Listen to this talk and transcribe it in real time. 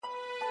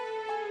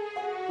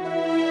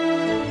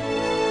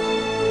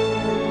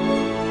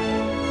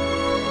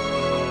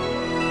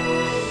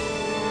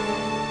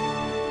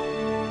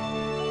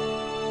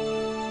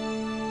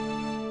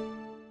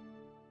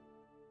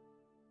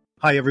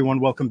Hi, everyone.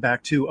 Welcome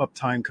back to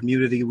Uptime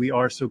Community. We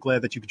are so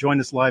glad that you could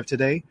join us live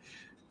today.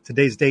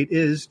 Today's date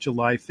is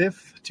July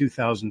 5th,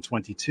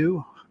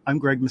 2022. I'm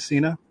Greg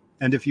Messina,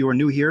 and if you are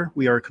new here,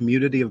 we are a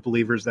community of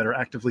believers that are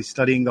actively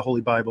studying the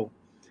Holy Bible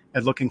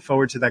and looking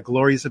forward to that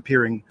glorious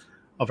appearing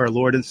of our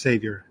Lord and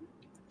Savior,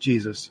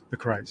 Jesus the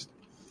Christ.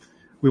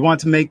 We want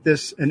to make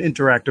this an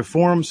interactive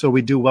forum, so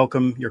we do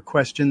welcome your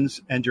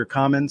questions and your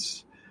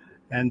comments.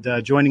 And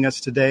joining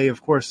us today,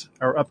 of course,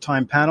 our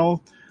Uptime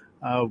panel.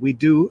 We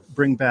do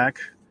bring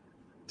back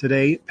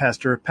today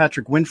Pastor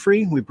Patrick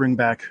Winfrey. We bring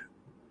back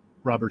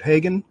Robert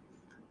Hagan.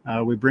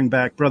 We bring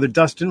back Brother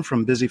Dustin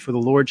from Busy for the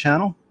Lord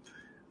channel.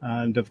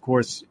 And, of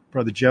course,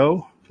 Brother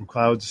Joe from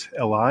Clouds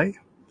LI.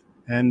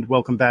 And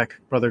welcome back,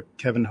 Brother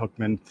Kevin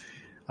Hookman.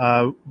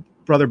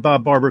 Brother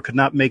Bob Barber could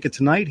not make it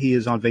tonight. He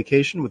is on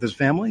vacation with his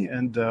family.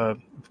 And,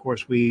 of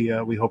course, we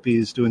hope he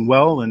is doing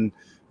well and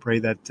pray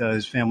that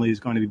his family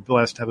is going to be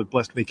blessed, have a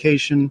blessed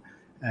vacation.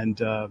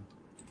 And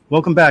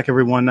welcome back,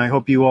 everyone. I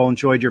hope you all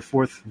enjoyed your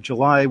 4th of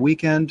July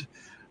weekend.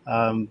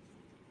 Welcome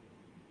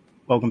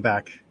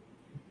back.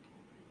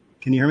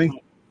 Can you hear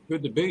me?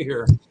 Good to be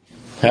here.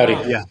 Howdy.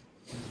 Yeah.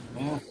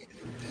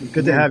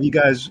 Good to have you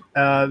guys.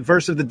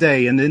 Verse of the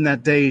day, and in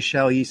that day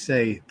shall ye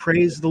say,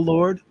 praise the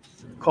Lord,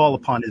 call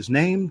upon his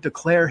name,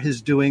 declare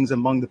his doings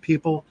among the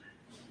people,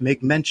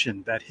 make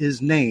mention that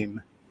his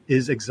name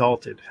is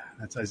exalted.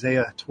 That's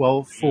Isaiah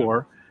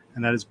 12:4,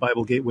 and that is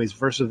Bible Gateway's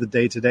verse of the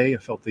day today. I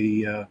felt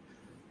the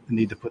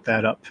need to put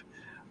that up.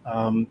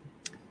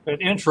 That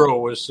intro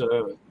was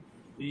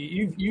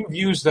you've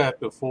used that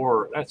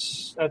before.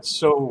 That's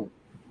so.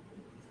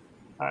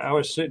 I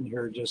was sitting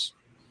here just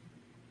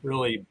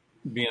really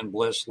being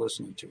blessed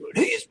listening to it.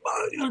 He's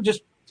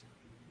just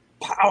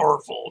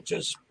powerful.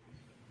 Just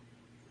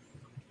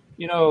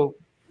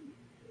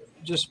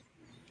just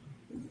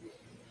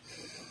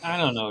I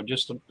don't know.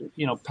 Just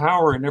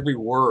power in every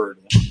word.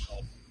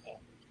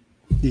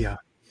 Yeah,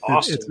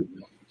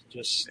 Awesome.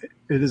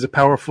 It is a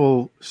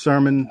powerful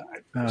sermon.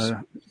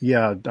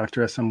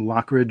 Dr. S.M.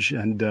 Lockridge,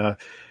 and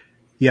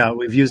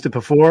we've used it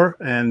before,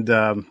 and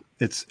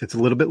it's a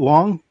little bit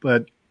long,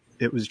 but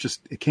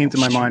it came to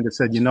my mind and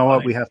said, you know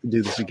what, we have to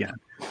do this again.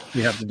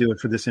 We have to do it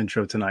for this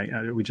intro tonight.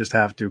 We just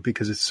have to,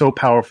 because it's so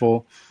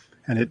powerful,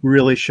 and it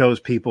really shows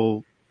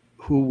people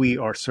who we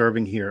are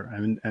serving here,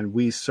 and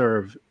we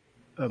serve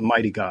a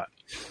mighty God.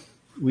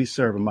 We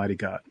serve a mighty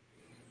God,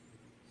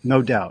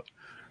 no doubt.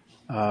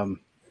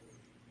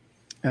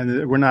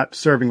 And we're not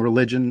serving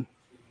religion.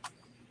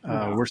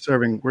 We're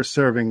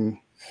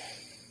serving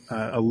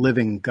a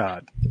living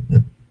God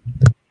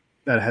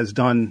that has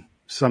done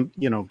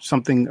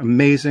something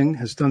amazing,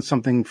 has done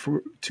something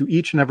to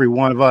each and every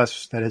one of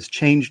us that has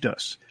changed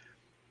us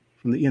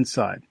from the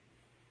inside.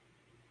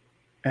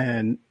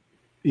 And,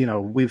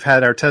 we've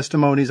had our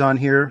testimonies on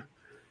here.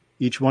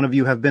 Each one of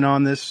you have been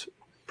on this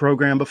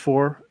program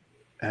before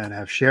and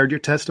have shared your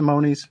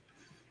testimonies.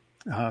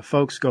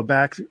 Folks, go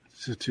back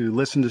to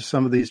listen to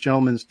some of these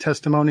gentlemen's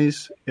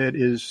testimonies.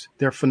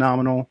 They're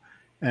phenomenal,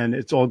 and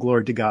it's all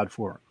glory to God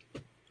for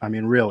it. I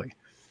mean, really.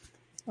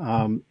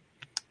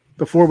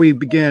 Before we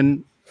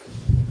begin,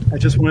 I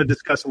just want to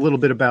discuss a little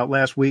bit about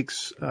last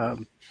week's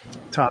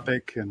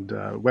topic and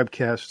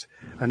webcast.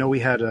 I know we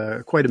had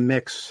quite a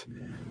mix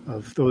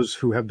of those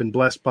who have been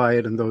blessed by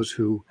it and those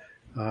who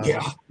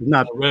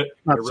not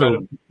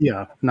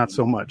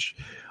so much.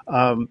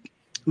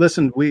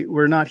 Listen,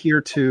 we're not here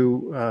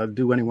to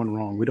do anyone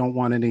wrong. We don't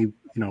want any,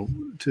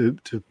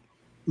 to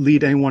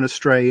lead anyone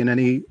astray in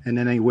any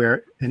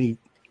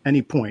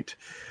point.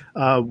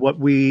 What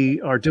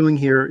we are doing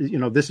here,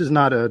 this is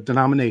not a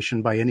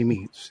denomination by any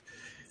means.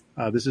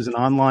 This is an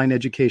online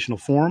educational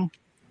forum.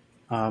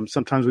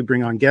 Sometimes we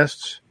bring on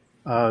guests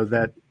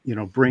that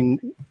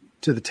bring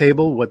to the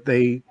table what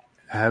they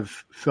have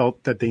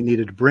felt that they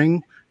needed to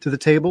bring to the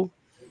table.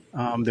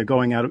 They're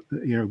going out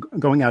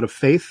of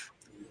faith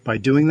by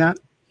doing that.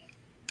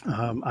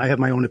 I have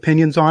my own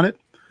opinions on it.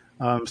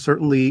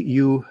 Certainly,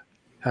 you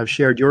have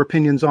shared your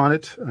opinions on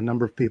it. A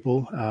number of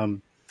people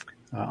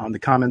on the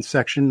comments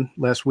section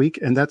last week,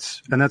 and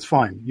that's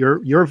fine.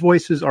 Your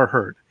voices are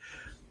heard.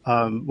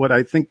 What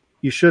I think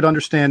you should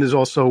understand is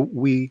also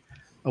we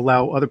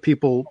allow other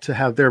people to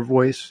have their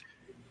voice,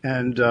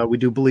 and we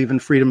do believe in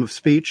freedom of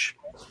speech.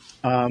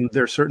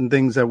 There are certain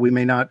things that we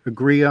may not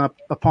agree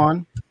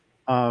upon,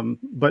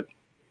 but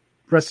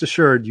rest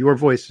assured, your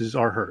voices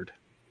are heard.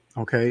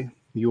 Okay,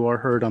 you are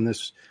heard on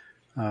this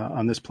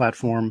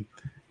platform,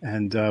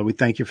 and we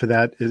thank you for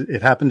that.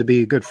 It happened to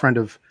be a good friend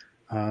of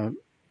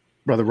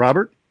Brother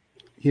Robert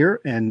here,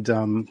 and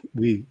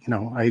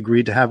I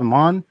agreed to have him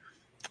on.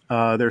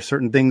 There are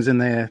certain things in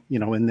there,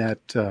 in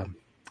that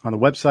on the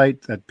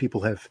website that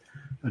people have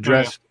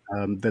addressed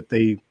that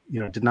they,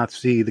 did not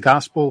see the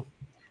gospel.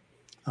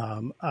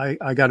 I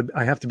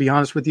have to be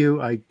honest with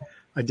you. I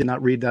did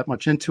not read that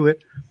much into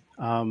it.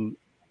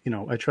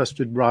 I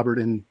trusted Robert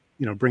in,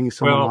 bringing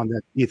someone on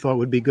that he thought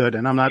would be good.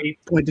 And I'm not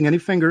pointing any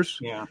fingers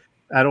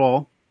at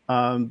all.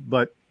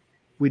 But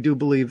we do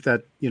believe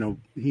that,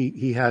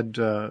 he had,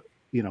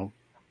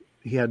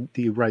 he had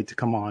the right to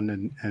come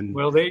on and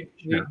Well, they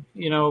you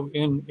know,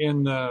 in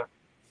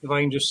if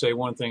I can just say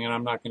one thing, and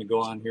I'm not going to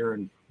go on here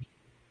and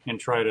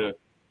try to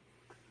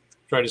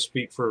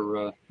speak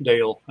for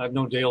Dale. I've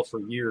known Dale for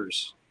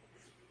years,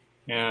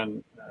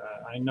 and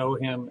I know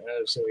him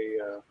as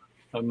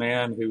a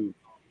man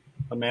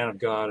of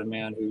God, a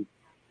man who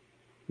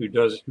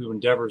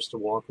endeavors to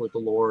walk with the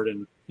Lord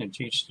and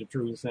teach the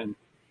truth, and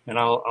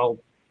I'll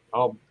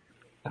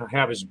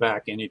have his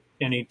back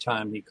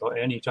anytime he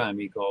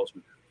calls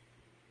me.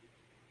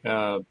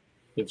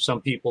 If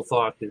some people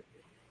thought that,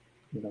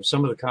 you know,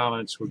 some of the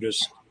comments were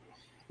just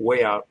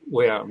way out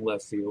in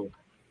left field,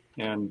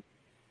 and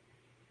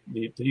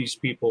these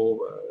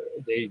people,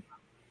 they,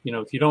 you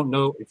know, if you don't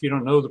know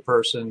the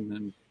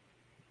person,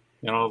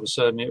 and all of a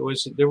sudden there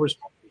was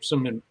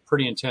some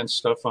pretty intense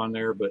stuff on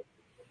there, but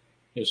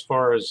as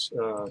far as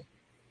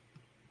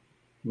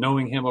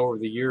knowing him over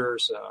the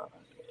years,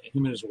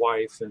 him and his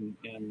wife,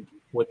 and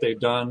what they've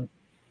done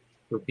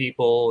for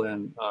people,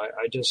 and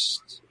I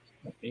just,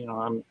 you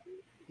know,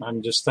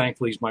 I'm just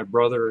thankful he's my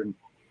brother,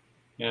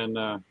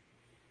 and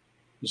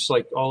just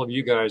like all of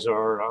you guys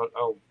are,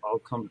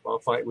 I'll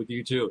fight with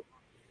you too.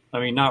 I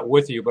mean, not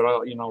with you,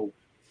 but you know,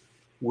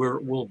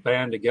 we'll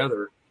band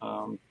together.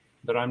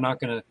 But I'm not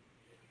gonna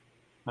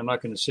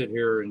sit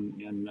here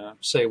and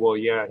say, well,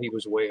 yeah, he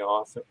was way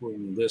off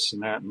in this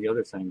and that and the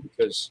other thing,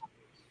 because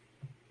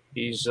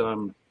he's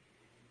a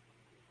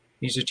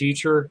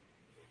teacher.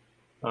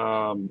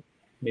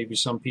 Maybe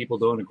some people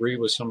don't agree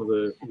with some of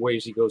the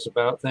ways he goes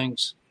about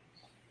things,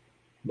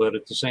 but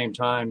at the same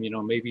time, you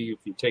know, maybe if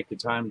you take the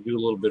time to do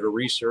a little bit of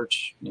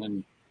research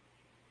and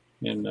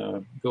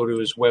go to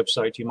his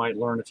website, you might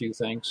learn a few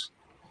things.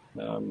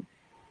 I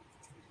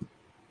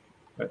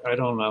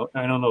don't know.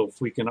 I don't know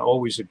if we can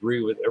always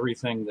agree with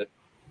everything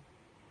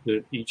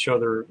that each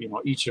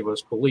of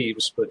us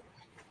believes, but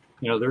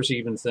you know, there's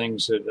even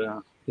things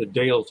that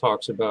Dale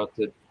talks about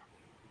that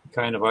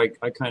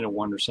I kind of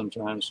wonder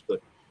sometimes.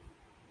 But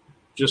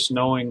just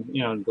knowing,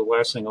 you know, the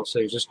last thing I'll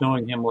say is just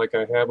knowing him like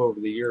I have over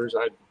the years,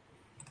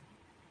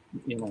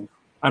 I'm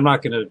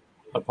not going to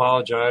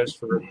apologize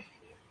for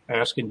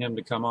asking him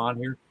to come on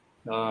here.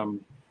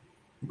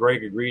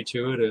 Greg agreed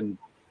to it, and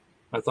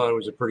I thought it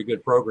was a pretty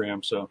good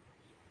program. So,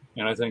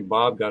 and I think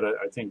Bob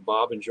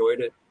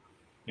enjoyed it,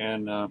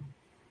 and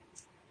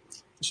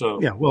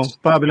so yeah. Well,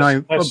 Bob and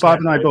I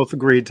both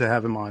agreed to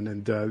have him on,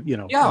 and you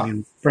know, yeah. I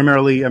mean,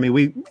 primarily, I mean,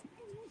 we,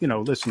 you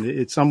know, listen,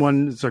 it's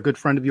a good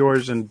friend of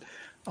yours, and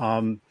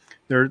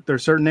there are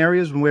certain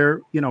areas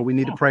where, you know, we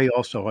need to pray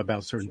also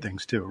about certain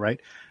things too, right?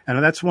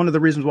 And that's one of the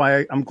reasons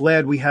why I'm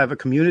glad we have a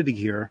community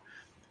here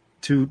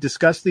to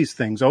discuss these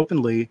things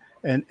openly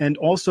and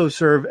also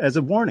serve as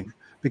a warning.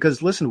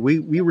 Because listen,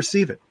 we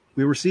receive it.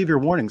 We receive your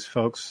warnings,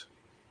 folks.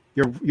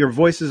 Your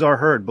voices are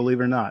heard, believe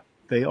it or not.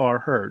 They are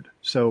heard.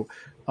 So,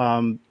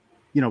 you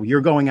know,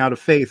 you're going out of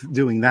faith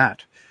doing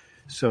that.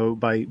 So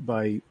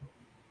by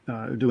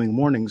doing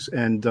warnings,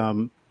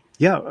 and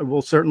yeah,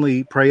 we'll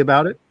certainly pray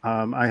about it.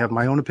 I have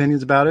my own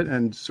opinions about it,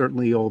 and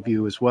certainly all of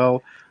you as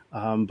well.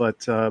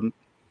 But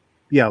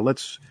yeah,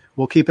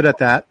 we'll keep it at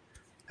that.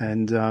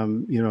 And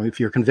you know, if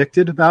you're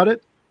convicted about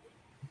it,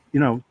 you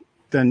know,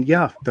 then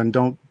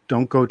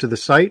don't go to the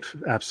site.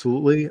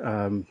 Absolutely,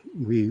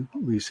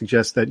 we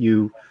suggest that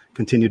you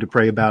continue to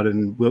pray about it,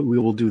 and we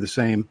will do the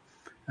same.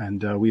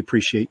 And we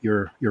appreciate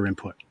your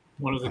input.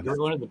 One of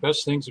the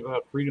best things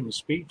about freedom of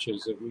speech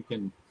is that we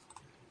can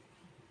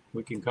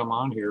come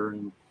on here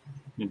and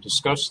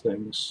discuss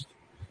things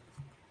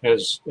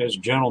as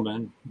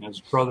gentlemen, as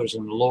brothers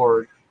in the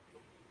Lord,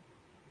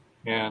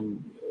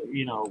 and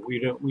you know, we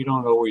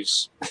don't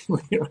always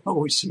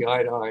see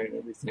eye to eye and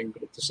everything,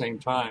 but at the same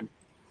time,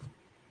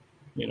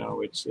 you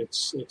know,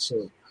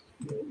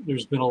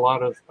 there's been a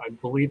lot of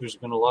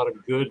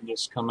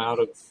goodness come out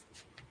of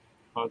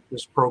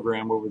this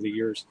program over the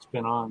years it's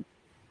been on,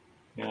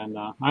 and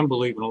I'm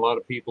believing a lot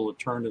of people have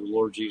turned to the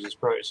Lord Jesus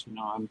Christ. You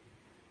know,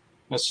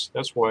 that's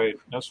why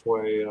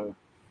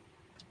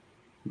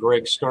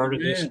Greg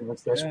started this, and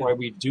that's why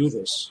we do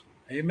this.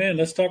 Amen.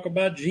 Let's talk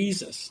about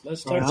Jesus.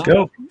 Let's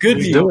go. Good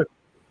news. Do it.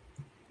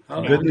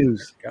 Oh, good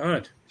news.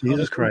 God.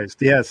 Jesus Christ.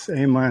 Yes.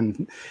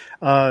 Amen.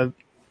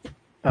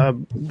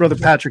 Brother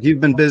Patrick, you've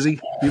been busy.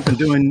 You've been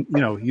doing,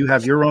 you know, you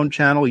have your own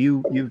channel.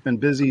 You've been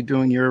busy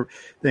doing your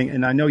thing.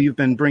 And I know you've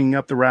been bringing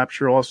up the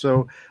rapture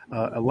also.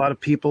 A lot of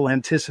people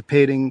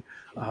anticipating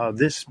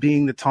this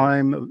being the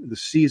time, the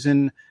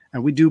season.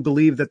 And we do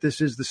believe that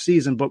this is the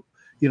season. But,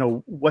 you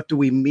know, what do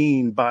we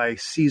mean by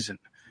season?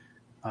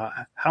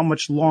 How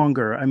much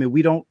longer? I mean,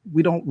 we don't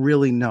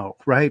really know,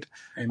 right?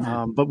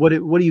 But what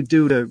do you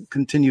do to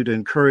continue to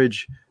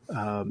encourage,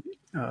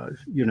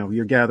 you know,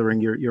 your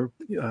gathering, your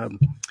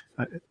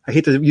I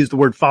hate to use the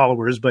word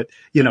followers, but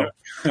you know,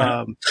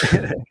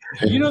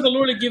 you know, the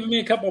Lord had given me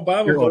a couple of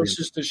Bible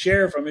verses to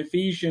share from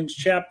Ephesians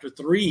chapter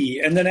 3,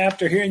 and then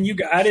after hearing you,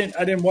 I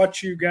didn't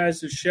watch you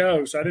guys'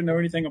 show, so I didn't know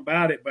anything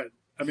about it. But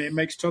I mean, it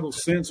makes total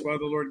sense why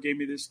the Lord gave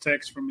me this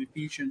text from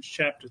Ephesians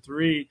chapter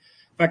 3.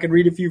 If I could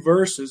read a few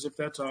verses, if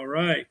that's all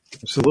right.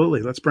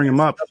 Absolutely, let's bring them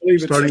up.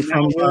 Starting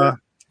from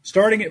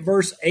starting at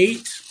verse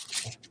 8.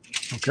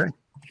 Okay.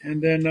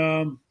 And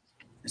then,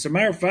 as a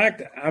matter of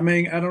fact, I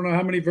mean, I don't know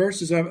how many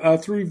verses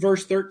through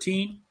verse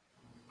 13.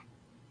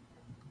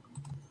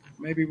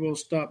 Maybe we'll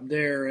stop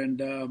there.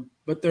 And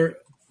but there,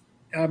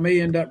 I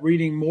may end up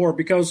reading more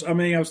because I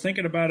mean, I was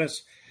thinking about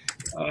us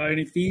in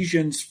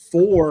Ephesians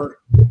 4,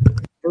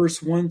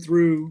 verse 1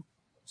 through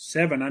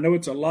 7. I know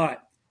it's a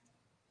lot,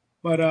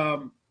 but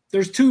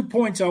there's 2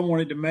 points I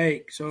wanted to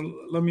make. So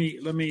let me.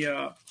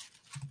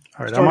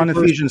 All right, I'm on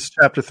Ephesians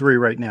chapter 3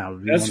 right now.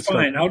 That's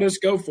fine. I'll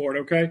just go for it,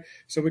 okay?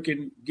 So we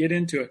can get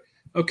into it.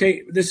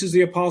 Okay, this is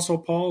the Apostle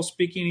Paul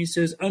speaking. He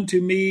says, "Unto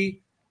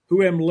me,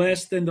 who am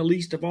less than the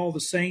least of all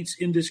the saints,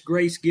 in this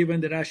grace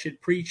given that I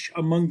should preach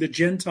among the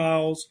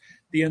Gentiles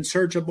the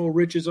unsearchable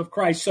riches of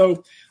Christ."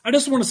 So I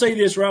just want to say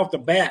this right off the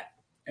bat.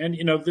 And,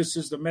 you know, this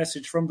is the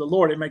message from the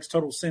Lord. It makes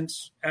total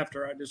sense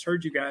after I just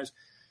heard you guys.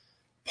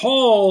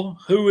 Paul,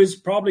 who is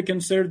probably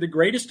considered the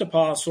greatest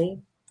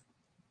apostle,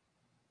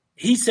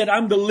 he said,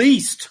 "I'm the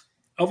least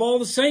of all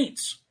the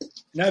saints."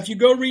 Now, if you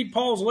go read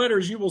Paul's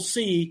letters, you will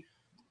see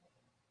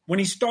when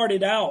he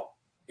started out,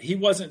 he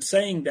wasn't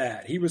saying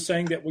that. He was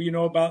saying that, well, you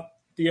know, about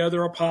the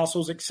other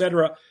apostles,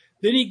 etc.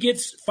 Then he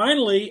gets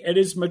finally at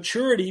his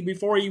maturity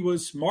before he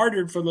was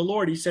martyred for the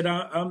Lord. He said,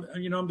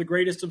 I'm the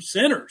greatest of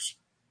sinners.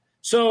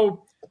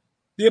 So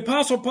the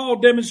Apostle Paul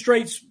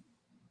demonstrates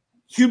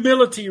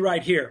humility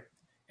right here.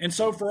 And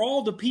so for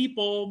all the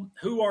people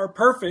who are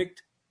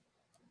perfect,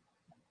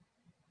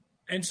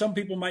 and some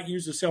people might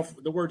use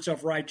the word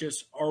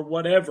self-righteous or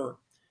whatever,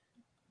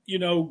 you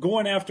know,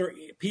 going after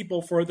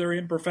people for their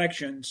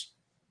imperfections.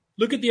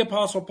 Look at the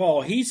Apostle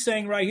Paul. He's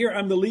saying right here,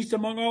 "I'm the least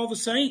among all the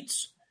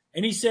saints."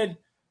 And he said,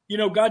 you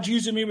know, God's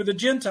using me with the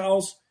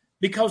Gentiles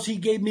because he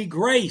gave me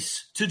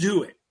grace to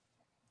do it.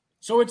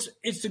 So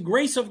it's the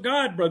grace of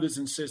God, brothers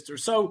and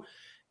sisters. So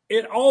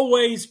it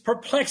always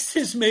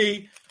perplexes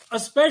me,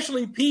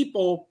 especially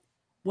people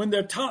when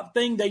the top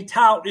thing they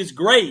tout is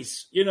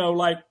grace. You know,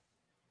 like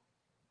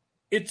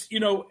it's, you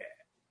know,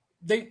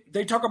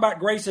 they talk about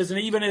grace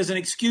even as an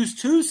excuse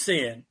to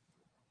sin.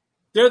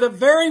 They're the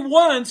very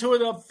ones who are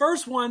the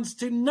first ones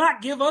to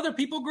not give other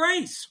people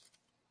grace.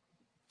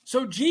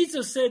 So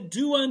Jesus said,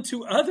 "Do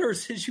unto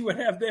others as you would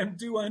have them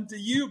do unto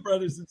you,"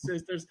 brothers and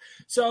sisters.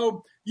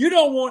 So you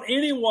don't want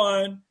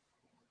anyone,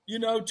 you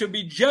know, to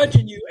be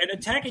judging you and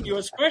attacking you,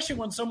 especially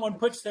when someone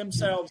puts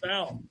themselves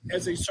out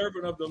as a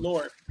servant of the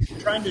Lord,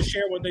 trying to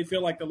share what they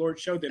feel like the Lord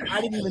showed them.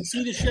 I didn't even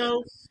see the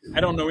show. I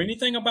don't know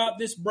anything about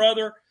this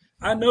brother.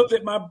 I know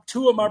that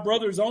two of my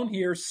brothers on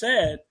here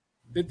said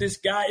that this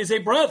guy is a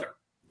brother.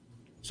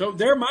 So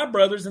they're my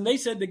brothers, and they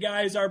said the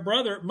guy is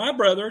my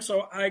brother,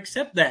 so I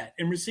accept that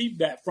and receive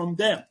that from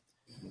them.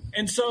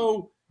 And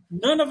so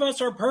none of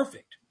us are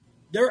perfect.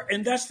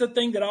 And that's the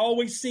thing that I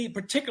always see,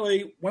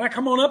 particularly when I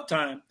come on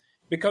Uptime,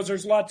 because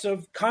there's lots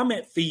of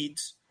comment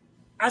feeds.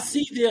 I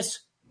see this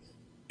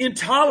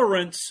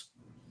intolerance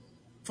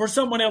for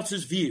someone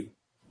else's view,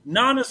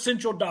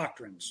 non-essential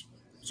doctrines.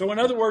 So in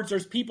other words,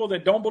 there's people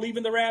that don't believe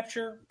in the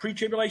rapture,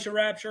 pre-tribulation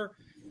rapture,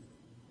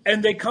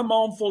 and they come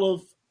on full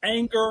of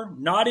anger,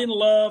 not in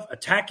love,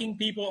 attacking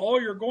people. "Oh,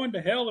 you're going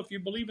to hell if you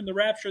believe in the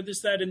rapture,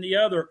 this, that, and the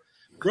other."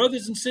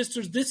 Brothers and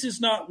sisters, this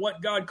is not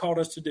what God called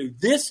us to do.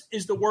 This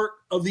is the work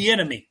of the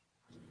enemy.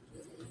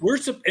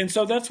 And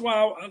so that's why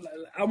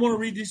I want to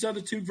read these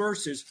other 2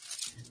 verses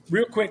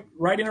real quick,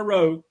 right in a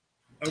row.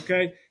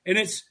 Okay. And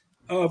it's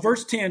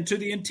verse 10, "To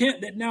the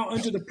intent that now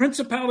unto the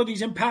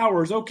principalities and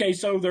powers." Okay.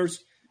 So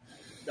there's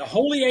the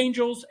holy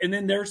angels, and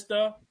then there's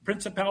the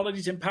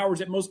principalities and powers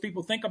that most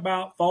people think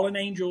about, fallen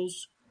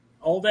angels,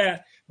 all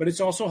that, but it's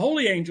also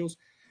holy angels.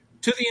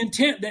 "To the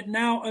intent that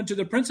now unto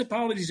the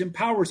principalities and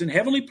powers in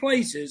heavenly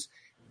places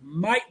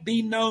might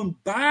be known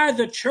by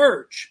the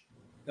church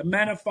the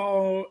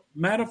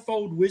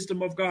manifold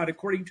wisdom of God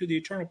according to the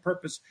eternal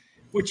purpose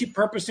which he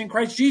purposed in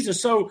Christ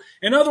Jesus." So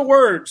in other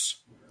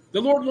words,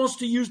 the Lord wants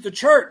to use the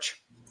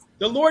church.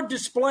 The Lord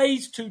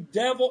displays to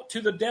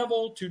the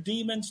devil, to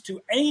demons,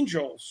 to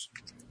angels,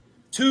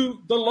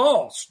 to the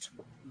lost.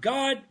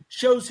 God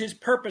shows his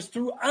purpose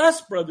through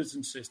us, brothers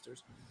and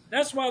sisters.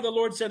 That's why the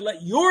Lord said,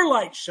 "Let your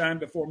light shine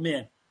before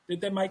men,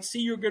 that they might see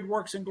your good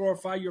works and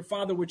glorify your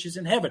Father which is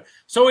in heaven."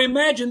 So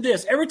imagine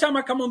this. Every time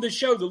I come on this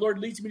show, the Lord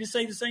leads me to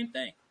say the same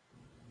thing.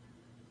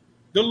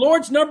 The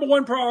Lord's number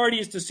one priority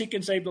is to seek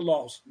and save the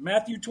lost.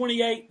 Matthew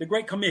 28, the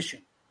Great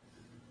Commission.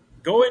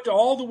 Go into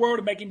all the world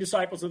and making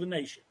disciples of the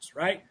nations,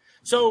 right?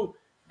 So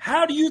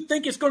how do you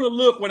think it's going to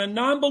look when a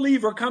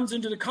non-believer comes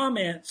into the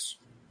comments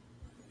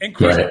and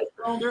Christians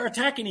are on there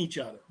attacking each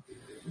other?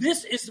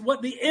 This is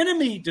what the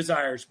enemy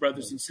desires,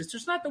 brothers and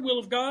sisters, not the will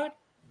of God.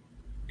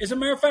 As a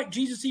matter of fact,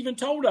 Jesus even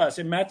told us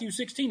in Matthew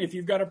 16, if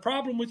you've got a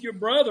problem with your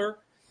brother,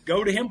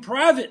 go to him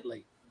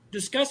privately.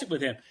 Discuss it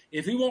with him.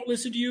 If he won't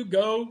listen to you,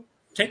 go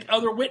take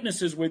other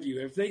witnesses with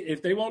you.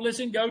 If they won't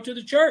listen, go to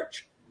the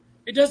church.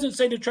 It doesn't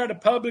say to try to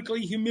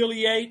publicly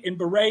humiliate and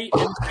berate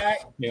and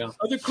attack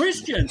other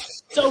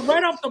Christians. So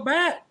right off the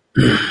bat,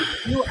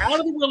 you're out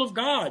of the will of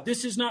God.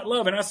 This is not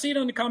love. And I see it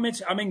in the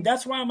comments. I mean,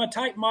 that's why I'm a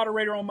tight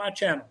moderator on my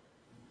channel.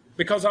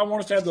 because I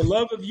want us to have the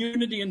love of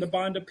unity and the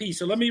bond of peace.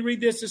 So let me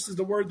read this. This is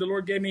the word the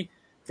Lord gave me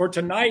for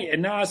tonight,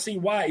 and now I see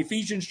why.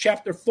 Ephesians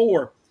chapter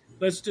 4.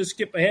 Let's just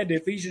skip ahead to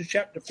Ephesians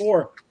chapter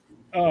 4,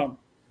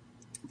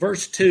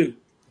 verse 2.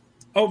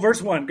 Oh,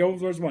 verse 1. Go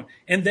with verse 1.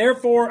 And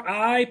therefore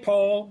I,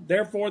 Paul,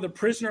 therefore the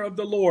prisoner of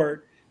the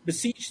Lord,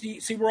 beseech thee.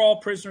 See, we're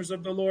all prisoners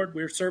of the Lord.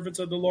 We're servants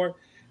of the Lord.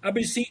 I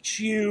beseech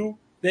you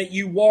that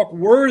you walk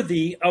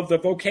worthy of the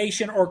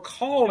vocation or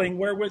calling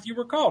wherewith you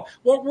were called.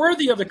 Walk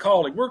worthy of the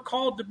calling. We're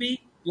called to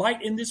be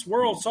light in this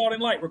world, salt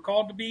and light. We're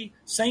called to be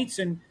saints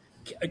and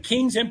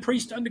kings and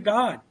priests unto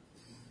God.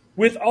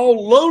 With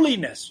all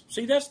lowliness.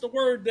 See, that's the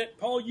word that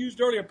Paul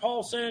used earlier.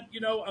 Paul said,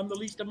 I'm the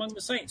least among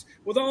the saints.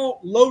 With all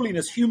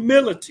lowliness,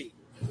 humility.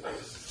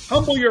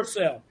 Humble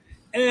yourself.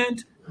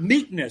 And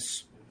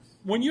meekness.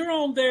 When you're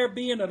on there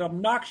being an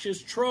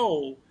obnoxious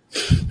troll,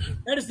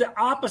 that is the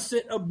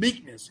opposite of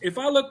meekness. If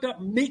I looked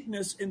up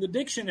meekness in the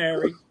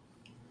dictionary,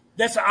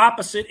 that's the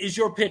opposite is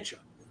your picture.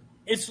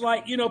 It's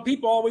like,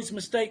 people always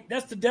mistake,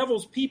 that's the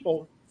devil's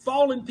people.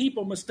 Fallen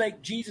people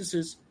mistake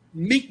Jesus's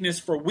meekness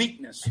for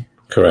weakness.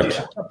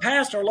 Correct. A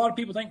pastor, a lot of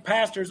people think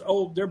pastors,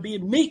 they're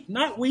being meek,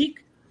 not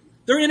weak.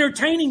 They're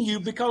entertaining you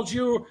because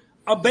you're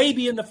a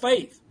baby in the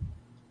faith.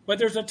 But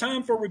there's a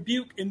time for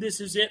rebuke, and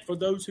this is it for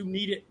those who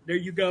need it. There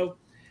you go.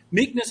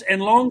 Meekness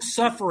and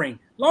long-suffering.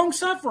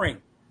 Long-suffering.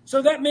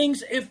 So that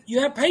means if you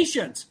have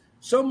patience,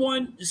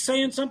 someone is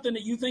saying something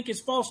that you think is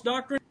false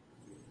doctrine,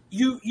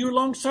 you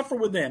long-suffer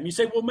with them. You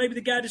say, well, maybe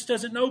the guy just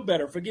doesn't know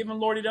better. Forgive him,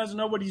 Lord, he doesn't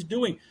know what he's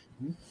doing.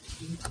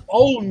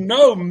 Oh,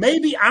 no,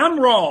 maybe I'm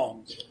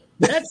wrong.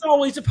 That's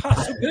always a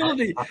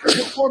possibility.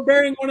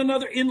 Forbearing one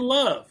another in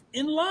love.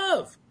 In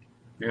love.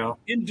 Yeah.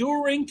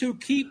 Enduring to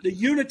keep the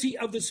unity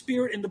of the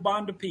Spirit in the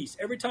bond of peace.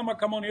 Every time I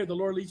come on here, the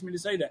Lord leads me to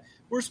say that.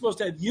 We're supposed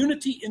to have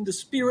unity in the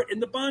Spirit in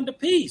the bond of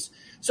peace.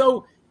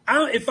 So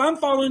if I'm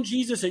following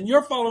Jesus and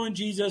you're following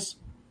Jesus,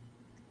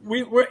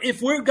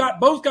 if we've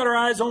both got our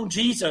eyes on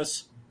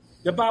Jesus,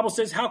 the Bible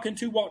says, how can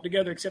two walk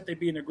together except they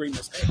be in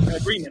agreement?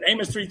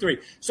 Amos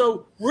 3:3.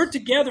 So we're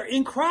together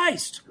in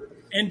Christ.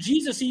 And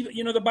Jesus,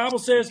 even, the Bible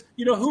says,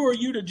 who are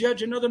you to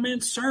judge another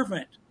man's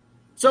servant?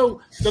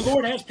 So the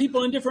Lord has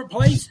people in different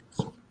places,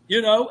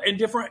 and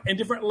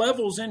different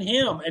levels in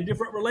him, and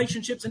different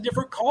relationships and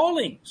different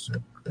callings.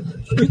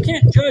 You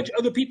can't judge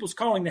other people's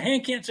calling. The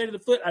hand can't say to the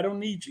foot, I don't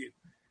need you.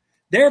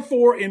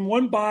 Therefore, in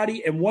one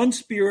body and one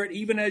spirit,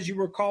 even as you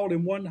were called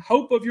in one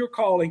hope of your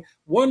calling,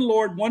 one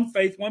Lord, one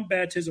faith, one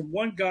baptism,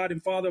 one God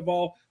and Father of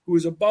all, who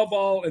is above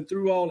all and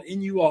through all,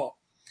 in you all.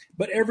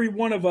 But every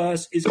one of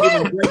us is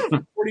given grace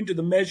according to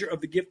the measure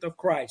of the gift of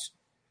Christ.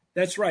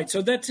 That's right.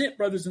 So that's it,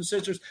 brothers and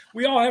sisters.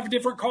 We all have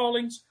different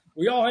callings.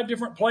 We all have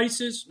different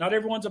places. Not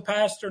everyone's a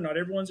pastor. Not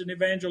everyone's an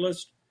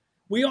evangelist.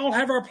 We all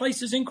have our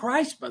places in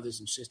Christ, brothers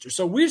and sisters.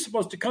 So we're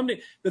supposed to come to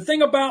the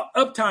thing about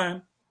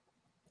Uptime.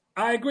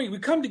 I agree. We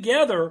come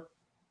together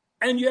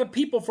and you have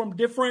people from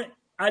different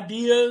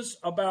ideas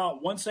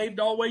about once saved,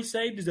 always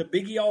saved. Is a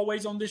biggie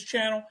always on this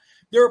channel?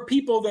 There are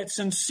people that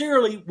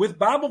sincerely, with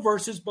Bible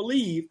verses,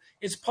 believe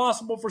it's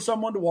possible for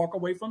someone to walk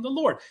away from the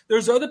Lord.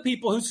 There's other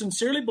people who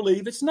sincerely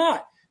believe it's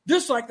not.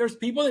 Just like there's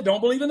people that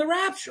don't believe in the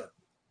rapture,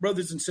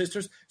 brothers and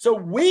sisters. So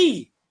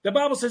the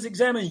Bible says,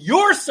 examine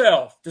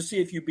yourself to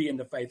see if you be in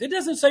the faith. It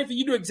doesn't say for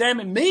you to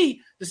examine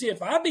me to see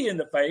if I be in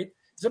the faith.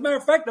 As a matter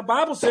of fact, the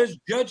Bible says,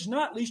 judge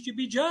not, lest you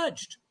be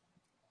judged.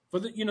 For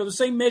the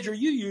same measure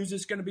you use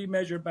is going to be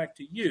measured back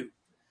to you.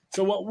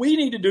 So what we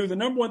need to do, the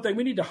number one thing,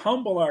 we need to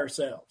humble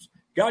ourselves.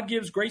 God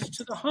gives grace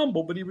to the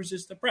humble, but he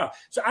resists the proud.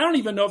 So I don't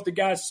even know if the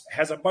guy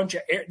has a bunch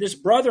of this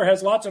brother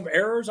has lots of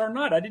errors or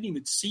not. I didn't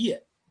even see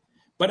it.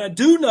 But I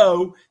do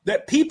know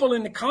that people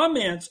in the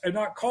comments are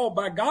not called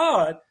by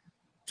God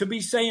to be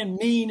saying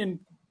mean and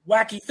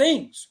wacky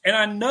things. And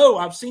I know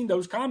I've seen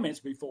those comments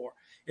before.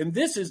 And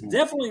this is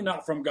definitely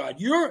not from God.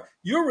 You're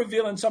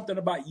revealing something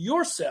about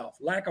yourself,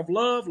 lack of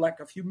love, lack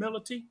of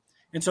humility.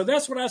 And so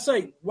that's what I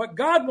say. What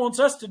God wants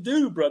us to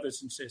do,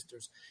 brothers and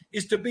sisters,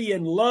 is to be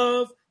in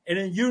love and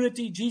in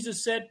unity.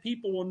 Jesus said,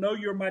 people will know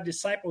you're my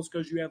disciples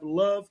because you have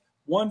love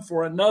one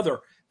for another.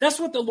 That's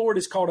what the Lord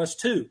has called us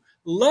to.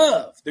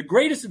 Love. The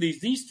greatest of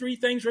these three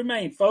things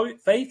remain: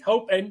 faith,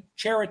 hope, and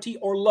charity,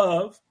 or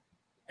love.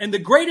 And the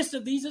greatest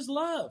of these is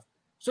love.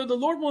 So the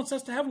Lord wants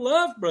us to have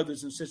love,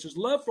 brothers and sisters,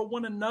 love for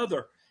one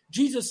another.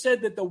 Jesus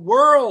said that the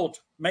world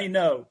may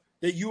know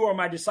that you are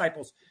my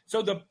disciples.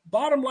 So the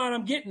bottom line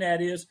I'm getting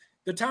at is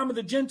the time of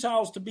the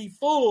Gentiles to be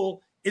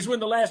full is when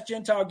the last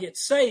Gentile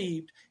gets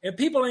saved. And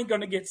people ain't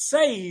going to get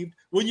saved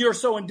when you're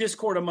sowing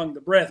discord among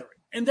the brethren.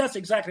 And that's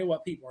exactly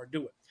what people are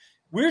doing.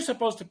 We're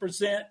supposed to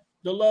present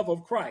the love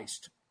of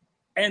Christ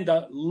and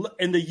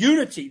the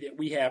unity that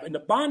we have and the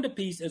bond of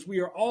peace, as we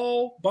are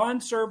all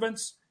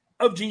bondservants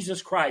of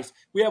Jesus Christ.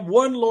 We have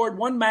one Lord,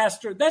 one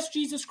master. That's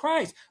Jesus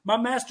Christ. My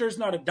master is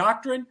not a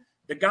doctrine,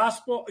 the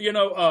gospel,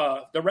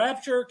 the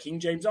rapture, King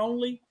James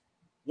only,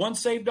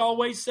 once saved,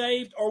 always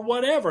saved, or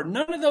whatever.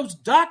 None of those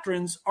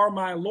doctrines are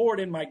my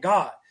Lord and my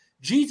God.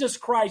 Jesus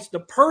Christ,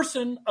 the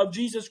person of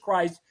Jesus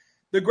Christ,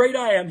 the great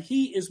I am,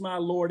 he is my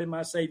Lord and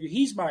my Savior.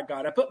 He's my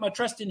God. I put my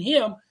trust in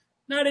him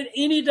not in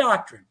any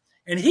doctrine.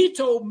 And he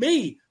told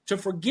me to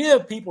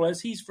forgive people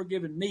as he's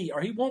forgiven me,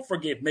 or he won't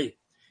forgive me.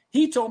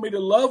 He told me to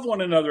love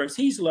one another as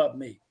he's loved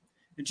me.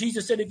 And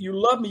Jesus said, if you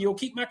love me, you'll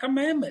keep my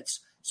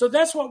commandments. So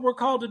that's what we're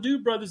called to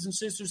do, brothers and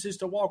sisters, is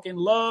to walk in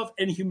love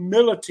and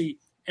humility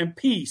and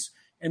peace.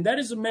 And that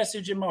is a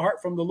message in my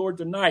heart from the Lord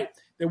tonight,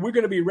 that we're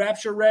going to be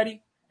rapture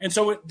ready. And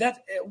so that,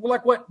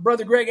 like what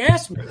Brother Greg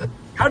asked me,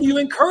 how do you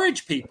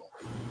encourage people?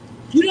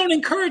 You don't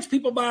encourage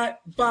people by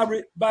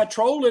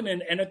trolling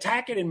and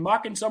attacking and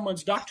mocking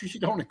someone's doctrine you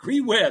don't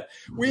agree with.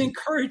 We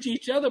encourage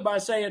each other by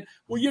saying,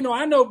 well, you know,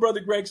 I know Brother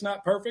Greg's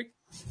not perfect.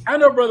 I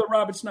know Brother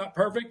Robert's not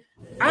perfect.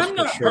 I'm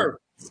not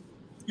perfect.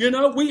 You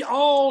know, we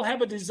all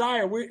have a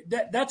desire.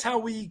 That's how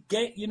we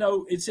get, you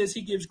know, it says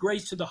he gives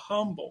grace to the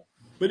humble,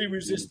 but he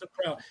resists the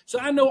proud. So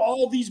I know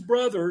all these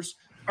brothers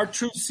are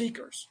truth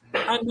seekers.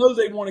 I know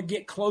they want to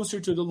get closer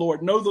to the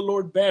Lord, know the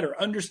Lord better,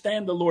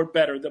 understand the Lord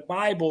better, the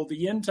Bible,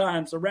 the end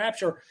times, the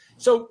rapture.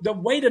 So the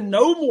way to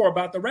know more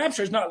about the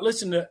rapture is not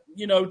listen to,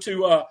 you know,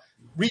 to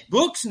read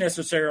books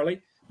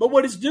necessarily, but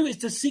what it's do is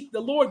to seek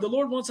the Lord. The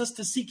Lord wants us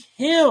to seek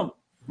him.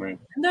 Right.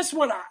 And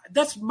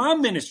that's my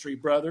ministry,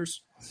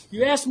 brothers.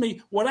 You ask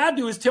me, what I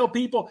do is tell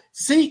people,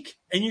 seek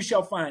and you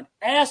shall find.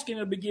 Ask and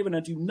it'll be given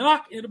unto you.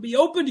 Knock, it'll be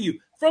open to you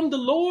from the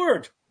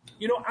Lord.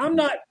 You know, I'm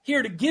not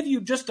here to give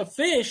you just a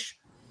fish.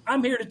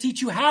 I'm here to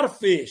teach you how to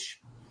fish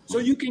so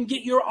you can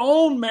get your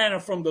own manna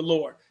from the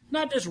Lord,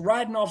 not just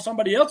riding off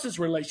somebody else's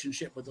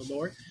relationship with the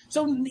Lord.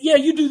 So, yeah,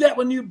 you do that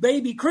when you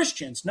baby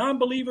Christians,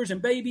 non-believers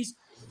and babies.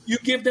 You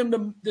give them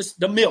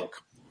the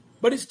milk.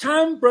 But it's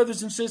time,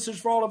 brothers and sisters,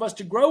 for all of us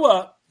to grow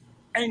up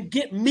and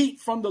get meat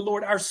from the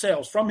Lord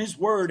ourselves, from his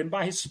word and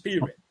by his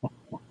spirit.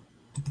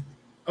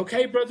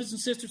 Okay, brothers and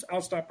sisters,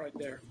 I'll stop right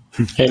there.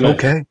 Amen.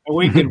 Okay.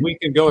 We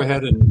can go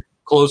ahead and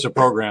close the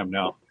program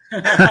now.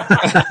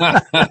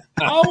 I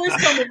always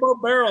come with both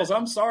barrels.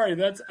 I'm sorry.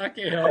 I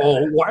can't help it.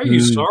 Oh, why are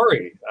you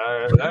sorry?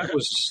 That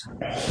was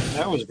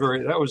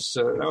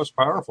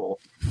powerful.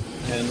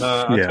 And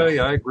I'll tell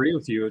you, I agree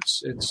with you.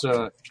 It's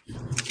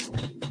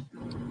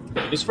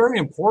very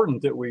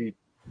important that we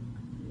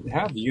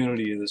have the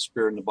unity of the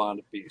Spirit and the bond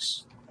of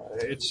peace.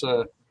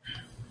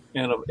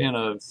 And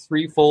a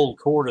threefold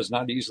cord is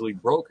not easily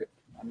broken.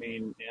 I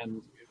mean,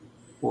 and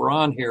we're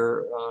on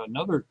here.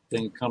 Another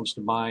thing that comes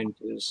to mind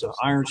is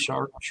iron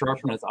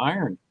sharpeneth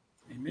iron.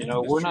 Amen. You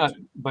know, we're not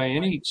by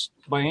any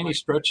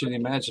stretch of the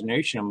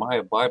imagination am I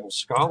a Bible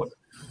scholar.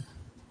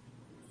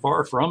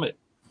 Far from it.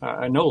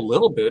 I know a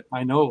little bit.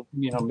 I know,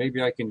 you know,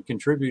 maybe I can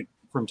contribute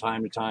from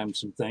time to time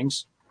some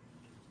things.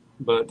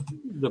 But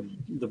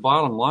the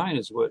bottom line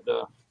is what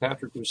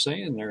Patrick was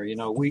saying there. You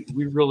know, we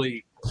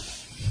really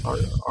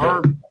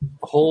our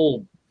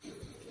whole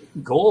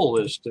goal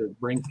is to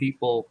bring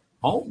people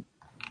home.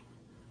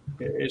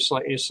 It's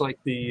like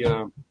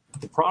the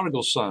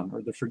prodigal son,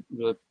 or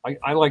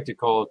I like to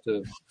call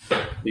it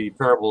the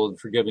parable of the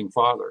forgiving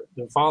father.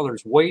 The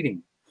father's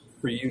waiting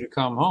for you to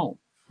come home,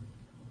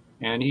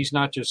 and he's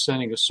not just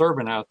sending a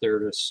servant out there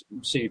to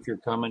see if you're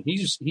coming.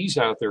 He's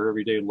out there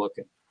every day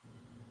looking.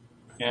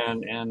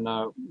 And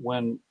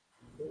when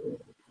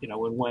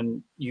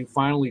you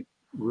finally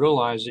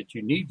realize that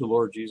you need the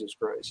Lord Jesus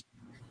Christ,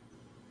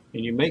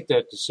 and you make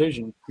that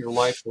decision, your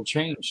life will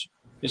change.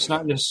 It's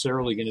not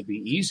necessarily going to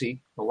be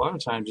easy. A lot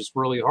of times, it's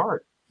really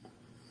hard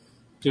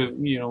to,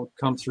 you know,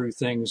 come through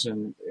things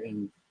and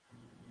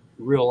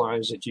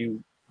realize that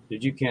you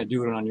can't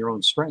do it on your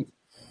own strength.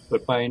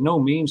 But by no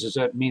means does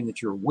that mean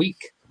that you're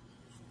weak.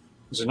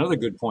 There's another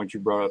good point you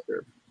brought up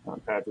there,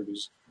 Patrick.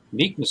 Is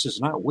meekness is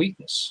not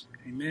weakness.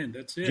 Amen.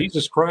 That's it.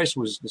 Jesus Christ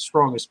was the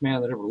strongest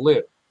man that ever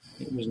lived.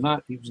 He was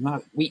not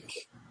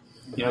weak.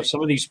 You know,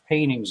 some of these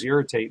paintings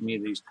irritate me.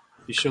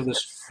 They show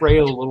this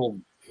frail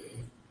little,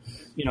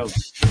 you know,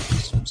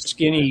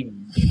 skinny,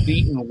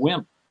 beaten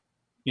wimp.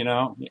 You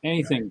know,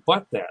 anything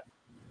but that.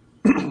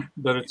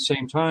 But at the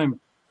same time,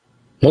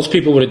 most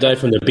people would have died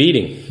from the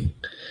beating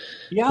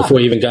before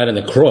he even got on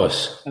the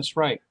cross. That's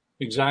right.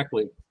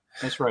 Exactly.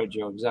 That's right,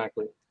 Joe.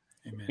 Exactly.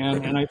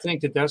 Amen. And I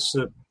think that's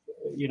the,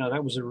 you know,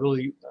 that was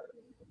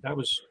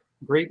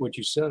great what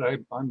you said.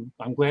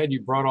 I'm glad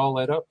you brought all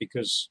that up,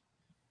 because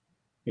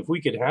if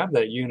we could have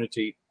that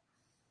unity,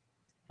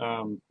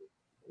 it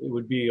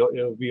would be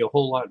a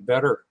whole lot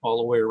better all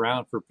the way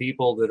around for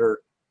people that are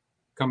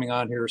coming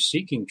on here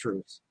seeking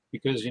truth.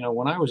 Because, you know,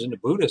 when I was into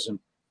Buddhism,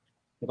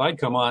 if I'd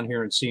come on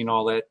here and seen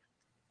all that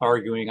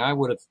arguing, I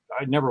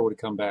never would have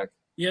come back.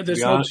 Yeah,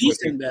 there's no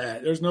peace in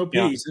that. There's no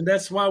peace. Yeah. And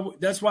that's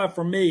why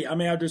for me, I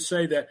mean, I'll just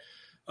say that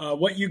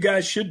what you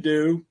guys should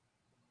do,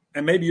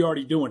 and maybe you're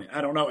already doing it,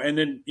 I don't know. And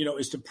then, you know,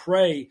 is to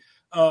pray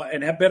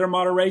and have better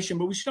moderation.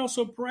 But we should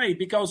also pray,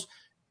 because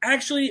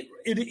actually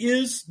it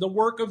is the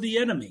work of the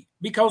enemy.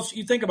 Because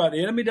you think about it,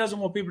 the enemy doesn't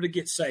want people to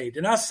get saved.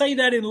 And I say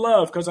that in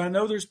love, because I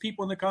know there's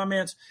people in the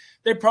comments,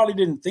 they probably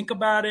didn't think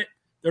about it.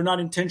 They're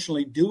not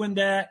intentionally doing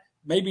that.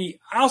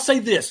 Maybe I'll say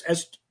this,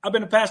 as I've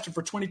been a pastor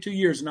for 22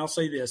 years, and I'll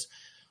say this.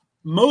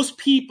 Most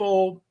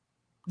people,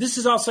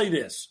 I'll say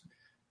this.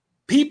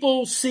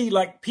 People see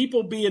like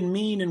people being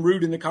mean and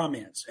rude in the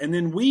comments. And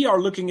then we are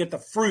looking at the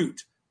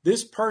fruit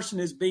this person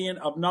is being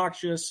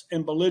obnoxious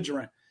and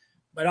belligerent.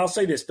 But I'll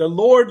say this, the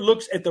Lord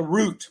looks at the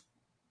root.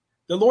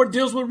 The Lord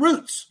deals with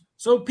roots.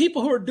 So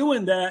people who are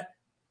doing that,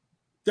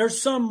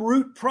 there's some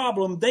root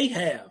problem they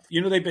have.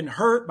 They've been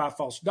hurt by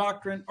false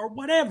doctrine or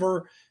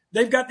whatever.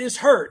 They've got this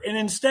hurt. And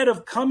instead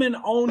of coming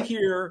on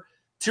here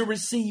to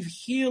receive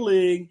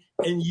healing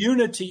and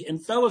unity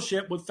and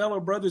fellowship with fellow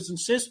brothers and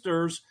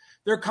sisters,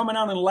 they're coming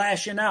out and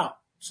lashing out.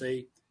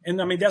 See?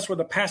 And I mean, that's where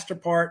the pastor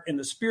part and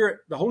the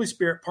Holy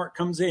Spirit part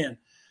comes in.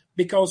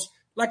 Because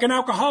like an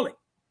alcoholic,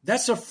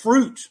 that's a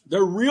fruit.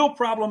 The real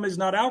problem is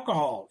not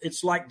alcohol.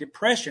 It's like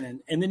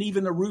depression. And then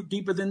even the root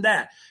deeper than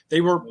that.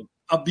 They were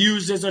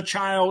abused as a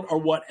child or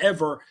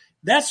whatever.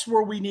 That's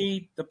where we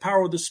need the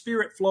power of the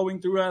Spirit flowing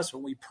through us.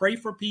 When we pray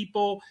for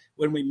people,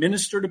 when we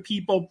minister to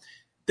people,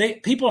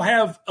 people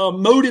have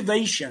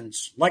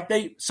motivations. Like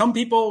some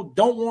people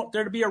don't want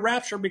there to be a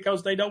rapture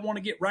because they don't want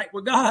to get right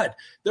with God.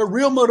 Their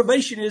real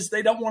motivation is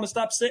they don't want to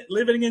stop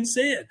living in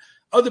sin.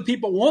 Other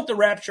people want the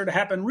rapture to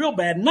happen real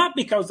bad, not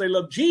because they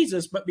love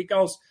Jesus, but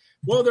because,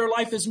 well, their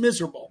life is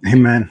miserable.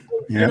 Amen.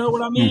 You know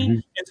what I mean? Mm-hmm.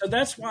 And so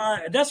that's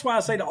why I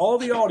say to all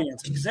the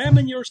audience,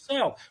 examine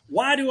yourself.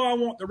 Why do I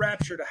want the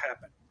rapture to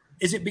happen?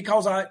 Is it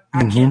because I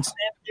can't stand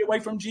to be away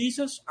from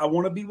Jesus? I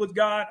want to be with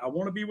God. I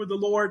want to be with the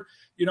Lord.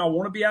 I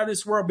want to be out of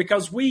this world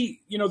because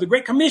the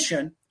Great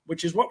Commission,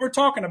 which is what we're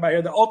talking about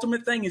here, the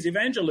ultimate thing is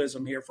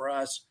evangelism here for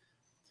us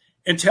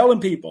and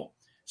telling people.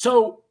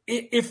 So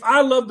if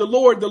I love the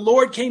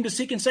Lord came to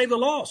seek and save the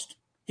lost.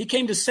 He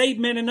came to save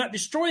men and not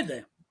destroy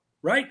them,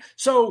 right?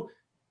 So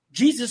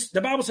Jesus,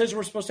 the Bible says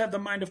we're supposed to have the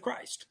mind of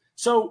Christ.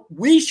 So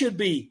we should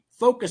be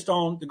focused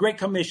on the Great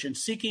Commission,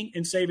 seeking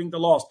and saving the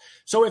lost.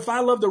 So if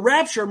I love the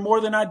rapture more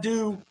than I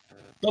do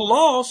the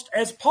lost,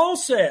 as Paul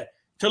said,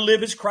 to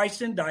live is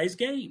Christ and die is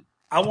gain.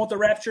 I want the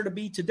rapture to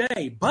be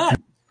today, but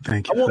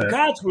I want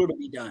God's will to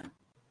be done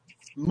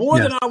more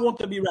than I want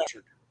to be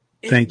raptured.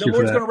 The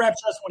Lord's going to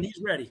rapture us when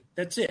he's ready.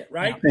 That's it,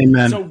 right?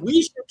 Amen. So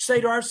we should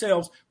say to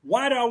ourselves,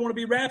 why do I want to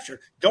be raptured?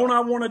 Don't I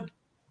want to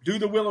do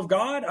the will of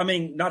God? I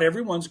mean, not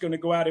everyone's going to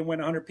go out and win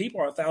 100 people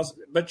or 1,000,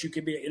 but you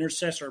could be an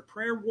intercessor, a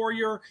prayer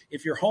warrior,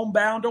 if you're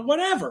homebound or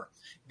whatever.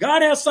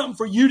 God has something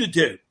for you to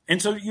do. And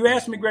so you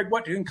asked me, Greg,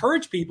 what to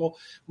encourage people?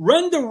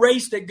 Run the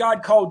race that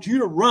God called you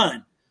to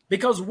run,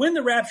 because when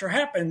the rapture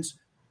happens,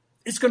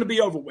 it's going to be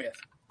over with.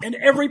 And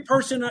every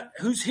person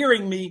who's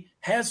hearing me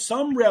has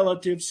some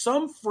relative,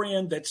 some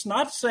friend that's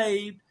not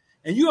saved.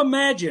 And you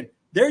imagine,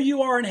 there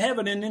you are in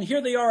heaven, and then here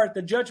they are at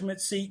the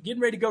judgment seat,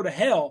 getting ready to go to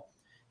hell.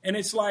 And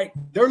it's like,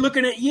 they're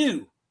looking at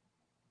you.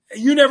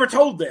 You never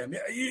told them.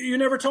 You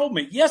never told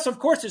me. Yes, of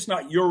course, it's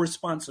not your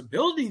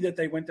responsibility that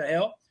they went to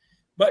hell,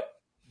 but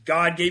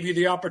God gave you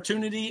the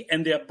opportunity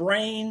and the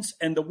brains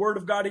and the word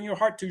of God in your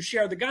heart to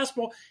share the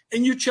gospel,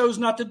 and you chose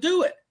not to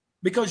do it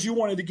because you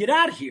wanted to get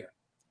out of here.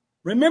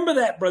 Remember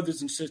that,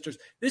 brothers and sisters.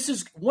 This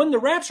is when the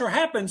rapture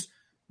happens,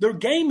 the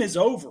game is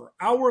over.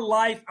 Our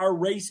life, our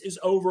race is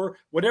over.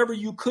 Whatever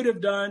you could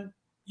have done,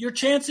 your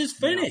chance is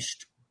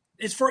finished.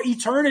 It's for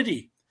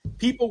eternity.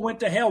 People went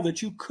to hell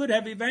that you could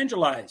have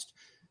evangelized,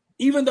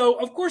 even though,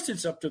 of course,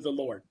 it's up to the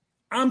Lord.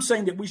 I'm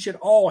saying that we should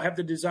all have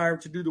the desire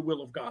to do the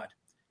will of God.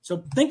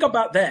 So think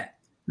about that.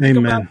 Think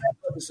about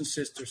that, brothers and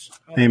sisters.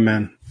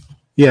 Amen.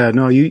 Yeah,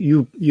 no,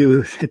 you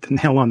hit the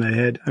nail on the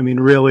head. I mean,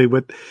 really,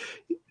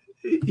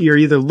 you're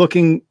either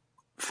looking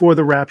for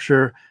the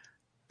rapture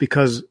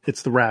because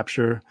it's the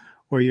rapture,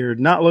 or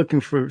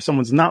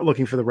someone's not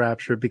looking for the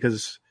rapture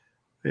because,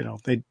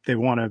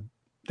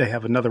 they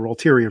have another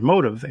ulterior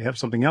motive. They have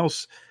something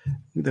else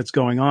that's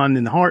going on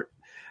in the heart.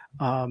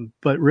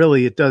 But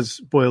really it does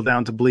boil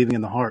down to believing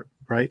in the heart,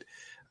 right?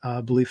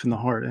 Belief in the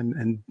heart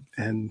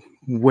and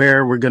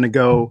where we're going to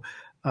go,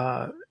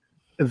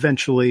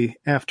 eventually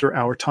after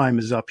our time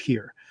is up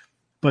here.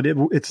 But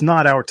it's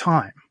not our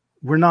time.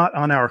 We're not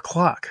on our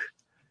clock.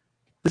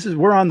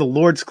 We're on the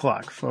Lord's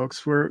clock,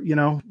 folks. We're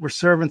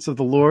servants of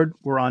the Lord.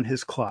 We're on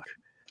his clock.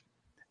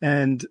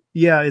 And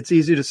yeah, it's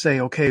easy to say,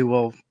 okay,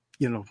 well,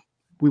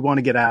 we want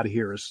to get out of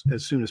here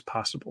as soon as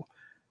possible.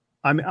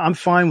 I'm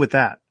fine with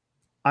that.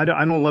 I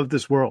don't love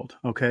this world.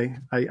 Okay.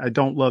 I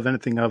don't love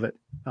anything of it.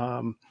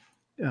 And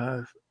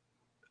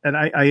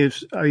I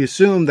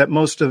assume that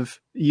most of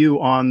you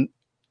on,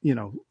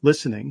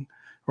 listening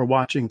or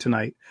watching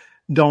tonight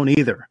don't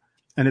either.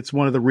 And it's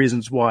one of the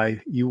reasons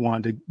why you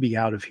want to be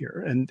out of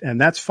here.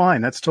 And that's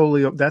fine. That's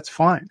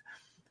fine.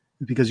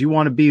 Because you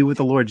want to be with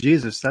the Lord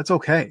Jesus. That's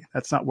okay.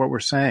 That's not what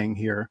we're saying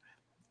here.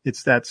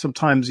 It's that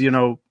sometimes,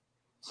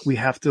 we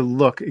have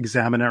to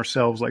examine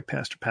ourselves, like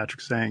Pastor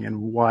Patrick's saying,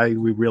 and why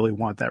we really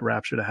want that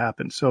rapture to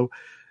happen. So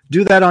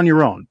do that on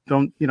your own.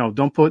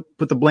 Don't put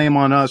the blame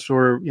on us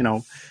or,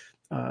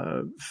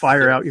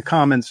 fire out your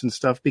comments and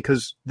stuff,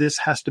 because this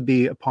has to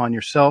be upon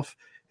yourself.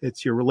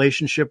 It's your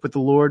relationship with the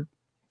Lord.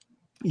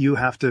 You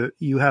have to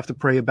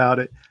pray about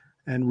it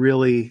and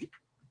really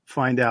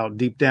find out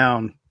deep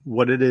down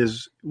what it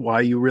is,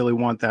 why you really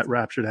want that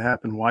rapture to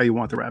happen, why you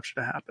want the rapture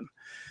to happen.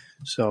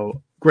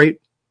 So great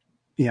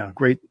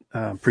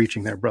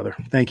preaching there, brother.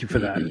 Thank you for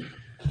that.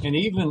 And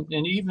even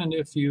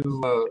if you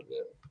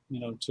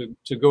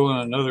to go in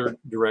another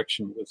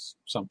direction with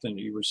something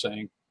that you were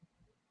saying.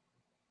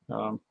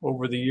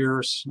 Over the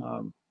years,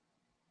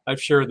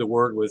 I've shared the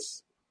word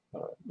with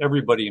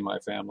everybody in my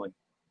family.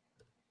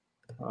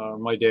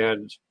 My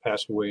dad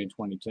passed away in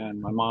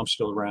 2010. My mom's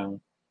still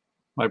around.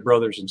 My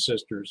brothers and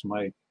sisters,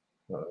 my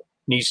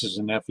nieces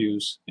and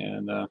nephews,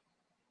 and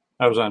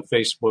I was on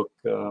Facebook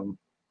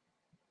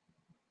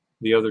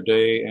the other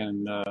day,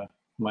 and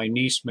my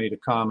niece made a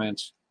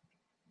comment,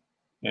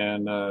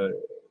 and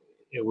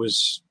it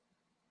was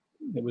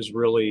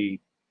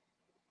really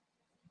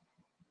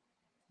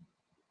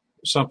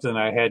something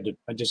I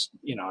just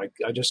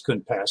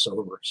couldn't pass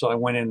over. So I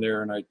went in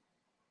there and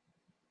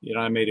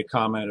I made a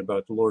comment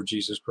about the Lord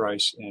Jesus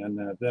Christ,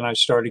 and then I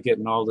started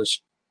getting all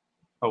this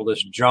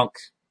junk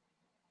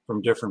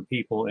from different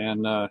people,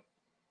 and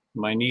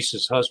my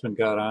niece's husband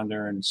got on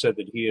there and said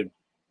that he had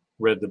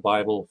read the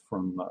Bible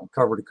from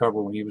cover to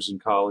cover when he was in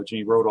college, and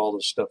he wrote all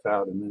this stuff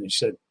out. And then he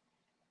said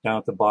down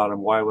at the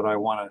bottom, why would I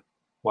want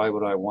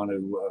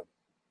to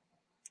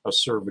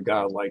serve a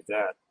God like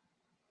that?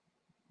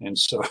 And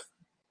so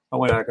I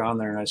went back on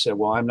there and I said,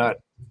 well, I'm not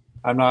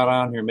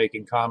on here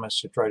making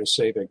comments to try to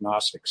save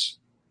agnostics.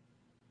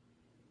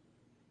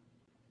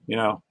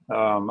 I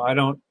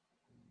don't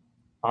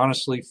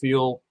honestly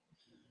feel,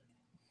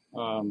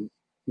 I'm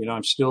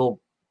still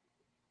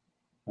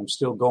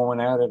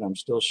going at it. I'm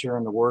still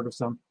sharing the word with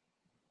them,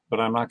 but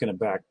I'm not going to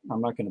back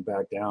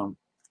down.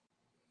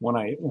 When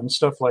I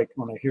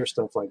hear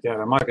stuff like that,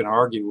 I'm not going to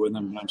argue with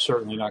them, and I'm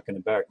certainly not going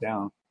to back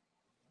down.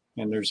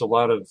 And there's a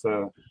lot of,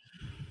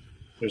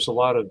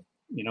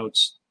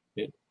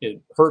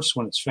 it hurts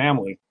when it's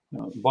family.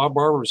 Bob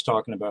Barber was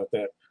talking about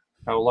that,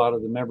 how a lot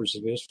of the members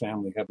of his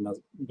family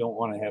don't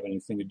want to have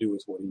anything to do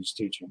with what he's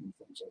teaching and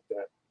things like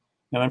that.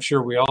 And I'm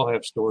sure we all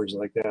have stories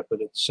like that,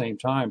 but at the same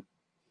time,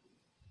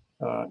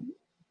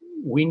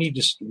 we need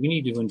to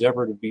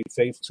endeavor to be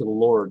faithful to the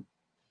Lord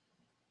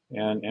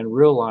and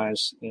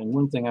realize, and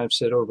one thing I've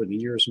said over the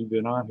years we've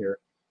been on here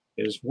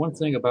is, one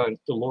thing about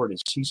the Lord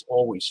is he's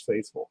always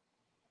faithful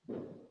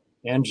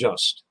and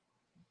just.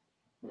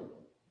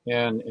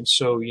 And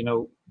so,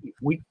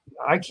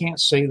 I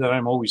can't say that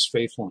I'm always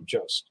faithful and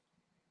just.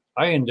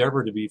 I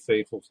endeavor to be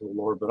faithful to the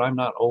Lord, but I'm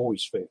not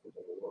always faithful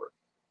to the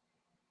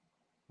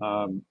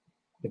Lord.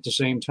 At the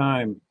same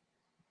time,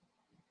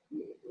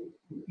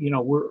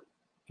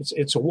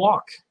 it's a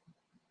walk.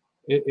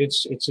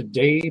 It's a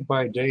day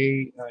by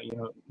day.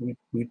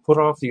 We put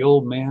off the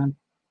old man,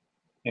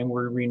 and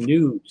we're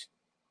renewed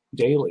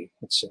daily,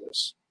 it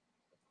says,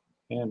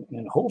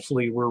 and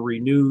hopefully we're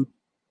renewed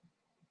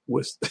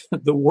with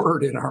the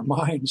word in our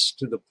minds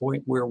to the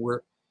point where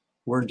we're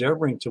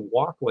endeavoring to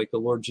walk like the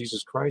Lord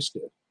Jesus Christ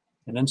did.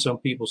 And then some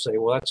people say,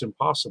 well, that's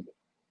impossible,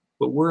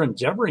 but we're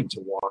endeavoring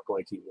to walk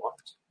like he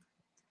walked.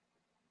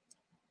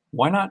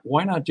 Why not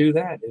do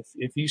that?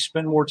 If you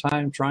spend more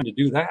time trying to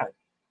do that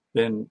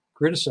than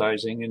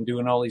criticizing and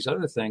doing all these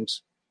other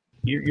things,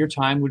 your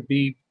time you'd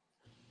be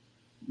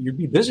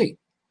busy.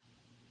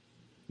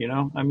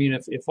 I mean,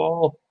 if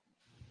all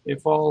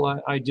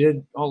I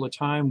did all the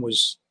time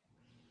was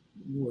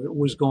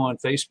go on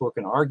Facebook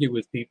and argue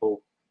with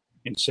people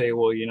and say,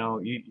 well,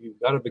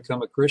 you've got to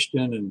become a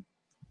Christian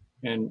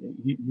and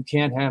you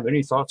can't have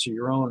any thoughts of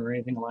your own or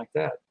anything like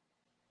that,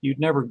 you're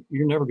never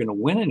going to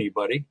win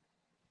anybody.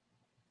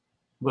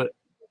 But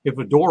if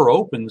a door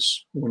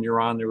opens when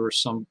you're on there, or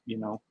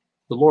the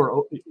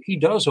Lord, he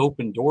does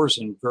open doors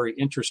in very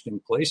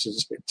interesting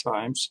places at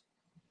times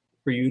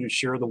for you to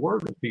share the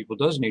word with people,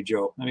 doesn't he,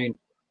 Joe? I mean,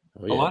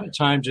 A lot of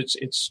times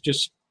it's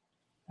just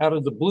out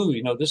of the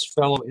blue. This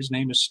fellow, his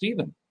name is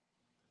Stephen,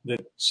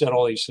 that said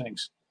all these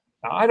things.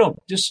 Now, I don't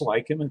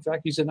dislike him. In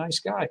fact, he's a nice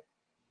guy.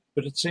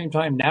 But at the same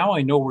time, now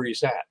I know where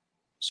he's at,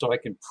 so I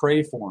can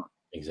pray for him.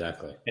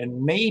 Exactly.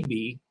 And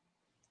maybe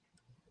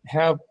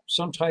have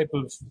some type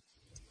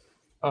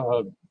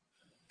of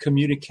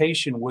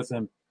communication with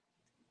him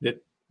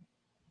that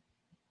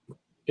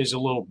is a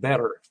little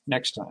better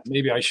next time.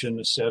 Maybe I shouldn't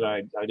have said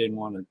I didn't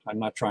want to. I'm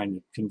not trying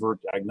to convert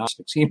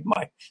agnostics. He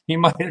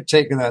might have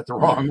taken that the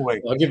wrong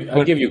way.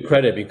 I'll give you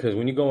credit, because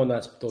when you go on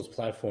those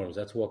platforms,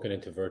 that's walking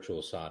into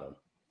virtual Sodom,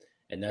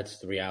 and that's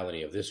the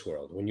reality of this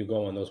world. When you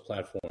go on those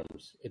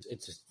platforms,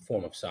 it's a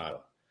form of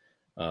Sodom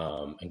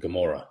and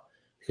Gomorrah,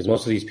 because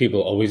most of these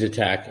people always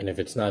attack, and if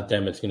it's not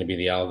them, it's going to be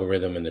the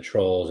algorithm and the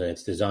trolls, and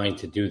it's designed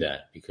to do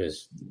that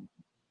because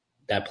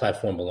that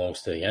platform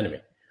belongs to the enemy.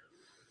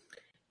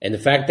 And the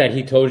fact that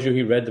he told you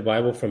he read the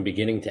Bible from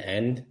beginning to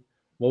end,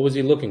 what was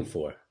he looking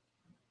for?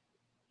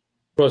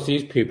 Across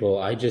these people,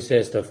 I just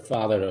asked the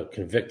Father to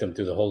convict them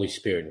through the Holy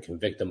Spirit and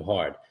convict them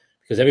hard,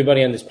 because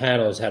everybody on this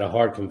panel has had a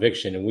hard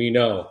conviction, and we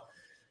know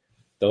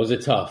those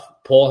are tough.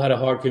 Paul had a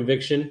hard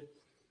conviction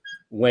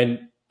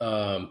when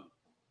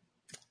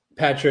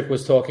Patrick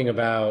was talking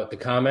about the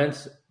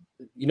comments.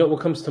 You know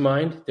what comes to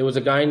mind? There was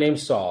a guy named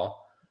Saul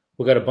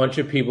who got a bunch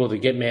of people to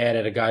get mad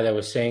at a guy that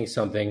was saying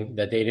something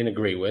that they didn't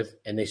agree with,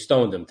 and they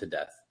stoned him to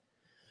death.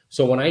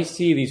 So when I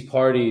see these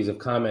parties of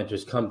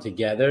commenters come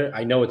together,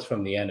 I know it's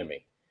from the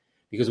enemy,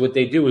 because what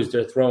they do is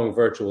they're throwing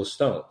virtual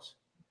stones.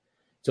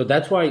 So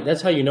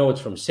that's how you know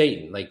it's from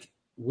Satan. Like,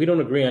 we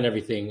don't agree on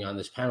everything on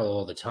this panel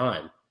all the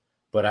time,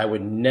 but I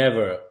would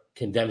never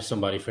condemn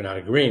somebody for not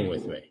agreeing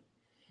with me.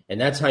 And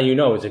that's how you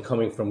know, is it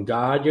coming from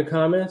God, your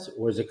comments,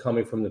 or is it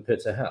coming from the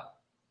pits of hell?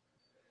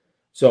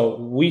 So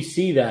we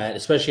see that,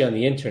 especially on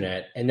the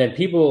internet, and then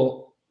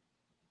people,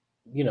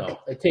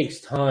 it takes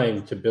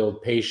time to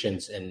build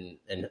patience and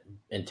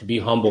to be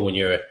humble when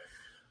you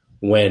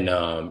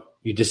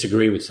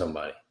disagree with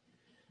somebody.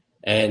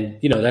 And,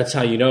 that's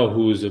how you know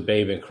who's a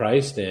babe in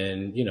Christ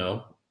and,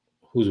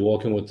 who's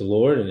walking with the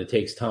Lord. And it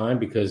takes time,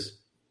 because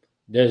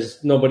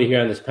there's nobody here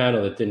on this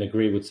panel that didn't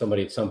agree with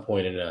somebody at some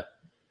point in a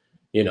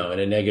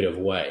negative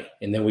way.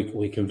 And then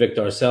we convict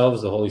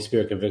ourselves. The Holy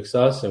Spirit convicts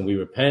us, and we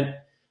repent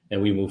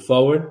and we move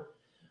forward.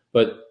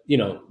 But,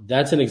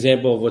 that's an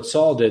example of what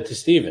Saul did to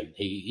Stephen.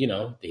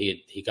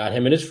 He got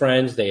him and his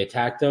friends. They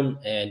attacked him.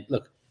 And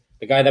look,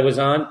 the guy that was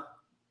on,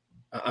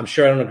 I'm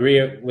sure I don't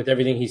agree with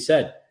everything he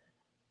said,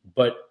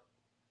 but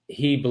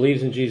he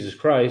believes in Jesus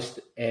Christ.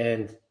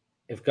 And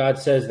if God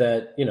says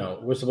that,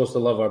 we're supposed to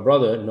love our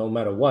brother no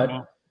matter what,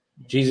 yeah.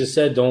 Jesus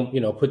said, don't,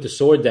 put the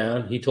sword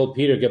down. He told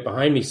Peter, get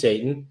behind me,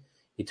 Satan.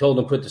 He told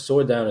him, put the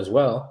sword down as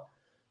well.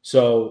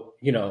 So,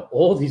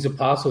 all these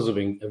apostles have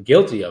been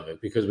guilty of it,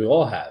 because we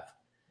all have.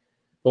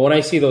 But when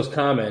I see those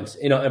comments,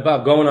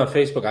 about going on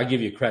Facebook, I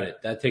give you credit.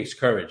 That takes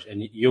courage,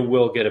 and you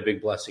will get a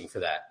big blessing for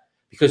that,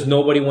 because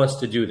nobody wants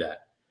to do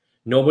that.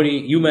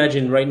 You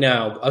imagine right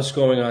now us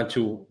going on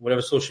to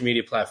whatever social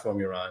media platform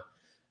you're on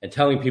and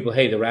telling people,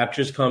 hey, the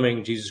rapture is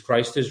coming. Jesus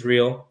Christ is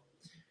real.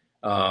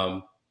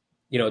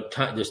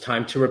 There's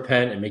time to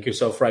repent and make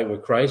yourself right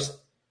with Christ.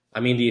 I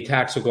mean, the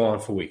attacks will go on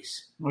for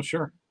weeks. Oh,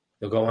 sure.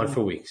 They'll go on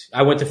for weeks.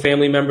 I went to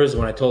family members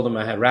when I told them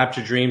I had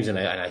rapture dreams and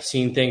I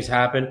seen things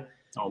happen.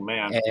 Oh,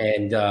 man.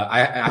 And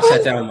I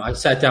sat down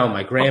with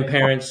my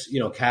grandparents,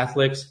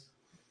 Catholics,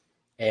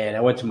 and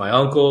I went to my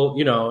uncle,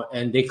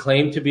 and they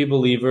claim to be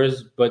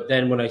believers. But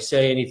then when I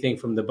say anything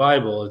from the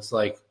Bible, it's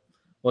like,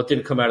 well, it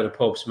didn't come out of the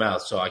Pope's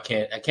mouth, so I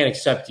can't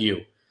accept you.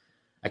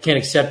 I can't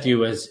accept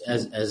you as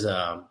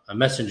a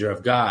messenger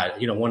of God,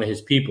 one of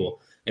his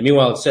people. And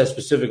meanwhile, it says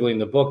specifically in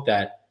the book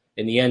that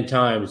in the end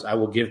times, I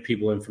will give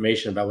people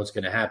information about what's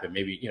going to happen.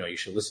 Maybe, you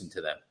should listen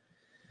to them.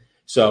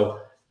 So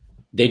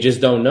they just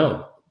don't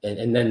know.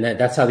 And then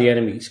that's how the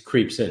enemy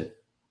creeps in.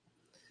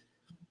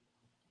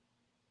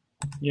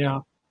 Yeah,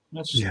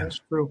 that's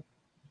true.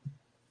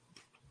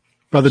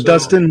 Brother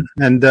Dustin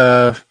and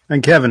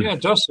Kevin. Yeah,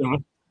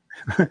 Dustin.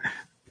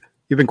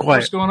 You've been quiet.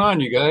 What's going on,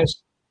 you guys?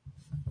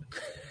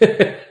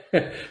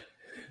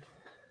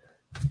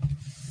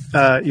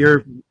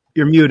 You're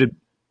muted.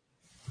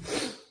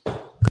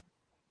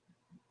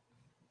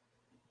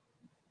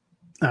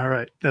 All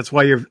right. That's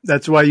why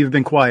you've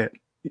been quiet.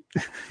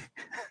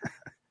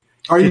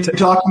 Are you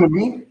talking to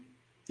me?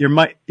 Your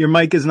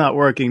mic is not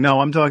working.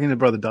 No, I'm talking to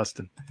Brother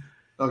Dustin.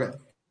 Okay.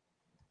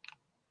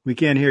 We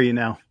can't hear you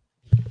now.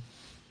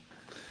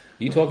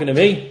 You talking to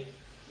me?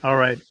 All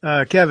right.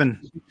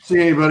 Kevin. See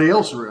anybody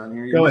else around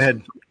here? Go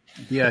ahead.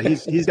 Yeah,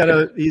 he's got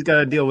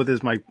to deal with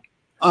his mic.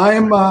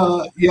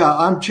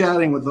 I'm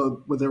chatting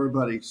with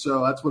everybody.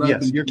 So that's what I've been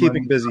doing. You're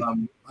keeping busy.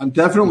 I'm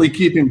definitely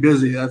keeping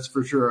busy. That's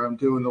for sure. I'm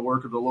doing the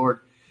work of the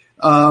Lord.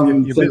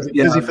 You're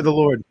busy for the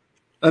Lord.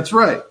 That's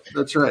right.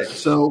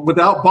 So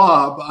without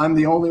Bob, I'm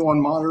the only one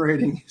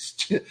moderating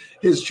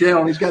his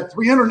channel. He's got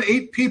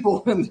 308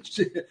 people in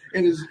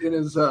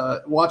his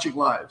watching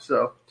live.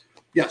 So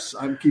yes,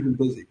 I'm keeping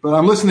busy, but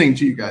I'm listening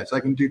to you guys. I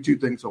can do two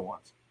things at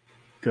once.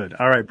 Good.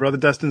 All right, Brother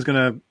Dustin's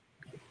going to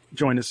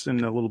join us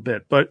in a little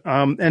bit. But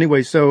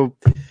anyway, so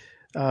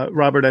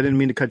Robert, I didn't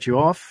mean to cut you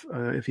off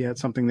if you had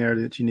something there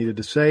that you needed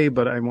to say,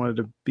 but I wanted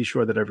to be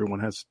sure that everyone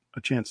has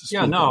a chance to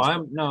speak.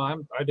 Yeah,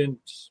 I didn't.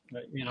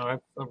 I've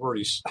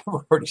already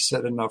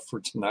said enough for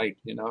tonight.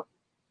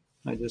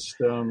 I just,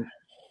 I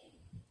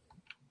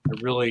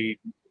really,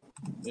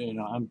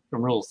 I'm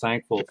real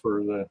thankful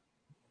for the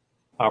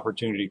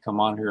opportunity to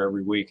come on here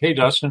every week. Hey,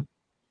 Dustin.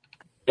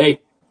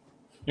 Hey.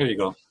 There you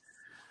go.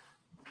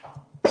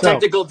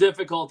 Technical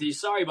difficulties.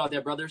 Sorry about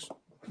that, brothers.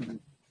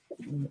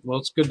 Well,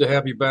 it's good to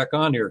have you back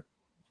on here.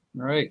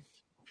 All right.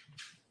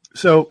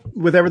 So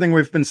with everything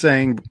we've been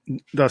saying,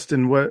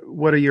 Dustin,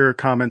 what are your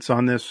comments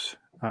on this?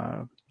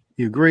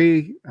 You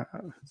agree?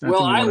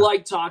 Well, I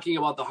like talking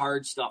about the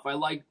hard stuff. I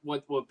like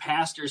what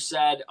Pastor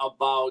said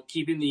about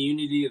keeping the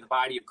unity of the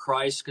body of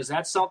Christ, because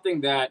that's something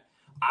that,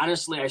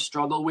 honestly, I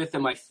struggle with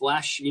in my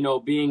flesh,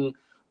 being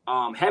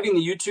having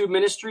the YouTube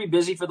ministry,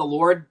 busy for the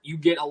Lord. You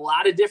get a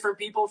lot of different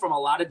people from a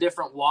lot of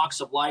different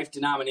walks of life,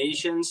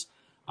 denominations.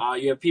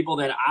 You have people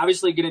that are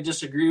obviously going to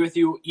disagree with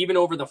you, even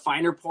over the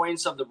finer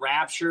points of the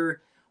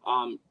rapture.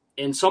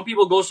 And some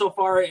people go so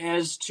far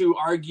as to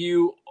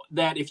argue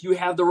that if you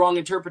have the wrong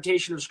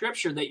interpretation of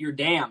Scripture, that you're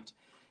damned.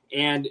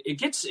 And it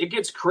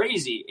gets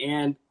crazy.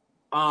 And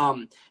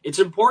it's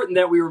important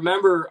that we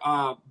remember,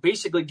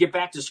 basically get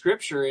back to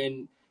Scripture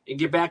and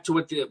get back to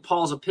what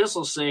Paul's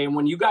epistles say. And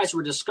when you guys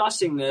were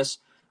discussing this,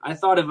 I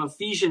thought of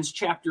Ephesians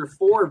chapter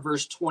 4,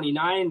 verse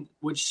 29,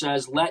 which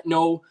says, "Let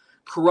no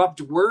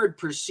corrupt word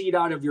proceed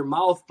out of your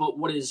mouth, but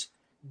what is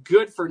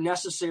good for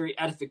necessary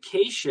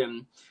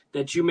edification,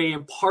 that you may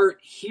impart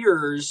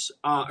hearers,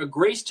 a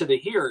grace to the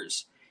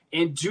hearers.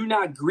 And do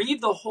not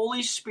grieve the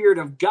Holy Spirit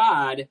of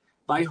God,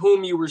 by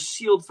whom you were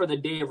sealed for the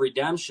day of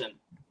redemption.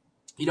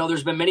 You know,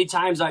 there's been many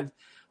times I've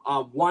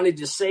wanted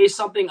to say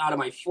something out of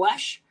my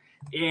flesh,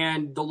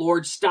 and the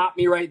Lord stopped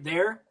me right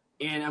there,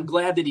 and I'm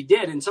glad that he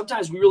did. And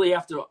sometimes we really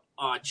have to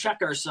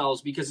check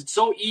ourselves, because it's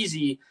so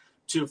easy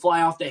to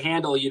fly off the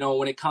handle, you know,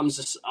 when it comes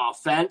to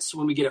offense,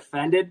 when we get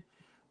offended.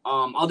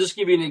 I'll just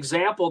give you an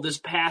example. This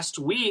past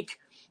week,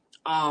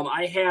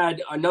 I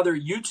had another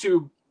YouTuber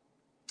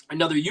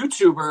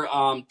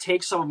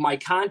take some of my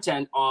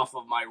content off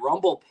of my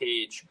Rumble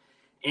page.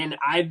 And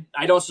I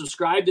don't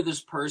subscribe to this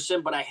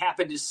person, but I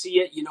happened to see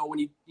it. You know, when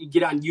you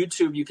get on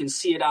YouTube, you can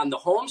see it on the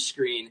home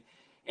screen.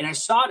 And I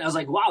saw it, and I was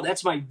like, wow,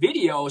 that's my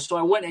video. So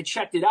I went and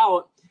checked it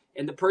out,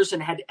 and the person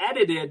had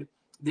edited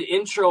the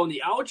intro and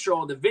the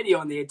outro of the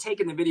video, and they had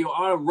taken the video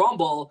out of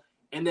Rumble,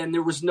 and then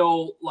there was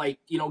no, like,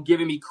 you know,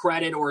 giving me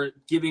credit or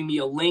giving me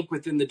a link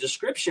within the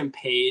description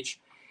page.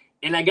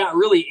 And I got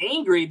really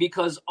angry,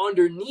 because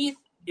underneath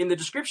in the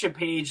description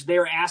page,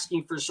 they're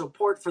asking for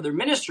support for their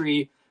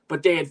ministry,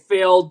 but they had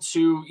failed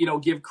to, you know,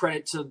 give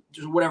credit to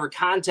whatever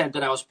content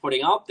that I was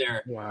putting out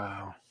there.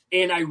 Wow.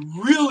 And I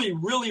really,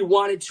 really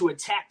wanted to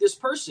attack this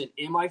person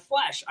in my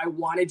flesh. I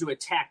wanted to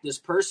attack this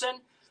person.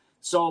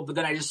 So, but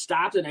then I just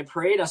stopped and I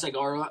prayed. I was like,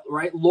 all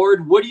right,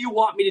 Lord, what do you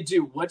want me to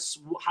do?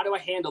 How do I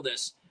handle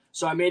this?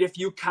 So I made a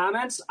few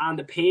comments on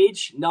the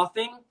page,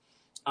 nothing,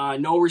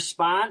 no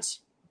response.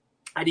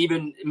 I'd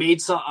even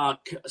made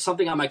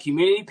something on my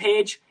community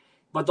page,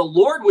 but the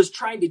Lord was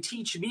trying to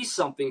teach me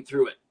something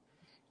through it.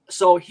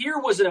 So here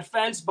was an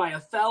offense by a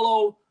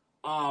fellow,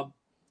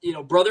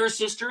 brother or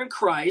sister in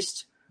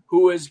Christ,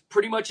 who is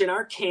pretty much in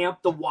our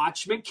camp, the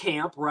Watchman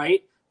camp,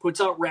 right?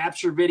 Puts out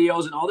rapture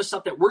videos and all the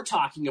stuff that we're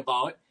talking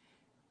about.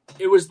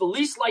 It was the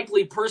least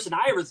likely person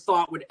I ever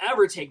thought would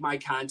ever take my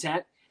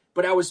content,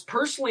 but I was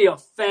personally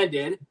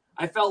offended.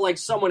 I felt like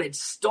someone had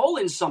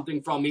stolen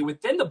something from me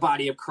within the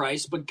body of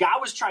Christ, but God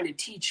was trying to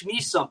teach me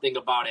something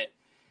about it.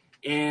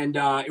 And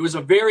it was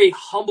a very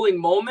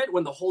humbling moment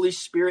when the Holy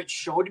Spirit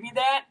showed me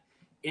that.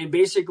 And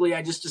basically,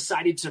 I just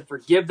decided to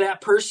forgive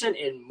that person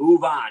and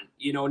move on,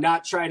 you know,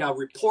 not try to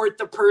report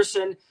the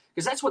person,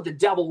 because that's what the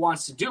devil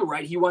wants to do,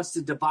 right? He wants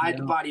to divide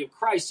the body of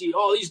Christ.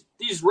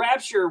 These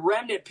rapture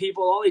remnant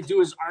people, all they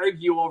do is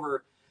argue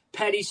over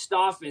petty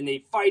stuff, and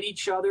they fight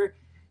each other,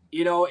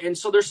 you know. And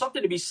so there's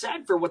something to be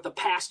said for what the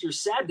pastor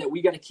said, that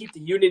we got to keep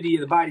the unity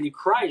of the body of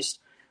Christ.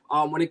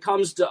 When it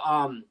comes to,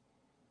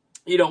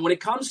 when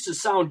it comes to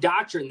sound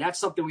doctrine, that's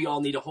something we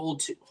all need to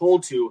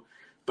hold to.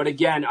 But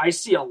again, I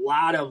see a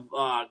lot of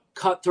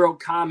cutthroat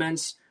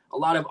comments, a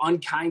lot of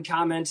unkind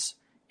comments,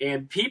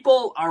 and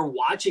people are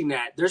watching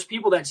that. There's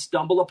people that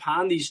stumble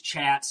upon these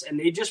chats, and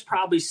they just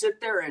probably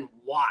sit there and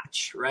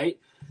watch, right?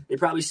 They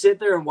probably sit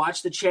there and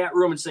watch the chat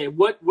room and say,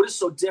 what is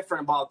so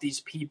different about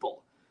these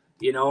people?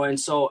 You know, and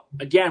so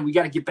again, we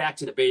got to get back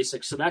to the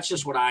basics. So that's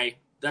just what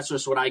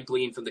I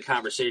gleaned from the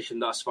conversation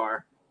thus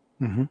far.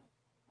 Mm-hmm.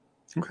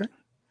 Okay.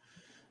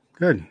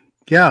 Good.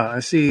 Yeah, I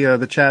see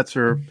the chats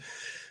are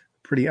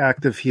pretty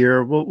active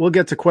here. We'll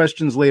get to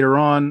questions later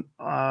on.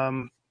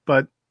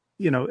 But,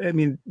 you know, I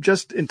mean,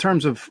 just in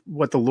terms of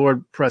what the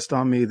Lord pressed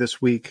on me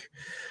this week,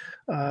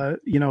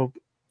 you know,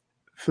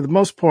 for the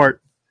most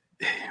part,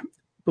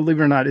 believe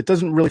it or not, it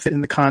doesn't really fit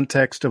in the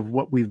context of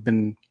what we've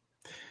been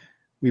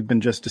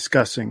just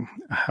discussing.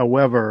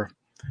 However,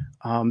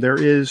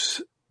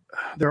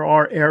 there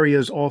are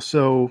areas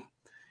also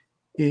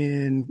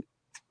in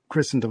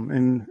Christendom,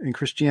 in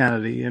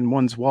Christianity, in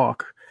one's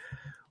walk,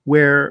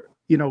 where,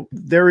 you know,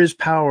 there is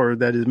power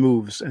that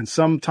moves, and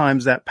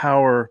sometimes that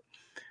power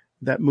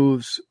that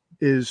moves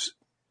is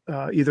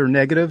either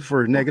negative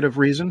for a negative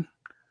reason,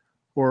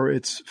 or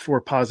it's for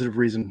a positive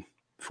reason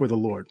for the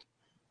Lord,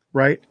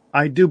 right?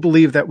 I do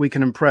believe that we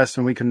can impress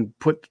and we can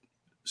put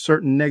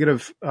certain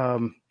negative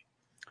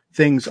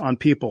things on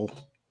people,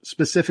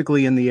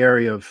 specifically in the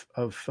area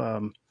of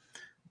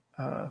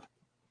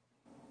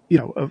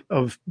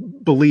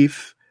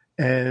belief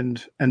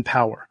and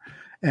power.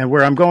 And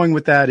where I'm going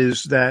with that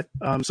is that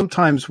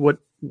sometimes what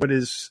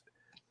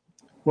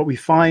we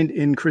find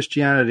in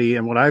Christianity,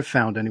 and what I've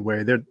found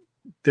anyway,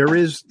 there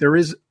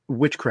is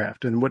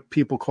witchcraft, and what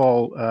people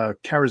call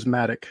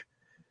charismatic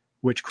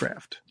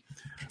witchcraft.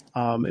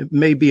 It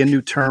may be a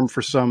new term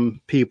for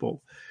some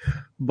people,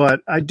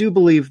 but I do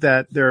believe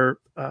that there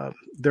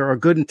are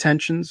good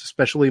intentions,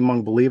 especially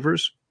among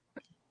believers,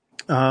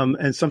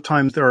 and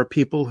sometimes there are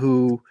people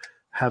who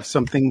have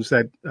some things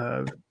that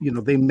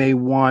they may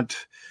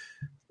want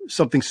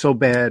something so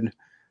bad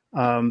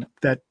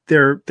that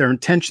their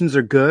intentions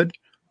are good,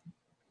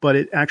 but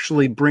it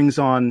actually brings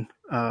on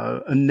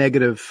a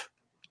negative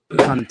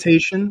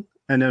connotation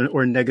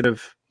or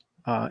negative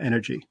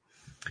energy.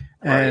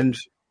 Right. And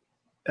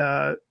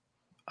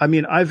I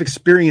mean, I've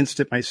experienced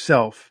it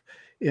myself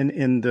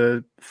in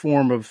the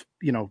form of,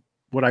 you know,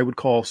 what I would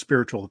call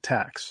spiritual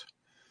attacks.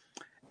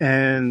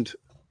 And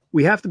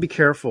we have to be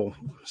careful,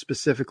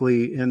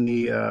 specifically in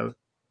the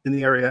in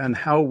the area and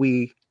how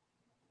we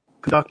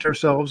conduct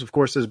ourselves, of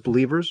course, as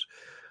believers,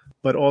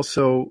 but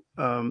also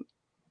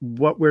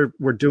what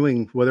we're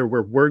doing, whether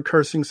we're word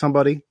cursing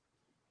somebody,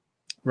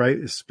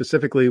 right?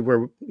 Specifically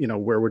where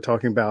we're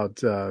talking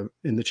about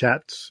in the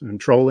chats and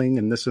trolling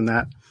and this and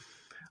that.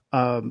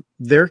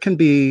 There can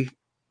be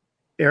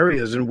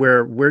areas in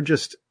where we're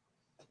just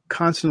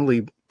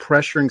constantly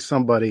pressuring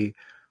somebody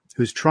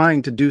who's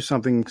trying to do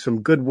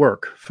some good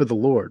work for the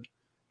Lord,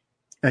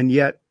 and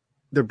yet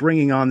they're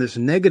bringing on this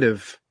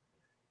negative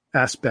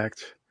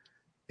aspect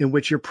in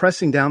which you're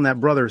pressing down that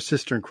brother or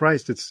sister in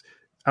Christ. It's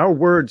our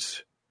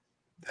words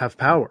have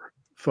power,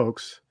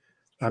 folks.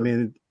 Sure. I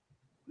mean,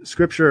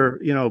 Scripture,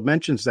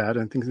 mentions that.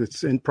 I think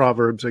it's in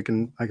Proverbs. I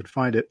can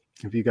find it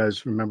if you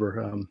guys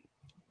remember.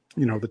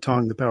 The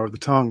tongue, the power of the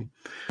tongue.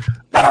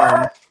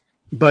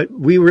 But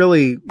we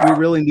really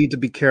need to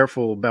be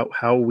careful about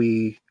how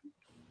we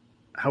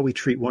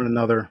treat one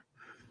another,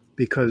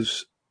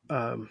 because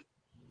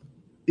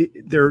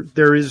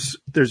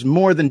there's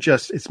more than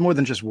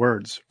just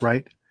words,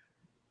 right?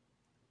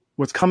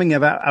 What's coming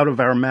out of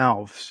our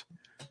mouths,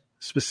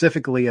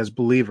 specifically as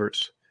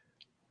believers,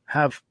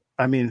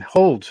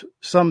 hold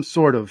some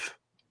sort of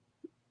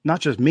not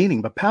just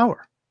meaning but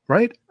power,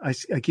 right? I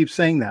keep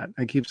saying that.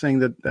 I keep saying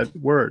that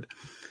word.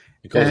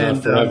 It goes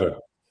on forever.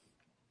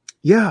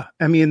 Yeah,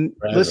 forever.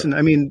 Listen,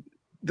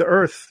 the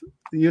earth,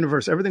 the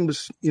universe, everything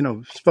was,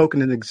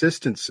 spoken in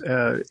existence,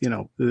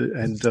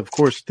 and of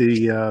course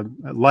the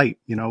light,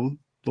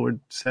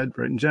 Lord said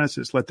right in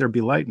Genesis, let there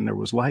be light, and there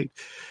was light.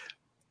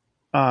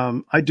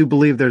 I do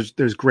believe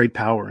there's great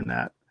power in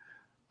that.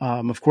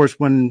 Of course,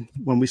 when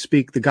we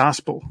speak the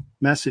gospel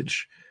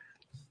message,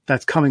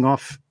 that's coming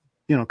out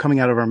of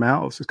our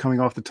mouths, it's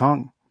coming off the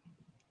tongue,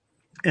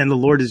 and the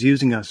Lord is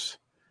using us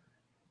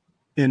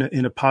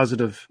in a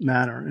positive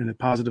manner, in a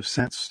positive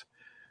sense.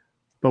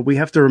 But we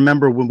have to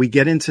remember, when we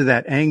get into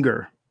that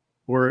anger,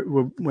 or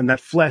when that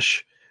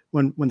flesh,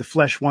 when the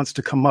flesh wants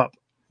to come up,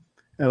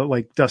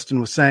 like Dustin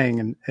was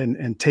saying,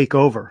 and take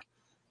over,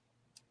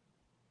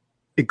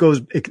 it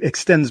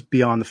extends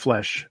beyond the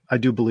flesh. I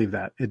do believe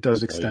that it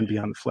does extend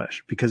beyond the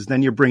flesh, because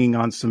then you're bringing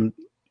on some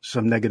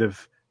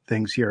negative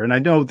things here. And I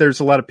know there's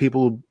a lot of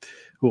people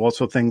who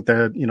also think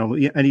that,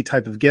 any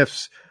type of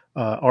gifts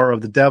are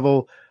of the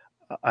devil.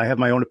 I have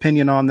my own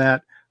opinion on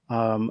that.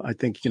 I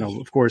think,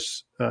 of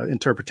course,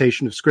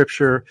 interpretation of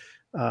Scripture,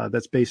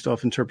 that's based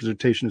off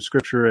interpretation of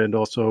Scripture and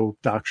also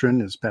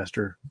doctrine, as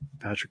Pastor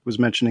Patrick was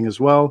mentioning as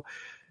well.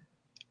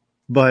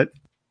 But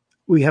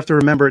we have to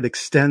remember it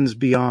extends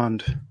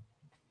beyond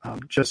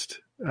just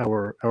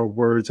our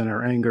words and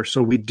our anger.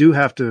 So we do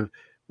have to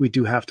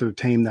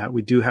tame that.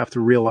 We do have to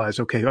realize,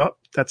 okay,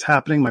 that's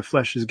happening. My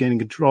flesh is gaining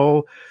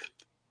control.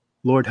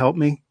 Lord, help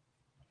me.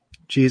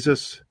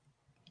 Jesus,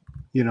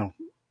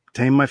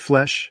 tame my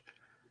flesh.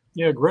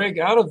 Yeah, Greg,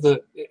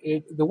 the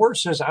word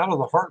says out of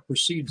the heart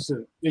proceeds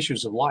the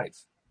issues of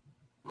life.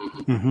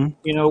 Mm-hmm.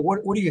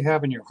 What do you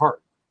have in your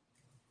heart?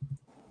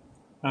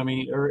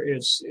 Or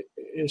it's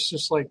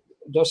just like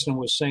Dustin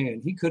was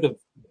saying, he could have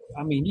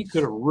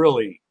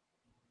really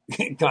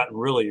gotten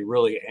really,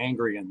 really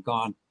angry and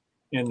gone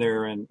in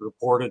there and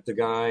reported the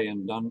guy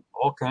and done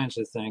all kinds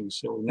of things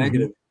that were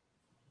negative.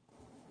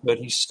 Mm-hmm. But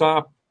he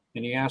stopped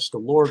and he asked the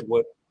Lord,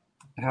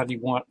 how do you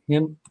want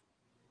him?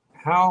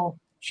 How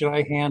should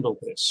I handle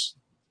this?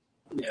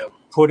 Yeah.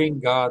 Putting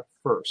God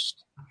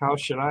first. How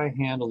should I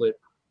handle it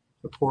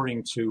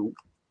according to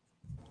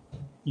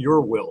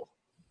your will,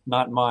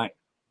 not mine?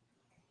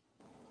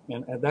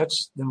 And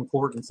that's the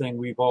important thing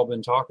we've all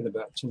been talking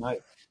about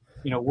tonight.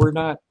 We're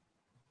not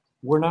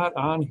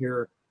on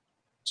here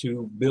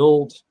to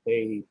build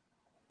a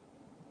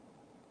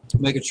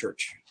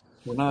megachurch.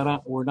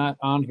 We're not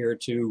on here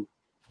to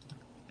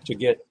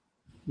get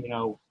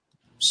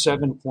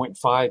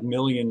 7.5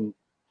 million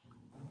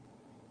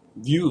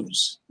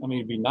views.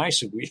 It'd be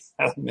nice if we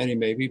had many,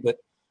 maybe, but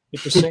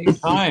at the same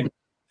time,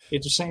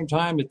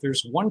 if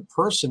there's one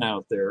person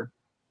out there,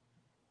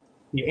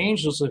 the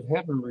angels of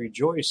heaven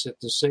rejoice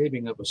at the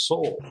saving of a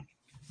soul.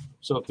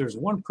 So if there's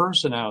one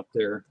person out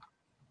there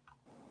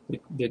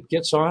that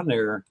gets on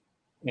there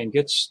and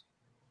gets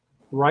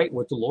right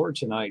with the Lord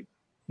tonight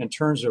and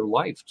turns their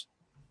life,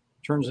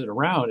 turns it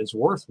around, it's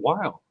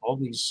worthwhile. All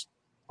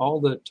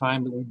the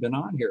time that we've been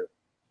on here,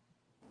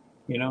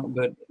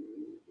 but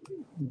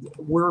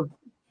we're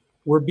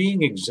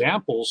being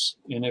examples,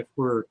 and if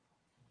we're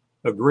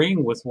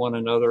agreeing with one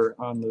another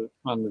on the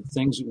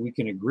things that we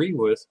can agree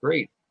with,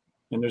 great.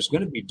 And there's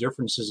going to be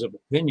differences of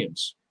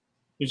opinions.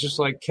 It's just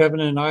like Kevin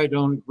and I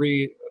don't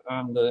agree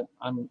on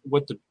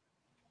what the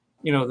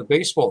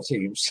baseball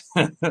teams,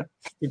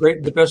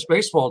 the best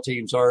baseball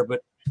teams are,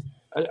 but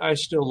I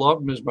still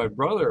love him as my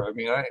brother.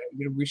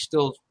 We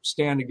still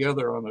stand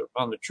together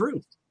on the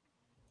truth.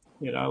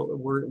 We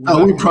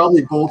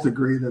probably both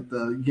agree that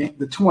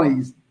the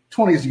 20s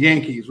 20s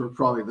Yankees were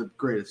probably the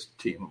greatest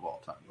team of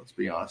all time. Let's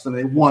be honest, and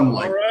they won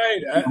like. All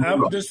right, I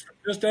would just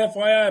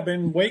FYI, I've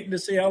been waiting to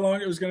see how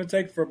long it was going to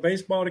take for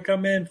baseball to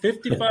come in.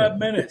 55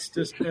 minutes,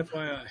 just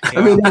FYI.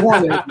 I mean, they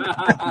won it.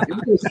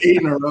 It was 8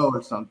 in a row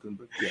or something.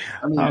 But yeah,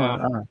 I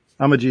mean,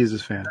 I'm a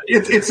Jesus fan.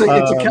 It's a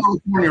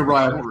California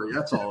rivalry.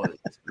 That's all it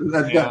is.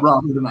 That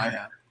Robert and I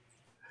have.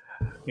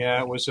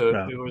 Yeah,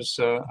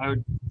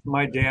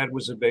 my dad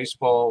was a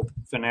baseball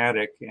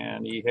fanatic,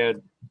 and he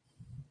had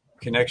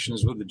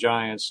connections with the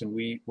Giants, and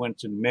we went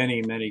to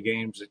many, many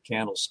games at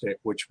Candlestick,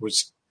 which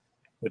was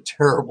a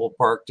terrible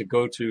park to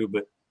go to.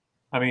 But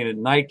I mean, at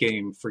night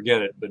game,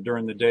 forget it. But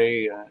during the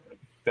day,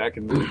 back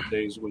in the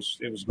days, it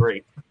was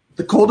great.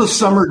 The coldest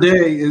summer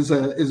day is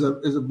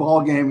a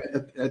ball game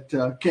at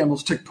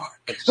Candlestick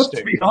Park.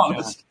 To be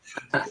honest,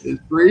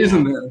 it's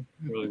freezing there. It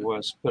really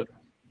was. But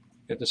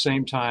at the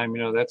same time,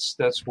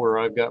 that's where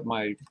I've got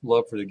my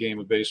love for the game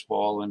of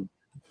baseball,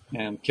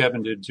 and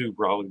Kevin did too.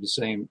 Probably the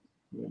same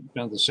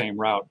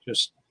route.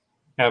 Just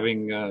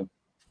having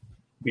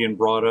being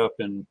brought up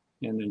and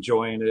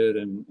enjoying it,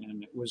 and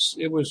it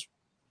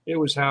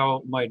was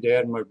how my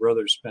dad and my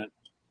brother spent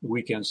the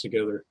weekends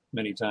together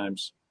many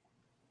times.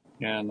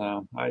 And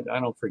I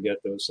don't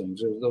forget those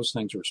things. Those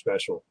things were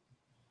special.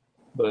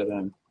 But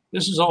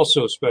this is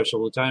also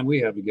special, the time we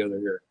have together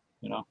here,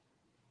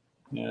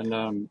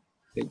 And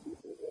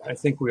I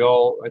think we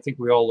all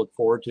look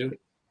forward to it.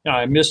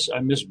 I miss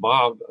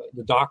Bob,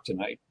 the doc,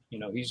 tonight.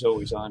 He's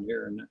always on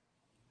here, and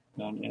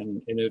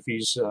if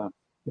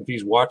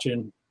he's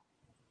watching,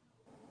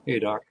 hey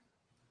doc,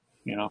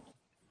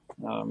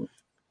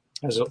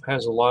 has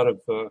a lot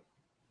of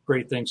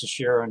great things to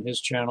share on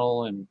his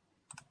channel, and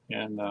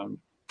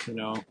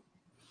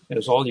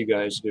as all you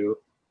guys do.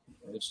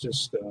 It's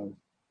just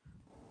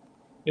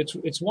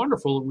it's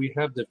wonderful that we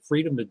have the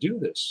freedom to do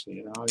this.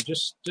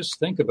 Just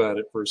think about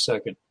it for a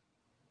second.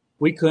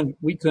 We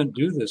couldn't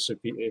do this if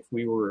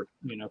we were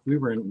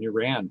in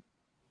Iran,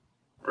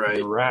 right?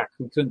 Iraq.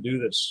 We couldn't do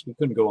this. We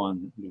couldn't go on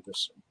and do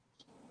this.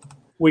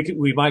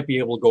 We might be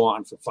able to go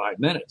on for 5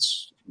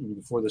 minutes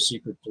before the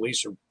secret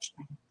police are,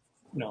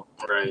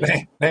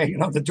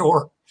 banging on the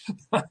door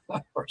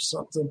or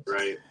something,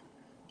 right?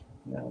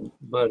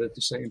 But at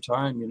the same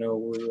time,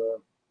 we're,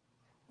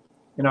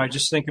 I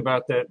just think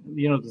about that.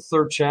 The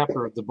 3rd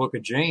chapter of the book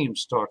of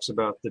James talks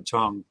about the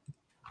tongue,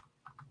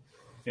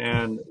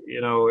 and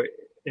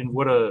and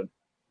what a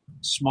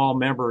small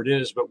member it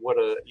is, but what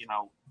a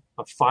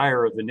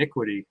fire of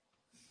iniquity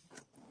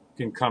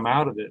can come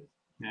out of it.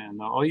 And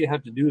all you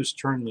have to do is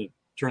turn the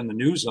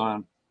news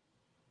on,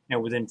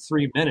 and within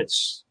 3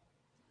 minutes,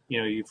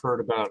 you've heard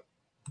about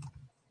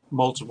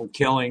multiple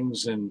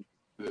killings and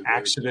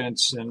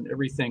accidents and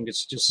everything.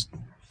 It's just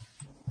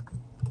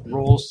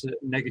rolls the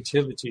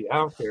negativity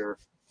out there.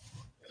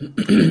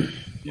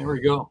 There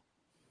we go.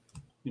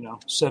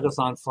 Setteth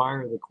on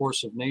fire the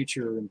course of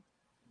nature, and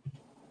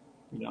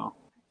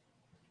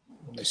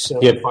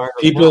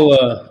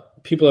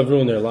people have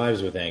ruined their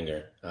lives with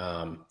anger.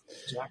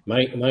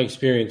 My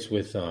experience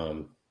with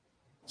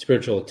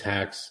spiritual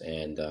attacks,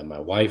 and my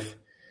wife,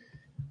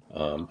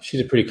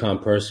 she's a pretty calm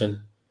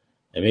person,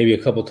 and maybe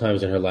a couple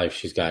times in her life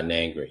she's gotten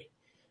angry.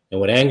 And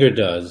what anger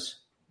does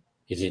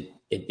is it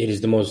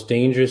is the most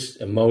dangerous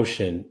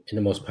emotion and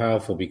the most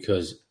powerful,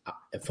 because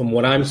from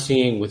what I'm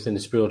seeing within the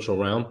spiritual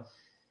realm,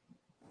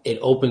 it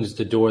opens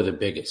the door the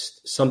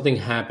biggest. Something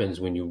happens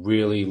when you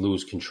really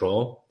lose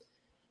control.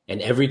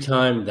 And every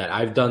time that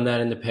I've done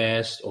that in the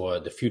past, or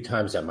the few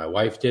times that my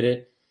wife did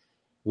it,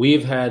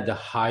 we've had the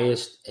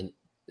highest and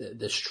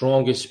the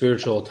strongest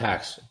spiritual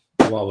attacks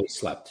while we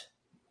slept.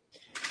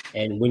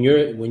 And when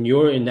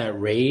you're in that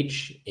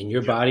rage and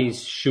your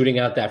body's shooting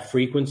out that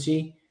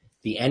frequency,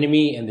 the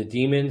enemy and the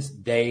demons,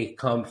 they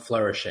come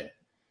flourishing.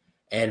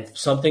 And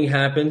something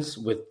happens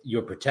with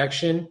your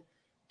protection,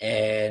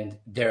 and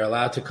they're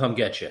allowed to come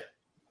get you.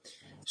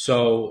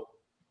 So,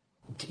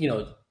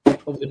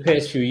 over the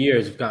past few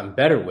years, I've gotten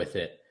better with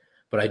it,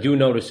 but I do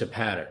notice a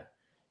pattern.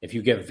 If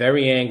you get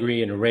very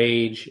angry and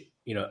rage,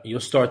 you'll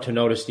start to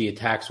notice the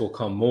attacks will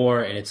come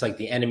more, and it's like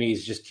the enemy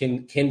is just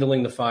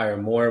kindling the fire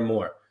more and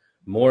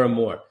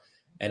more.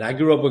 And I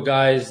grew up with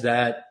guys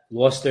that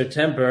lost their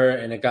temper,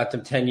 and it got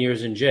them 10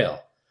 years in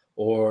jail,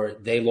 or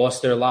they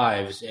lost their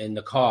lives in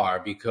the car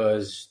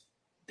because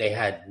they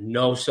had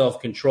no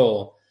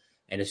self-control.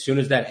 And as soon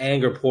as that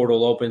anger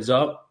portal opens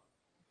up,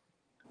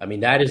 I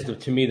mean, that is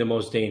to me the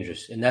most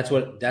dangerous, and that's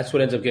what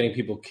ends up getting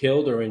people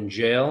killed or in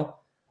jail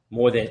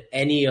more than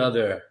any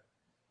other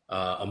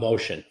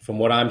emotion. From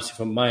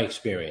my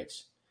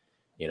experience,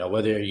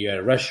 whether you're at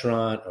a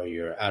restaurant or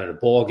you're out at a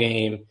ball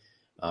game,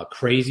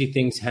 crazy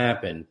things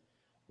happen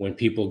when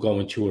people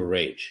go into a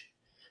rage.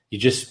 You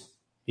just,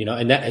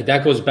 and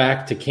that goes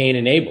back to Cain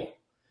and Abel.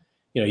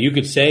 You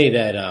could say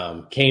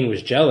that Cain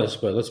was jealous,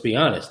 but let's be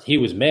honest, he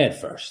was mad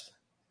first.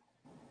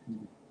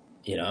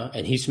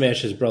 And he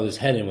smashed his brother's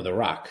head in with a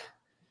rock.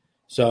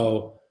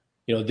 So,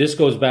 this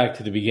goes back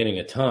to the beginning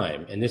of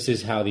time, and this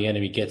is how the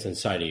enemy gets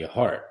inside of your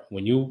heart.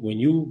 When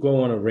you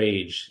go on a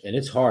rage, and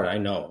it's hard, I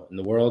know. In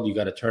the world, you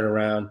got to turn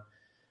around,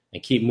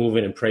 and keep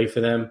moving and pray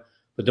for them.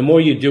 But the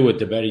more you do it,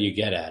 the better you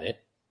get at it.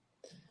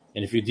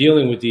 And if you're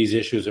dealing with these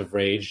issues of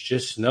rage,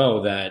 just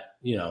know that,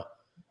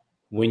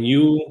 when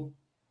you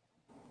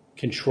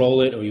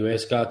control it or you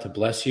ask God to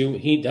bless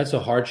you, that's a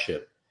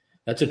hardship.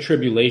 That's a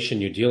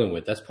tribulation you're dealing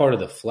with. That's part of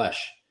the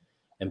flesh.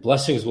 And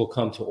blessings will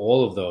come to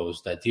all of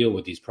those that deal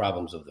with these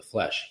problems of the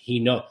flesh.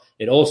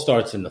 It all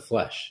starts in the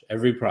flesh,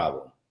 every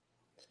problem.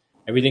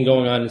 Everything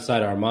going on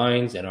inside our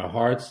minds and our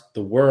hearts,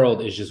 the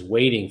world is just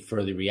waiting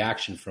for the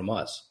reaction from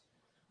us.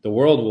 The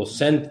world will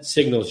send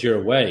signals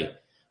your way,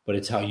 but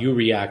it's how you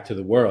react to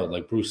the world.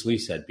 Like Bruce Lee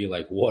said, be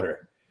like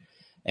water.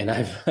 And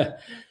that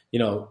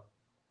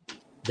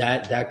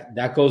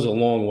goes a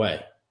long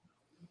way.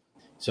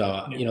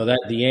 So,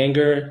 that the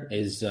anger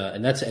is,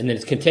 and then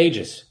it's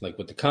contagious, like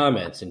with the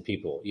comments and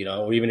people,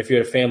 or even if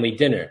you're at a family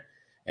dinner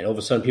and all of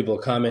a sudden people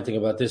are commenting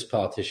about this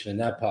politician and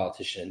that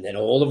politician. And then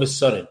all of a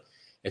sudden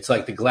it's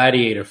like the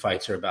gladiator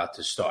fights are about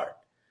to start,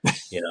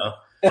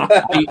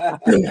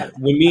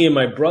 When me and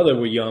my brother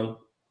were young,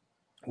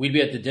 we'd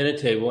be at the dinner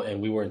table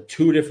and we were in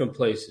two different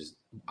places.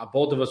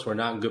 Both of us were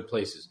not in good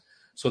places.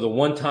 So the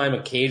one time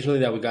occasionally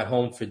that we got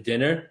home for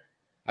dinner,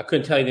 I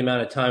couldn't tell you the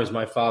amount of times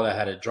my father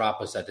had to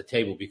drop us at the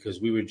table because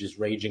we were just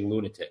raging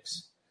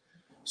lunatics.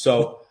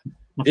 So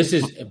this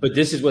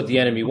is what the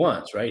enemy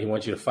wants, right? He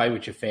wants you to fight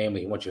with your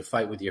family. He wants you to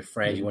fight with your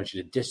friends. He wants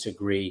you to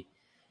disagree.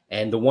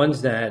 And the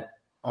ones that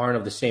aren't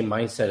of the same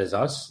mindset as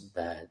us,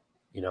 that,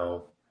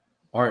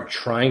 aren't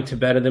trying to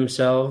better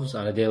themselves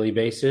on a daily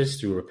basis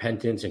through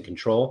repentance and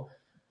control,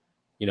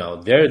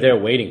 they're there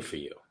waiting for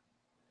you.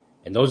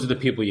 And those are the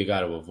people you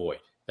got to avoid.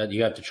 That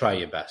you have to try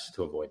your best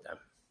to avoid them.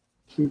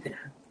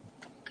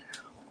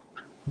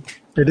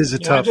 It is a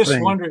tough thing. I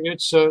just wonder,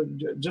 it's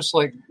just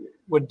like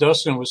what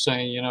Dustin was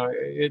saying,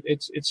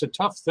 it's a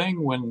tough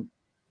thing when,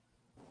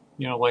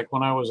 like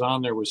when I was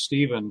on there with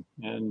Stephen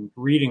and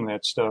reading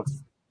that stuff,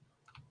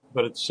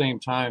 but at the same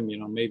time,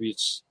 maybe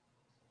it's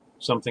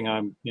something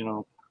I'm,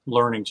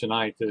 learning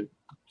tonight to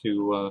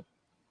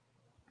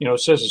it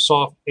says a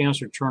soft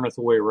answer turneth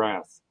away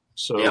wrath.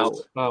 So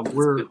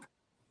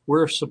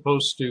we're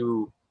supposed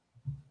to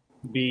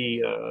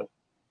be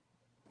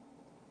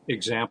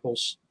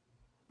examples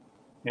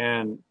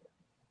and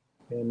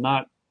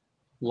not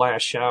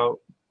lash out.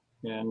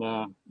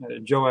 And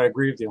Joe, I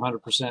agree with you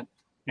 100%.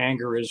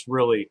 Anger is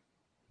really,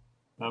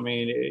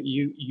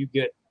 you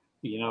get,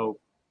 you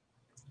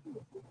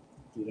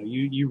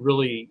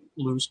really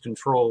lose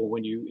control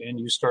when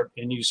you start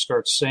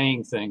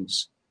saying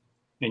things,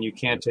 and you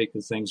can't take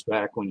the things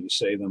back when you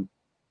say them.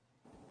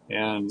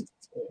 And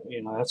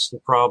that's the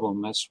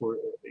problem. That's where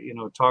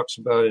it talks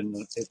about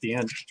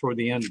toward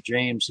the end of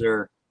James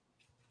there,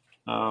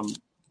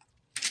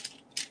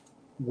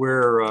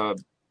 where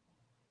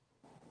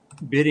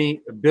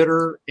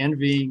bitter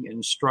envying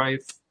and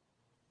strife.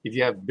 If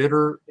you have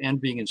bitter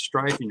envying and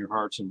strife in your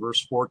hearts, in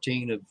verse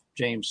 14 of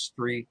James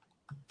 3,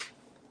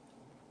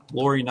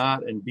 glory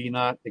not and be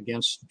not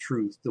against the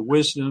truth.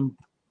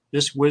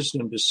 This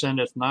wisdom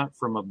descendeth not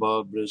from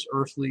above, but is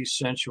earthly,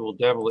 sensual,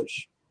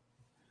 devilish.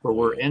 For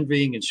where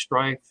envying and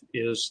strife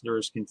is, there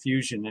is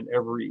confusion in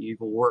every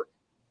evil work.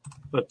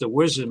 But the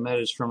wisdom that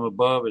is from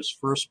above is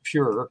first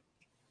pure,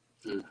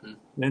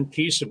 then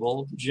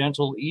peaceable,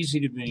 gentle, easy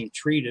to be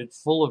entreated,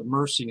 full of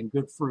mercy and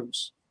good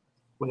fruits,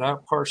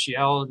 without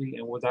partiality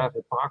and without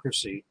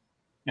hypocrisy.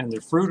 And the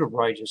fruit of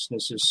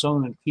righteousness is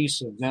sown in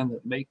peace of them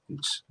that make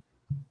peace.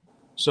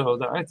 So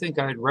I think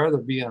I'd rather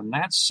be on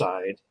that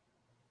side,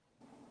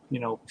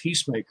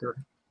 peacemaker,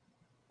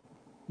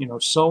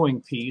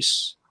 sowing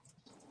peace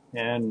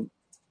and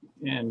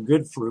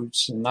good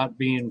fruits and not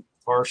being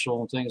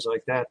partial and things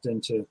like that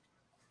than to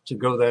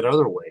go that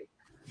other way.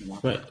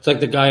 Right. It's like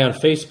the guy on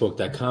Facebook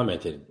that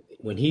commented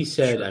when he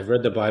said, I've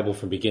read the Bible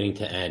from beginning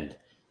to end.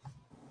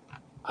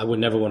 I would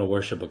never want to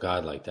worship a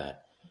God like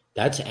that.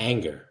 That's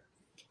anger.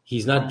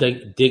 He's not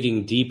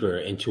digging deeper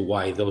into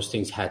why those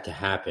things had to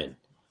happen,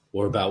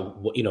 or about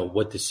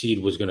what the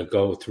seed was going to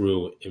go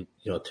through,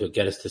 to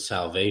get us to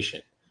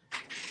salvation.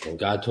 And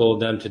God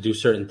told them to do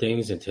certain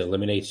things and to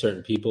eliminate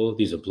certain people.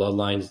 These are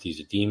bloodlines. These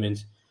are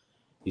demons.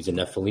 These are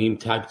Nephilim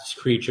type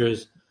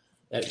creatures.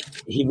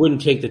 He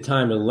wouldn't take the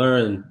time to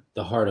learn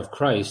the heart of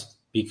Christ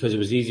because it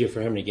was easier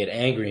for him to get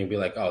angry and be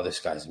like, "Oh, this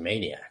guy's a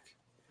maniac,"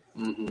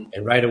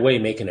 and right away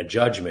making a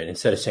judgment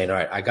instead of saying, "All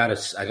right, I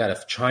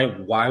gotta try.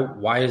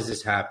 Why is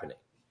this happening?"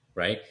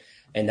 Right?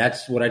 And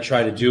that's what I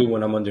try to do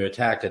when I'm under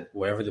attack at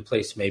wherever the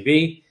place may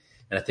be.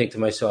 And I think to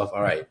myself,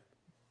 all right,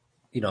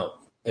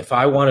 if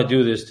I want to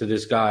do this to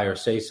this guy or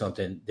say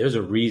something, there's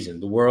a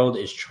reason. The world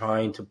is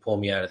trying to pull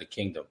me out of the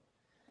kingdom.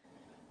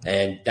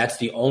 And that's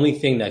the only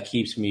thing that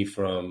keeps me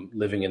from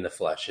living in the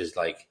flesh is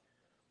like,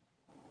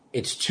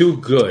 it's too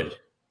good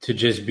to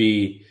just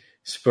be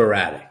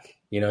sporadic.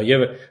 You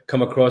ever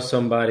come across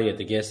somebody at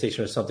the gas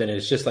station or something, and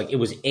it's just like it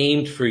was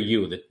aimed for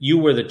you, that you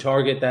were the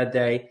target that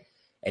day,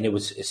 and it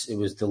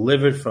was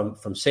delivered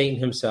from Satan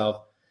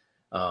himself.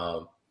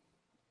 And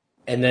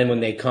then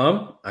when they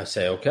come, I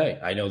say, okay,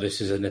 I know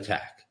this is an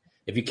attack.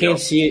 If you can't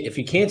see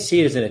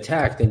it as an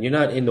attack, then you're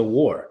not in the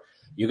war.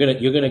 you're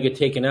gonna get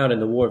taken out in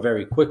the war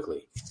very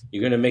quickly.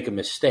 You're gonna make a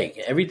mistake.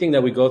 Everything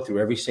that we go through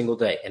every single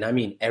day, and I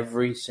mean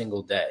every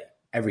single day,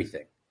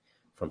 everything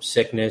from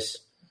sickness,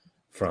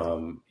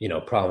 from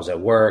problems at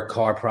work,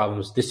 car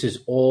problems. This is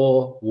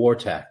all war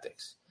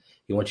tactics.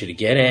 He wants you to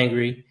get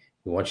angry.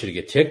 He wants you to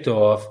get ticked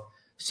off,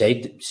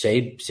 say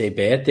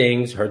bad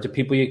things, hurt the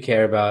people you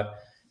care about,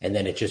 and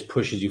then it just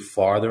pushes you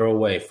farther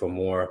away from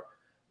more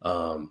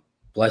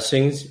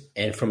blessings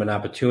and from an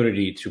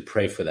opportunity to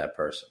pray for that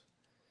person.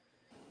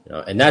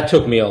 And that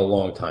took me a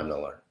long time to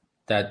learn.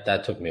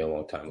 That took me a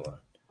long time to learn.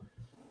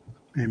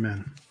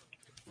 Amen.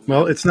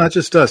 Well, it's not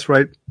just us,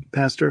 right,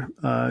 Pastor?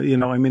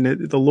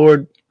 The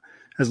Lord,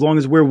 as long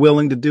as we're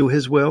willing to do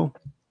His will,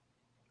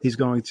 He's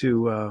going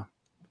to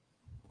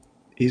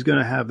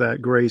have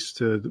that grace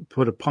to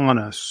put upon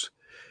us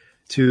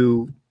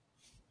to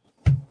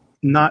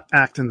not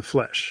act in the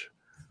flesh,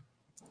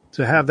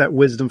 to have that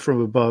wisdom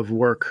from above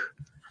work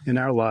in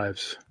our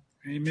lives.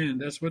 Amen.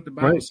 That's what the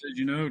Bible says,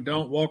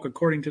 don't walk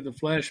according to the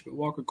flesh, but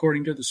walk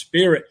according to the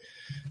Spirit.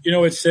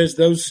 It says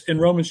those in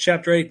Romans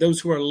chapter 8,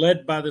 those who are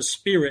led by the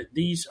Spirit,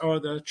 these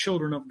are the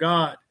children of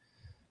God.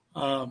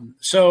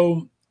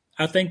 So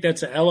I think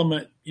that's an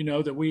element,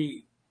 that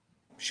we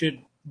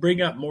should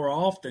bring up more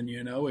often,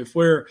 if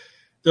we're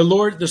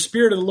the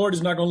Spirit of the Lord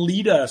is not going to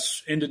lead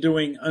us into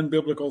doing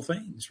unbiblical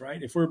things,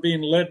 right? If we're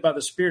being led by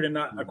the Spirit and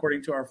not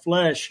according to our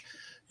flesh,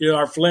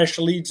 our flesh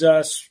leads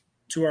us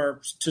to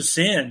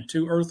sin,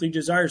 to earthly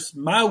desires.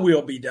 My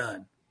will be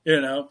done,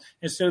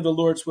 instead of the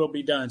Lord's will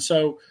be done.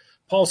 So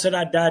Paul said,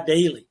 I die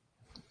daily.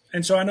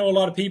 And so I know a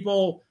lot of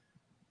people,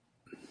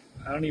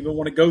 I don't even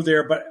want to go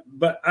there,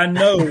 but I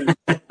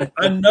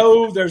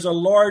know there's a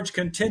large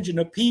contingent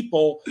of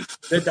people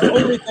that the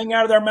only thing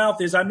out of their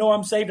mouth is, I know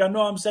I'm saved, I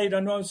know I'm saved,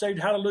 I know I'm saved,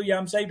 hallelujah,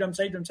 I'm saved, I'm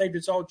saved, I'm saved.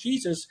 It's all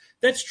Jesus.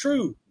 That's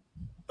true.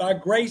 By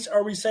grace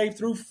are we saved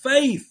through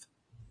faith.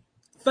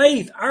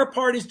 Faith, our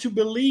part is to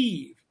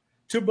believe.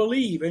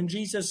 And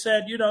Jesus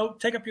said,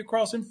 take up your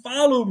cross and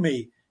follow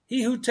me.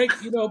 He who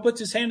puts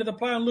his hand to the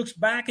plow and looks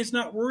back is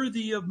not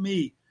worthy of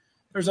me.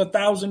 There's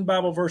 1,000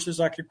 Bible verses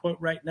I could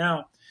quote right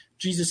now.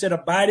 Jesus said,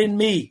 abide in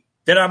me,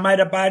 that I might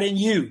abide in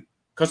you,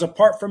 because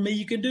apart from me,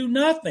 you can do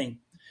nothing.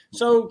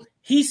 So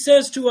he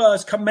says to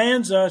us,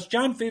 commands us,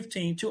 John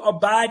 15, to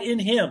abide in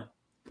him,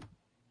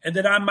 and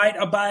that I might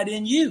abide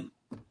in you.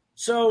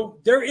 So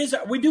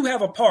we do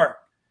have a part.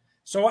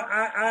 So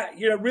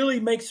it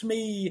really makes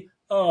me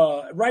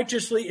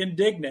righteously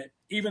indignant,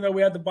 even though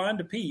we have the bond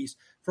of peace,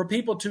 for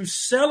people to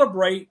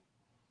celebrate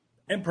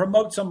and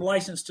promote some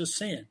license to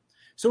sin.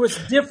 So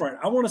it's different.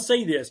 I want to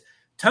say this.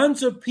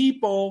 Tons of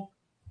people,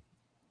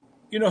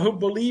 who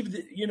believe,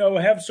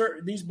 have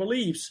these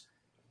beliefs,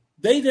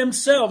 they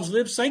themselves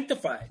live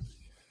sanctified,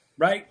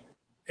 right?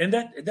 And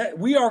that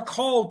we are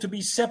called to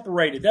be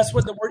separated. That's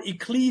what the word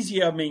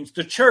ecclesia means,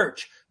 the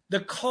church, the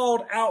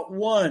called out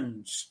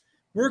ones.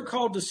 We're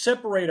called to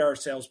separate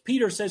ourselves.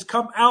 Peter says,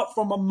 come out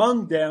from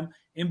among them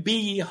and be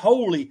ye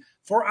holy,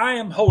 for I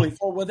am holy.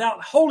 For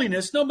without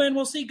holiness, no man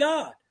will see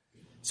God.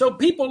 So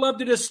people love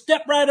to just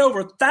step right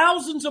over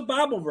thousands of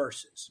Bible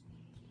verses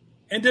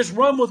and just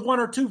run with one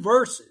or two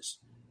verses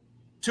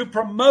to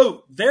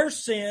promote their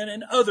sin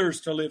and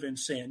others to live in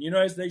sin.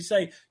 As they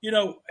say,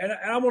 and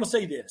I want to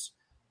say this,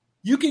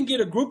 you can get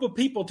a group of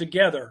people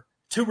together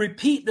to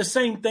repeat the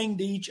same thing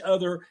to each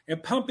other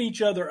and pump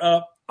each other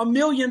up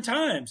 1,000,000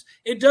 times.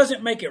 It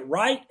doesn't make it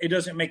right. It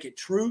doesn't make it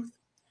truth.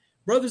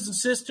 Brothers and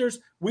sisters,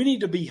 we need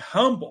to be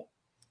humble.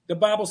 The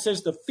Bible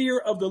says the fear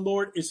of the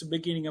Lord is the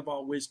beginning of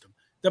all wisdom.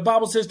 The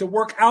Bible says to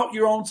work out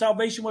your own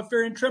salvation with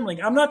fear and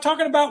trembling. I'm not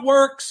talking about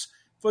works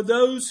for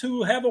those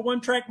who have a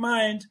one-track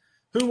mind,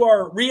 who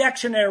are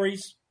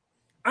reactionaries.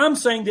 I'm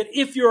saying that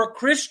if you're a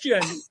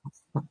Christian,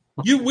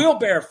 you will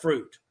bear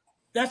fruit.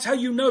 That's how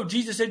you know.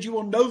 Jesus said you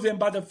will know them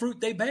by the fruit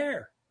they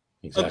bear.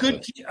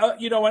 Exactly.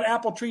 An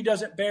apple tree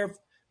doesn't bear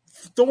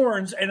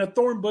thorns and a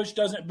thorn bush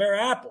doesn't bear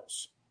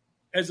apples,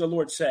 as the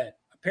Lord said.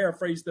 I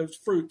paraphrase those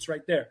fruits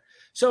right there.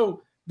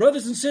 So,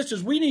 brothers and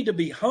sisters, we need to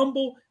be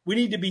humble. We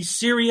need to be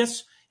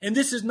serious. And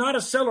this is not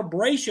a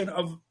celebration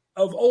of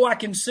I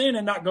can sin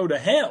and not go to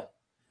hell.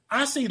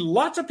 I see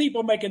lots of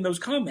people making those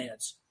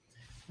comments.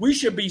 We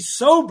should be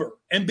sober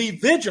and be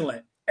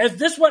vigilant. As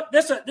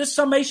this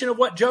summation of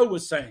what Joe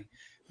was saying.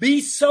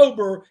 Be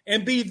sober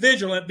and be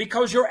vigilant,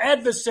 because your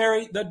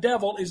adversary, the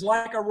devil, is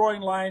like a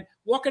roaring lion,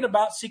 walking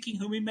about seeking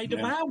whom he may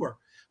devour.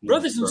 Yeah.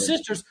 Brothers and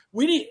sisters,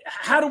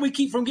 how do we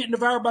keep from getting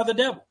devoured by the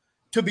devil?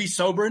 To be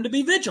sober and to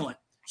be vigilant.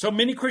 So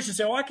many Christians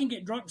say, I can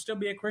get drunk and still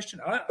be a Christian.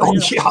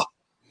 Yeah.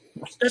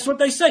 That's what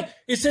they say.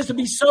 It says to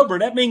be sober.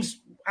 That means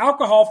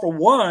alcohol for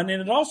one,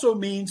 and it also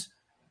means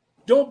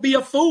don't be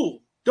a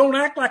fool. Don't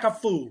act like a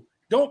fool.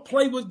 Don't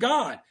play with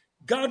God.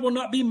 God will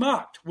not be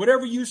mocked.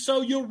 Whatever you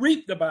sow, you'll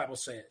reap, the Bible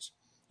says.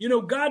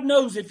 God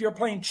knows if you're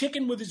playing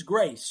chicken with his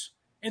grace.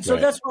 And so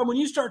That's why when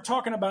you start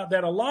talking about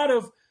that, a lot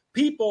of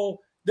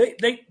people, they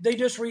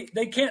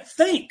can't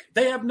think.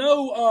 They have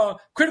no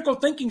critical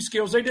thinking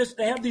skills. They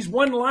have these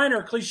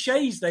one-liner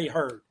cliches they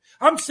heard.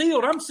 I'm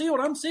sealed, I'm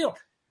sealed, I'm sealed.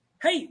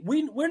 Hey,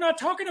 we're not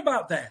talking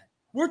about that.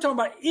 We're talking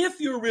about if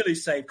you're really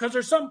saved, because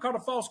there's something called a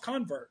false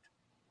convert.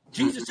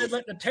 Jesus said,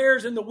 let the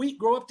tares and the wheat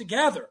grow up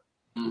together.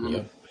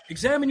 Yep.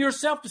 Examine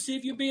yourself to see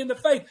if you be in the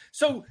faith.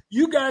 So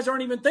you guys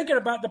aren't even thinking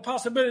about the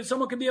possibility that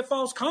someone could be a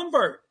false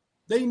convert.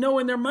 They know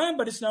in their mind,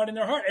 but it's not in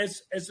their heart.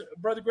 As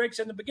Brother Greg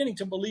said in the beginning,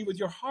 to believe with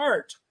your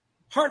heart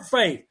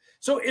faith.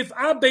 So if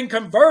I've been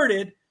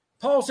converted,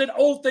 Paul said,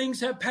 old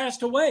things have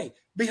passed away.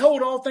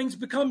 Behold, all things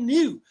become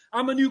new.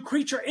 I'm a new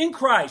creature in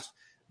Christ.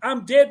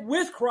 I'm dead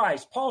with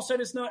Christ. Paul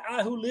said, it's not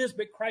I who lives,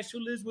 but Christ who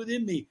lives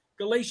within me.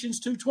 Galatians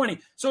 2:20.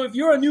 So if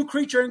you're a new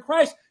creature in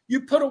Christ,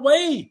 you put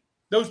away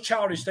those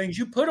childish things.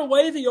 You put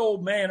away the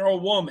old man or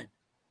woman.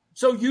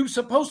 So you're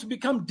supposed to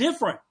become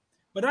different.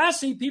 But I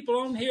see people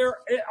on here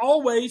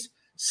always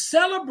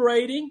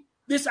celebrating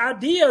this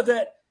idea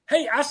that,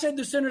 hey, I said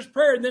the sinner's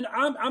prayer, and then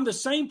I'm the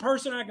same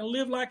person. I can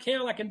live like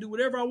hell. I can do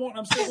whatever I want.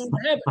 I'm still going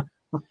to heaven.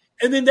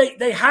 And then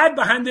they hide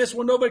behind this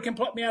when nobody can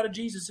pluck me out of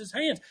Jesus'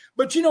 hands.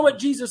 But you know what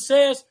Jesus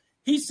says?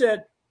 He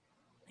said,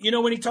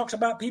 when he talks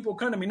about people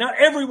coming to me, not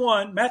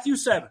everyone, Matthew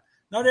 7,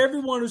 not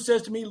everyone who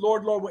says to me,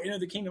 Lord, Lord, will enter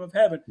the kingdom of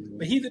heaven,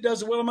 but he that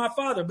does the will of my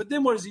Father. But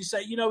then what does he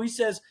say? He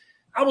says,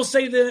 I will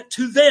say that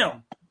to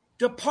them,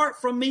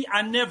 depart from me,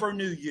 I never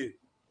knew you.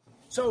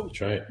 So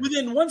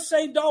within once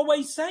saved,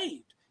 always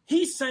saved.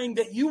 He's saying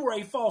that you were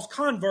a false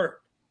convert.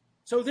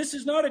 So this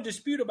is not a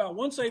dispute about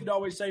once saved,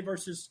 always saved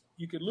versus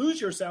you could lose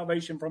your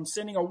salvation from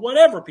sinning or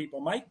whatever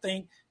people might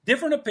think,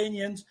 different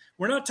opinions.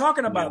 We're not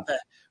talking about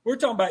that. We're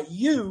talking about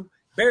you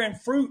bearing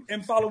fruit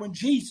and following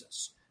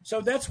Jesus.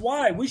 So that's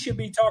why we should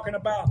be talking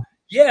about,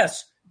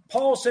 yes,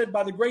 Paul said,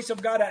 by the grace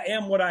of God, I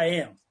am what I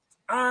am.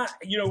 I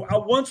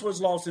once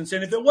was lost in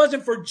sin. If it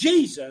wasn't for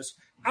Jesus,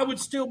 I would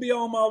still be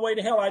on my way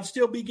to hell. I'd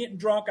still be getting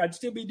drunk. I'd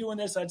still be doing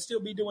this. I'd still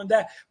be doing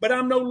that. But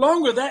I'm no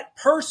longer that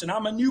person.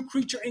 I'm a new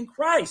creature in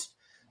Christ.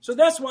 So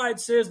that's why it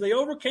says they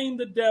overcame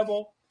the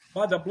devil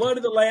by the blood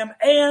of the Lamb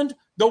and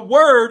the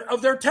word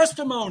of their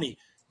testimony.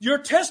 Your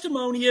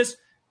testimony is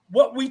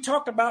what we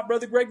talked about.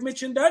 Brother Greg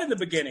mentioned that in the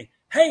beginning.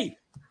 Hey,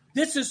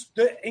 this is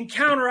the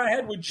encounter I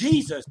had with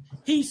Jesus.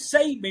 He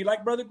saved me,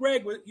 like Brother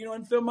Greg,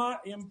 in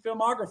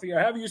filmography, or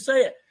however you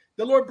say it.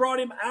 The Lord brought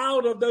him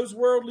out of those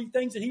worldly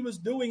things that he was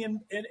doing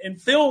in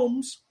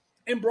films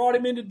and brought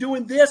him into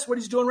doing this, what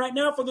he's doing right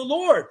now for the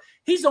Lord.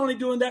 He's only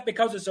doing that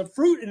because it's a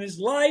fruit in his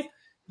life,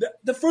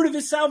 the fruit of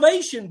his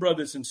salvation,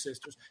 brothers and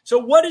sisters. So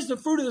what is the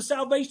fruit of the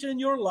salvation in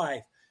your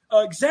life?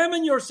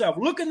 Examine yourself.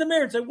 Look in the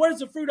mirror and say, what is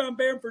the fruit I'm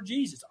bearing for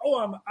Jesus?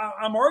 Oh,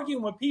 I'm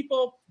arguing with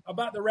people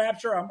about the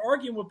rapture. I'm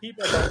arguing with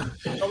people about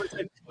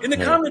in the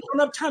comments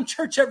on Uptime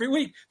Church every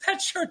week.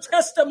 That's your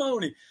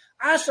testimony.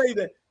 I say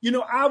that,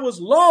 I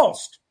was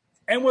lost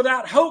and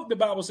without hope. The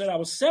Bible said I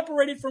was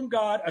separated from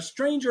God, a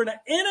stranger and an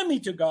enemy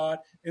to God,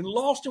 and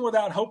lost and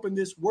without hope in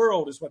this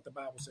world is what the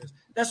Bible says.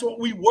 That's what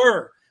we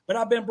were. But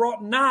I've been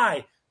brought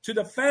nigh to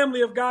the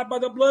family of God by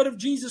the blood of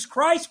Jesus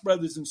Christ,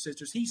 brothers and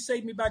sisters. He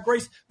saved me by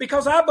grace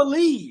because I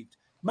believed.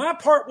 My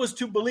part was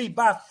to believe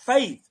by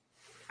faith.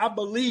 I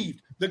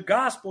believed the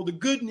gospel, the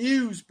good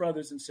news,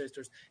 brothers and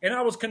sisters. And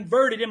I was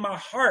converted in my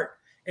heart.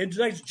 And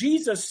as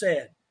Jesus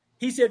said,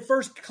 he said,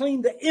 first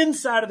clean the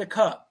inside of the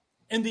cup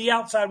and the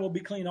outside will be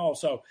clean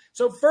also.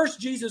 So first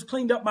Jesus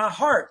cleaned up my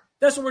heart.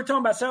 That's what we're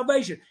talking about,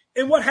 salvation.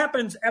 And what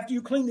happens after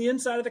you clean the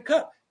inside of the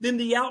cup? Then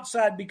the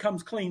outside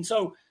becomes clean.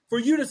 So for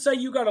you to say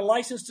you got a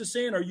license to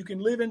sin or you can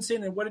live in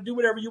sin and do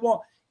whatever you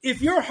want,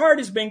 if your heart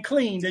has been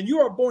cleaned and you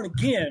are born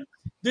again,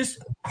 this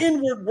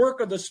inward work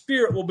of the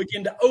Spirit will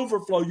begin to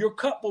overflow. Your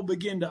cup will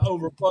begin to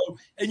overflow,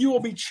 and you will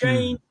be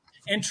changed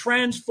and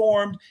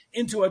transformed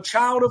into a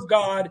child of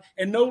God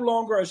and no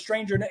longer a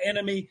stranger and an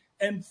enemy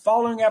and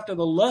following after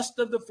the lust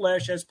of the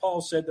flesh, as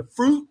Paul said, the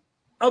fruit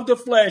of the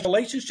flesh.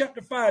 Galatians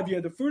chapter 5, you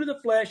have the fruit of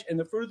the flesh and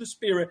the fruit of the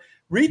Spirit.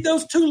 Read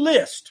those two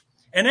lists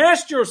and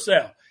ask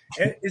yourself,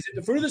 is it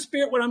the fruit of the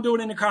Spirit what I'm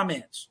doing in the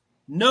comments?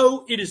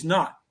 No, it is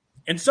not.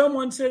 And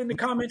someone said in the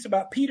comments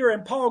about Peter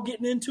and Paul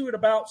getting into it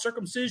about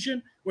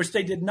circumcision, which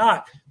they did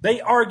not.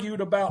 They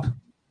argued about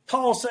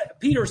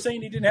Peter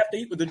saying he didn't have to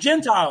eat with the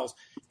Gentiles.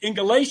 In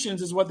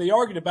Galatians is what they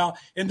argued about.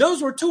 And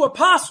those were two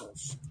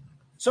apostles.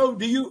 So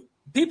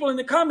people in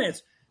the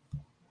comments,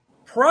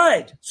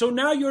 pride. So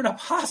now you're an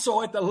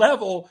apostle at the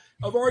level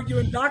of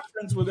arguing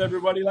doctrines with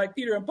everybody like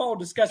Peter and Paul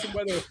discussing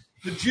whether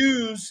the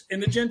Jews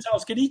and the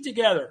Gentiles could eat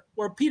together,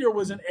 where Peter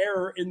was in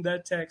error in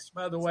that text,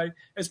 by the way,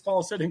 as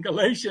Paul said in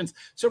Galatians.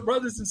 So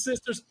brothers and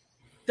sisters,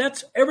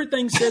 that's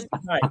everything said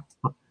tonight.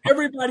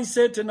 Everybody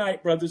said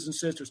tonight, brothers and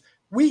sisters,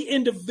 we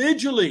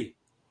individually,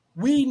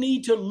 we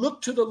need to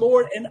look to the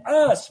Lord and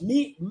us,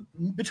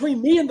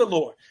 between me and the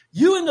Lord,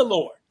 you and the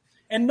Lord,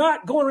 and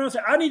not going around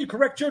saying, I need to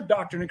correct your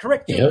doctrine and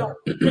correct your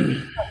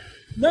doctrine.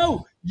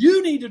 No,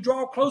 you need to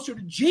draw closer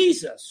to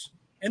Jesus.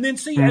 And then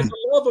see, as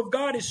the love of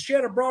God is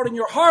shed abroad in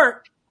your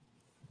heart,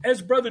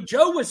 as Brother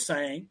Joe was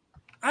saying,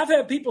 I've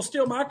had people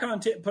steal my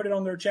content and put it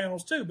on their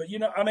channels too. But,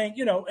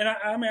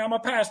 I'm a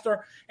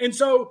pastor. And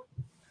so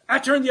I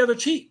turned the other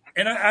cheek.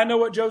 And I know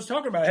what Joe's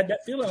talking about. I had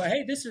that feeling like,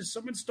 hey,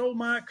 someone stole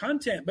my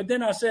content. But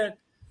then I said,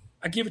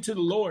 I give it to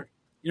the Lord.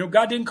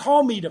 God didn't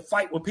call me to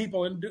fight with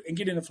people and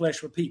get in the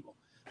flesh with people.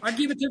 I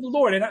give it to the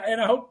Lord, and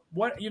I hope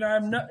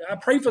I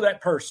pray for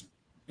that person,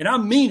 and I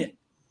mean it.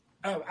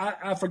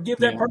 I forgive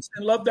that person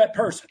and love that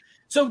person.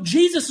 So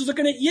Jesus is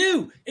looking at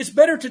you. It's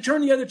better to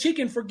turn the other cheek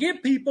and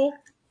forgive people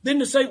than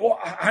to say, well,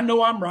 I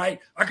know I'm right.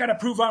 I got to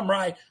prove I'm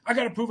right. I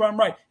got to prove I'm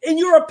right. In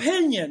your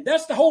opinion,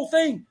 that's the whole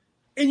thing.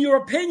 In your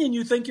opinion,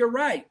 you think you're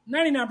right.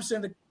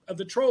 99% of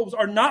the trolls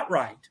are not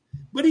right.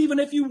 But even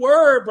if you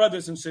were,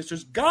 brothers and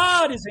sisters,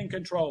 God is in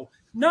control,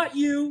 not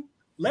you.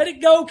 Let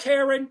it go,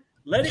 Karen.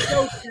 Let it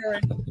go,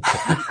 Karen.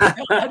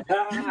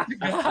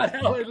 God,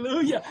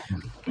 hallelujah.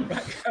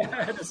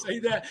 I had to say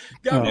that.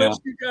 God bless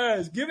you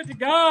guys. Give it to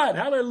God.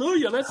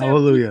 Hallelujah. Let's have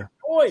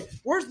joy.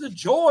 Where's the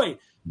joy?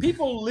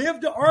 People live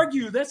to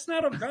argue. That's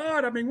not of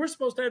God. I mean, we're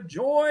supposed to have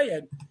joy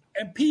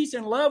and peace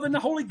and love and the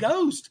Holy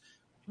Ghost.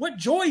 What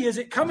joy is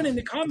it coming in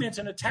the comments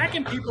and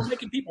attacking people,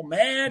 making people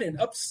mad and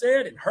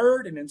upset and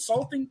hurt and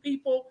insulting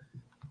people?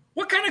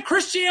 What kind of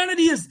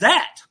Christianity is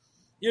that?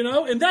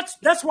 And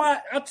that's why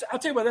I'll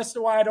tell you what, that's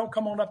why I don't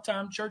come on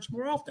Uptime Church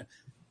more often,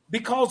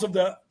 because of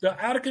the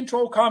out of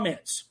control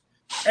comments.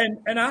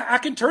 And I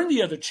can turn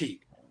the other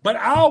cheek, but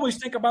I always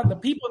think about the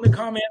people in the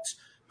comments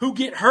who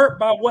get hurt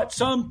by what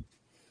some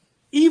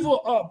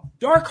evil,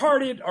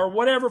 dark-hearted or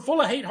whatever,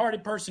 full of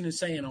hate-hearted person is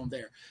saying on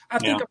there. I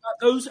think about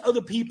those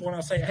other people, and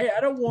I say, hey, I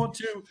don't want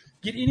to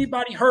get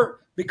anybody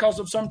hurt because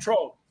of some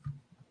troll,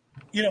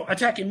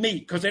 attacking me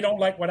because they don't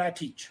like what I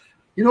teach.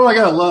 I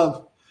gotta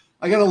love.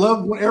 I gotta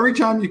love when every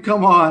time you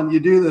come on, you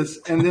do this,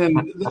 and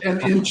then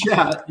and in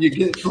chat you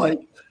get like,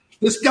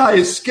 this guy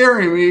is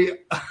scaring me.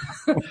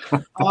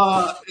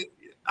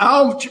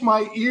 Ouch,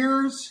 my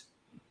ears.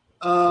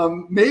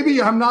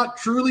 Maybe I'm not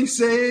truly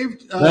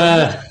saved.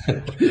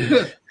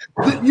 You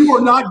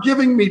are not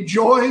giving me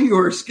joy. You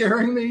are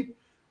scaring me.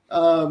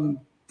 I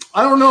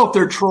don't know if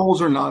they're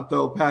trolls or not,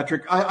 though,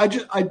 Patrick.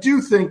 I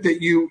do think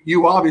that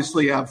you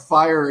obviously have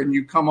fire and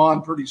you come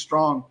on pretty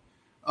strong.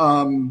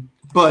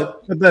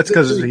 But that's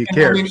because he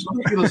cares. I mean,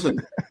 listen.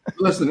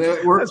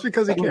 That's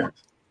because he cares.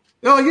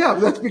 Oh yeah,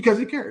 that's because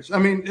he cares. I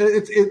mean,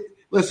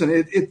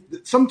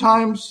 it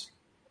sometimes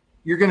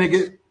you're going to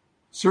get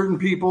certain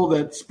people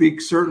that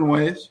speak certain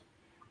ways,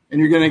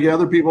 and you're going to get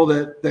other people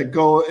that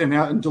go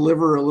and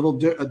deliver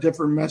a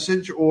different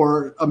message,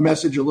 or a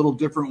message a little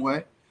different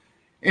way.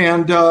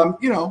 And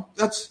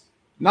that's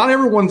not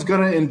everyone's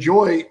going to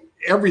enjoy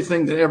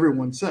everything that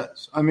everyone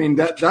says. I mean,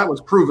 that was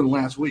proven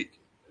last week.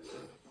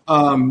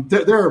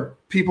 There are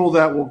people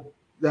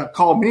that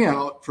call me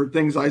out for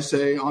things I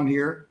say on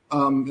here,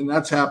 and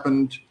that's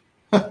happened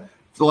for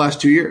the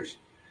last 2 years.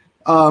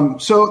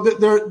 So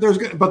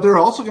but there are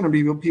also going to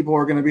be people who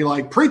are going to be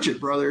like, preach it,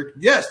 brother.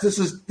 Yes, this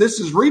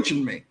is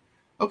reaching me.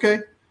 Okay,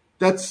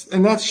 that's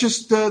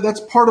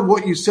part of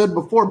what you said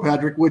before,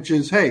 Patrick, which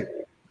is, hey,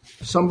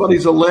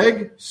 somebody's a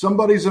leg,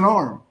 somebody's an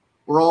arm.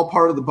 We're all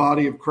part of the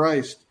body of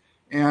Christ,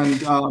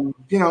 and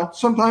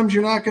sometimes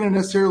you're not going to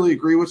necessarily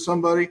agree with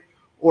somebody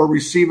or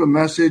receive a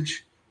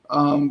message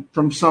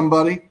from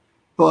somebody,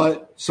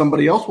 but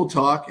somebody else will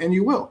talk, and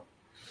you will.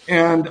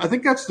 And I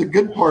think that's the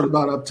good part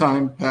about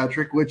Uptime,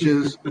 Patrick, which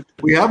is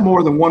we have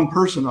more than one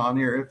person on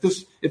here.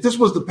 If this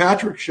was the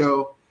Patrick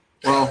Show,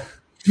 well,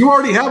 you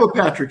already have a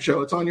Patrick Show.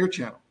 It's on your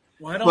channel.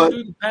 Well, I don't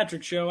do the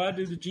Patrick Show. I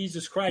do the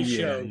Jesus Christ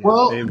show.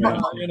 Well, amen.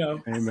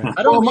 Amen.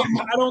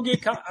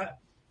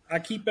 I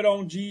keep it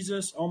on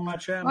Jesus on my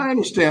channel. I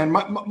understand.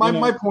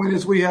 My point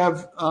is we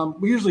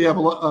usually have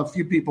a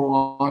few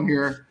people on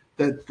here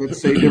that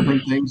say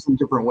different things in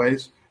different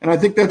ways. And I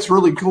think that's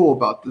really cool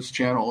about this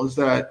channel is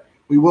that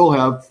we will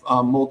have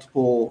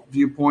multiple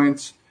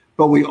viewpoints,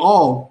 but we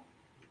all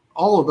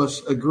of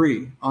us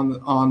agree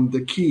on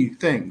the key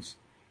things,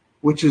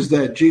 which is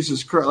that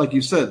Jesus Christ, like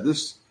you said,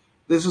 this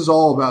is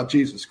all about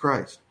Jesus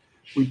Christ.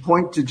 We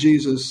point to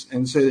Jesus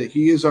and say that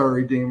he is our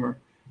Redeemer.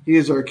 He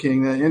is our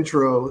King. That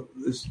intro,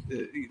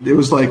 it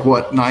was like,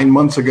 9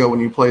 months ago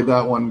when you played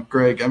that one,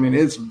 Greg. I mean,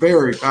 it's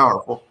very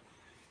powerful.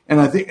 And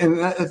I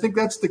think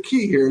that's the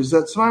key here is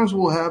that sometimes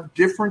we'll have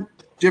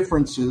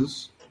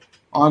differences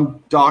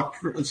on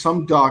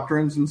some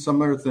doctrines and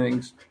some other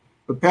things.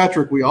 But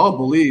Patrick, we all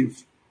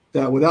believe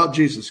that without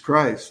Jesus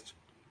Christ,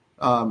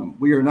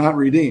 we are not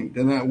redeemed,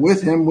 and that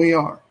with him we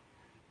are.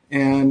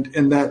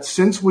 And that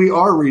since we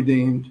are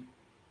redeemed,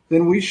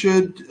 then we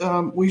should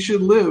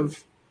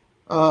live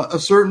a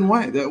certain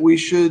way, that we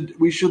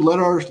should let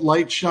our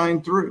light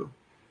shine through.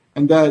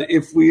 And that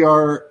if we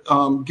are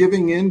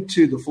giving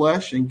into the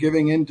flesh and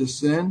giving into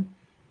sin,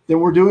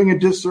 then we're doing a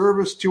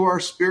disservice to our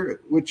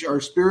spirit, which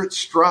our spirit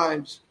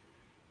strives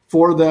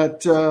for that,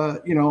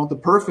 the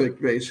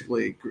perfect,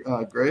 basically,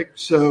 Greg.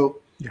 So,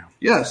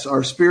 Yes,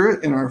 our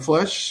spirit and our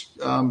flesh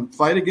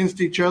fight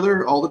against each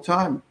other all the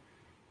time.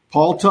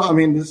 Paul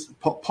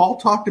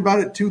talked about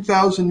it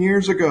 2,000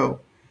 years ago.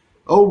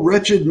 Oh,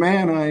 wretched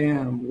man I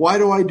am. Why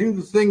do I do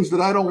the things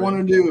that I don't want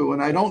to do?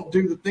 And I don't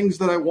do the things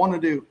that I want to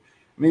do.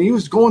 I mean, he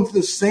was going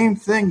through the same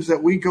things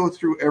that we go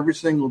through every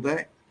single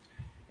day.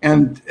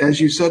 And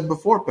as you said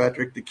before,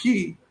 Patrick, the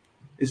key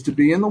is to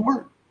be in the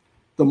Word.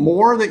 The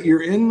more that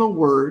you're in the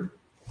Word,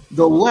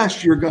 the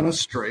less you're going to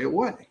stray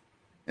away.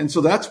 And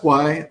so that's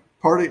why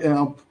part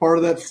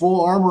of that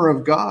full armor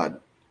of God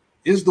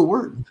is the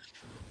Word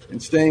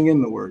and staying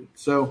in the Word.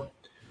 So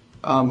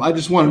I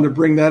just wanted to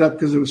bring that up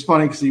because it was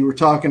funny because you were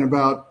talking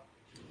about,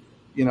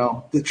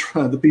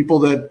 the people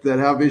that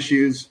have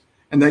issues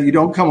and that you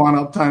don't come on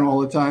Uptime all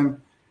the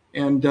time.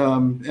 And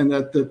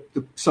that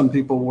some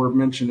people were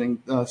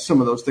mentioning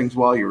some of those things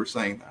while you were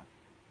saying that.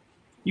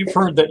 You've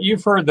heard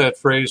that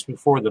phrase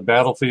before. The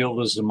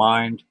battlefield is the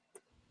mind,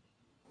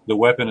 the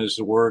weapon is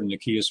the word, and the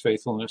key is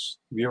faithfulness.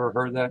 Have you ever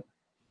heard that?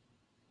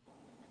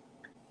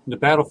 The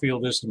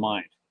battlefield is the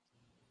mind.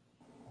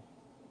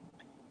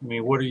 I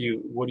mean, what are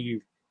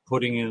you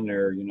putting in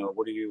there?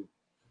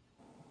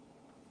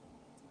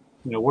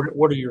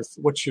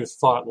 What's your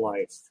thought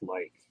life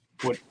like?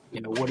 What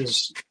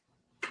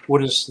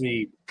is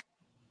the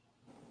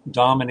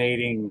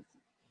dominating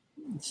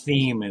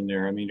theme in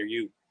there? I mean,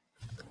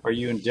 are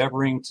you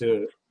endeavoring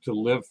to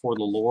live for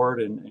the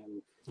Lord and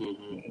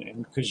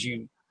because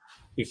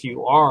if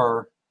you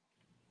are,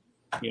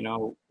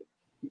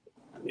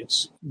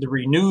 it's the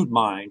renewed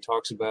mind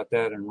talks about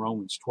that in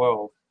Romans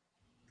 12,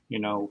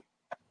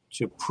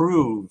 to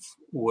prove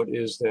what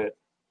is that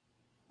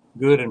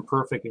good and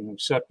perfect and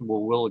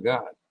acceptable will of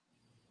God.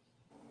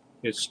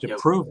 It's to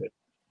prove it.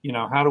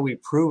 How do we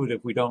prove it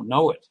if we don't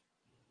know it?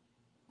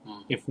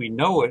 If we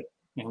know it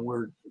and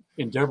we're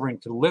endeavoring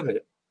to live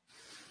it,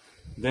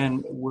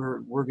 then we're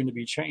going to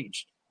be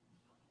changed.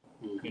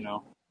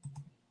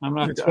 I'm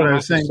not. That's what I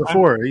was saying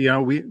before.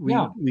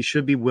 We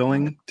should be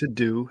willing to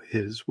do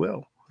His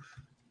will.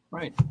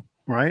 Right.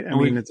 Right.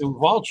 We've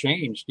all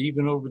changed,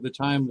 even over the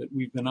time that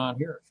we've been on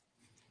here.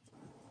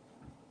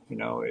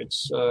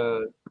 It's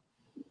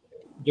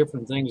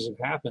different things have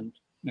happened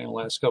in the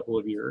last couple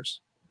of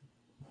years,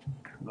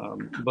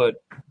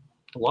 but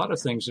a lot of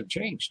things have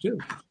changed too.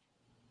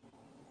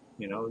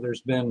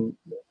 There's been,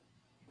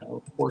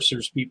 of course,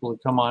 there's people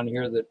that come on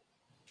here that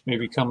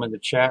maybe come in the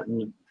chat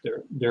and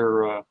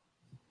their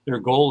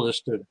goal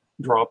is to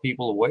draw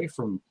people away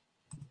from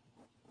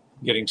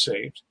getting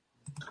saved.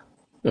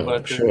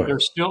 But sure. there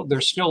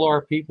still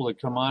are people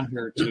that come on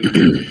here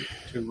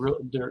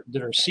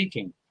that are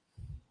seeking.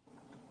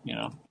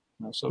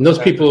 So those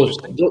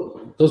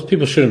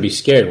people shouldn't be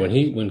scared.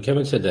 When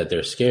Kevin said that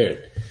they're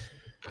scared.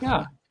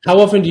 Yeah. How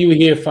often do you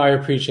hear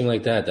fire preaching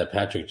like that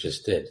Patrick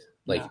just did?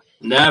 Like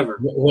never.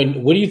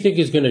 What do you think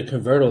is going to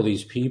convert all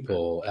these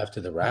people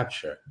after the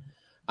rapture?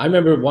 I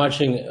remember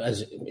watching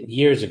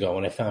years ago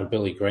when I found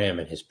Billy Graham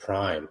in his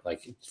prime,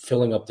 like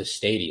filling up the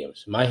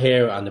stadiums. My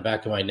hair on the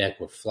back of my neck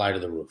would fly to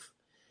the roof.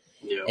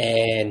 Yeah.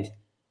 And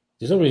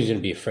there's no reason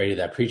to be afraid of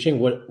that preaching.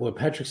 What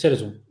Patrick said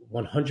is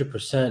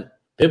 100%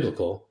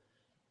 biblical.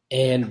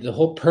 And the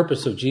whole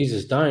purpose of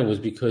Jesus dying was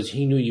because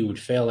he knew you would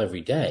fail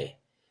every day.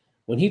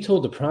 When he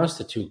told the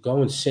prostitute,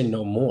 go and sin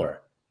no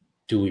more,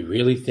 do we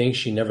really think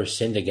she never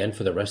sinned again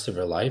for the rest of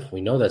her life?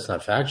 We know that's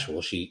not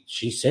factual. She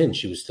sinned.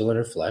 She was still in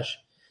her flesh.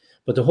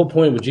 But the whole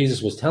point what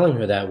Jesus was telling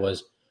her that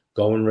was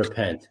go and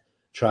repent.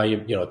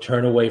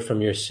 Turn away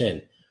from your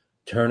sin.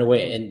 Turn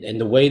away.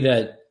 And the way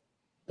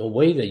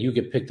that you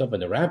get picked up in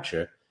the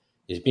rapture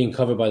is being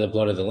covered by the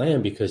blood of the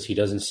Lamb because he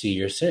doesn't see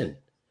your sin.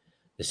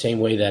 The same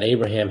way that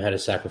Abraham had to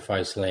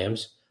sacrifice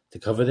lambs to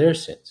cover their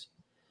sins.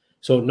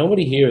 So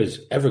nobody here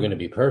is ever going to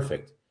be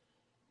perfect.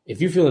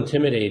 If you feel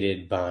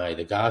intimidated by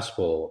the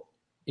gospel,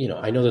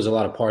 I know there's a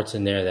lot of parts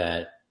in there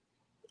that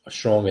are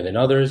stronger than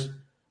others,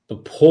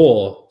 but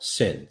Paul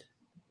sinned.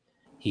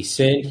 He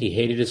sinned. He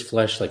hated his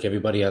flesh like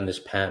everybody on this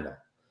panel,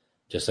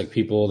 just like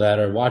people that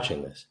are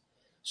watching this.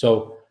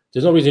 So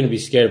there's no reason to be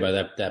scared by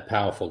that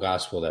powerful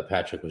gospel that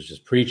Patrick was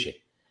just preaching.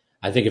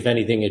 I think if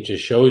anything, it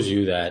just shows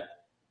you that,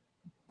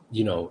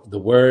 the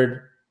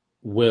word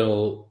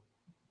will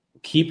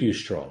keep you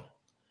strong.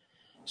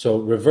 So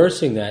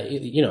reversing that,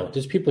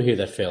 there's people here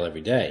that fail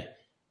every day.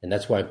 And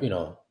that's why,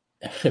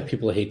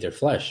 people hate their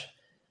flesh.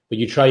 But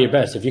you try your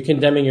best. If you're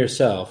condemning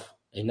yourself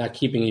and not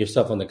keeping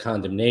yourself on the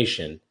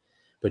condemnation,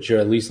 but you're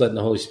at least letting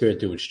the Holy Spirit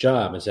do its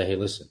job and say, hey,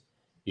 listen,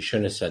 you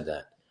shouldn't have said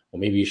that. Or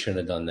maybe you shouldn't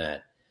have done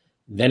that.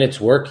 Then it's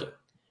working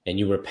and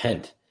you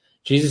repent.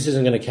 Jesus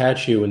isn't going to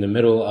catch you in the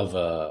middle of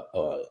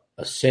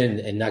a sin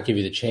and not give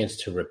you the chance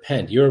to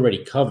repent. You're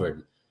already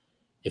covered.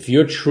 If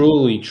you're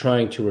truly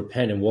trying to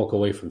repent and walk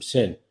away from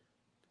sin,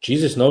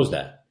 Jesus knows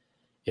that.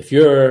 If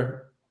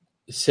you're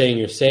saying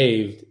you're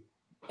saved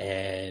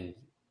and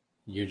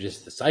you're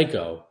just a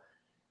psycho,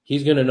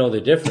 he's going to know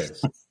the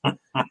difference.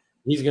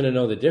 He's going to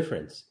know the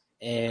difference.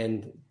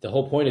 And the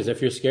whole point is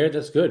if you're scared,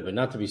 that's good, but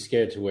not to be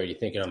scared to where you're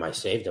thinking, am I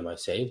saved? Am I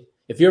saved?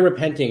 If you're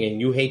repenting and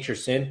you hate your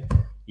sin,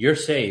 you're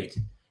saved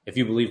if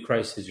you believe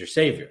Christ is your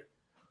Savior.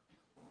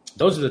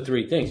 Those are the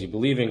three things. You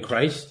believe in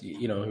Christ,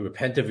 you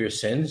repent of your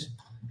sins,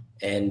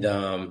 and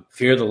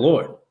fear the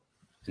Lord.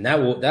 And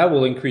that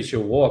will increase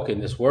your walk in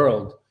this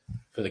world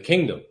for the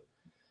kingdom.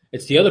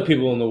 It's the other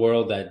people in the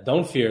world that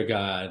don't fear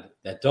God,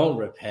 that don't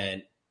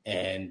repent,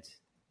 and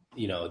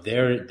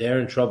they're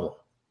in trouble.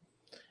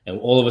 And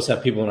all of us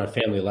have people in our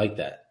family like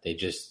that. They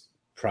just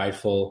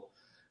prideful.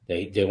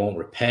 They won't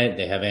repent.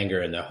 They have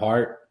anger in their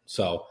heart.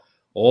 So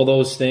all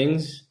those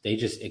things,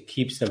 it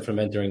keeps them from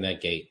entering that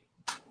gate.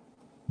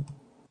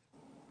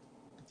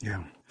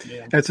 Yeah.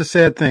 That's a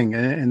sad thing,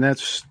 and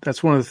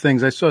that's one of the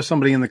things. I saw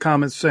somebody in the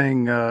comments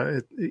saying,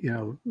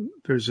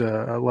 there's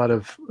a lot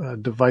of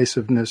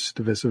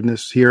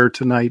divisiveness here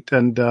tonight,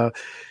 and that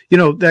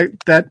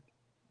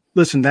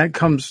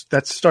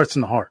starts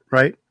in the heart,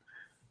 right?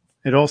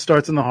 It all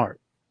starts in the heart.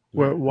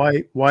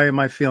 Why am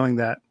I feeling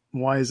that?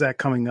 Why is that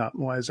coming up?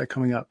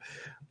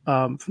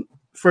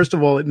 First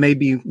of all, it may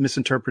be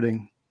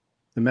misinterpreting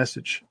the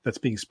message that's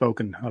being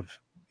spoken of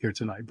here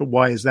tonight. But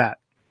why is that?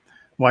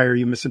 Why are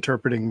you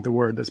misinterpreting the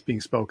word that's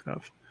being spoken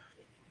of?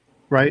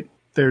 Right?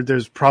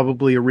 There's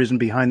probably a reason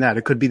behind that.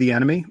 It could be the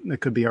enemy. It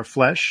could be our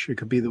flesh. It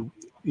could be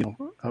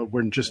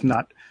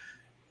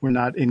we're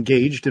not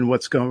engaged in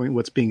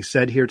what's being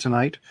said here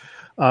tonight.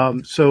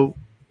 So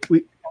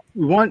we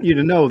want you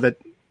to know that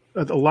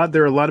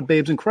there are a lot of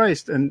babes in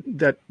Christ, and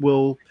that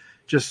will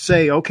just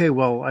say, okay,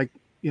 well,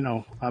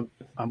 I'm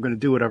going to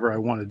do whatever I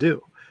want to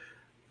do.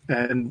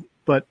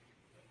 But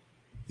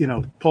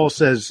Paul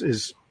says,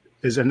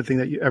 is everything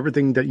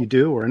that you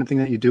do or anything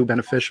that you do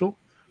beneficial?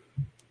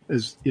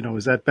 Is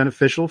that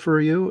beneficial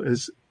for you?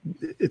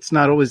 It's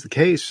not always the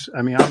case.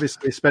 I mean,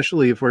 obviously,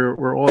 especially if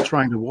we're all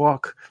trying to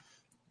walk,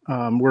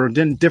 we're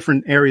in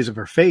different areas of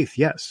our faith.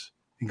 Yes.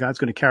 And God's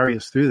going to carry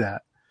us through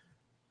that,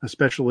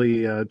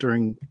 especially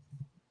during,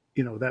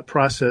 that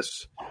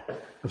process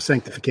of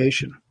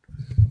sanctification.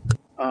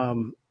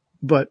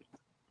 But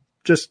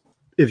just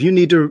if you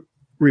need to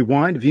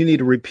rewind, if you need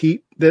to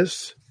repeat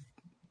this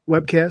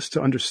webcast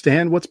to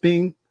understand what's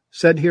being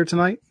said here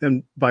tonight,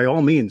 then by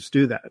all means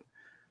do that,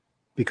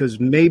 because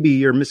maybe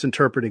you're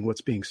misinterpreting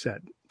what's being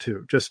said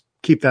too. Just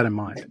keep that in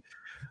mind.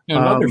 And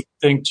another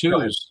thing too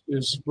is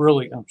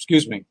really,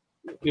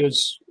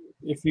 is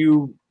if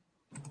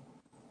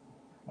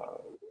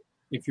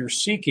you're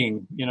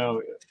seeking,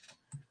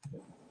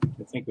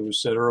 I think it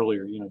was said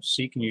earlier,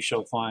 seek and you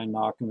shall find,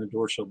 knock and the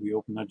door shall be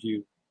opened unto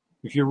you.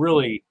 If you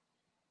really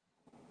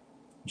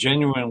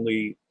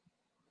genuinely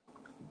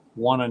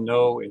want to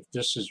know if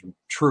this is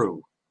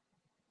true,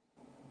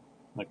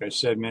 like I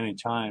said many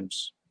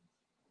times,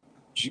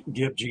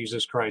 give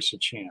Jesus Christ a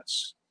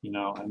chance.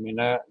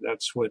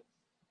 That's what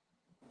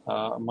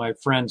my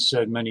friend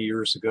said many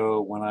years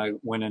ago when I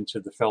went into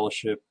the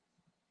fellowship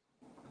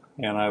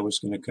and I was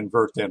going to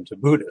convert them to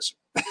Buddhism.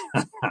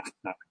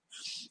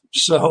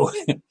 So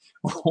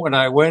when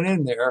I went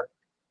in there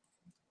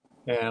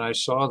and I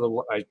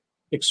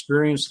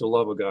experienced the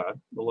love of God,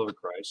 the love of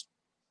Christ,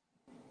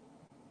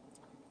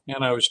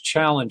 and I was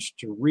challenged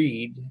to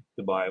read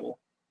the Bible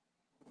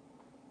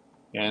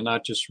and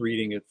not just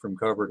reading it from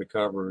cover to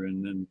cover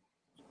and then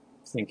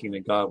thinking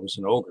that God was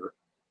an ogre.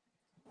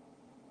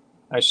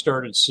 I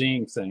started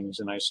seeing things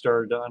and I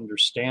started to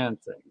understand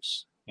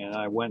things, and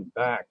I went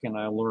back and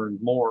I learned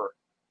more,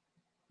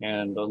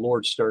 and the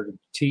Lord started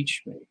to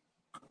teach me.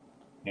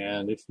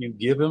 And if you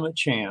give him a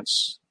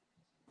chance,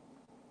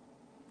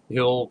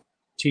 he'll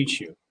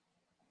teach you.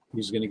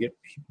 He's going to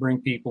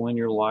bring people in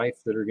your life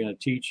that are going to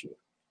teach you.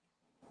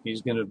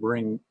 He's going to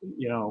bring,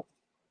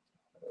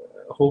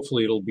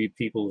 hopefully it'll be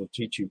people who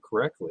teach you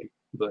correctly,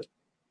 but,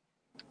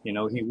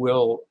 he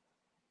will.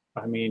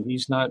 I mean,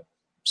 he's not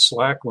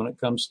slack when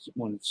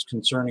it's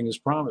concerning his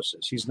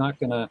promises. He's not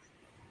going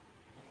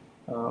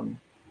to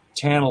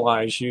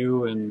tantalize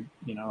you and,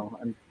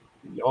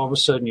 all of a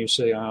sudden you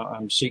say,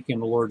 I'm seeking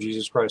the Lord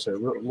Jesus Christ.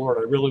 Lord,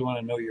 I really want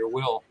to know your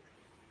will,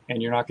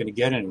 and you're not going to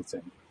get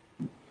anything.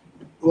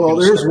 Well,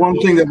 there's one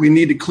thing that we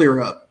need to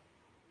clear up,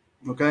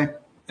 okay?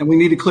 And we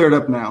need to clear it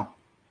up now,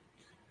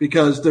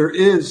 because there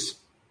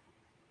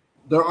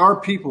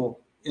are people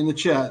in the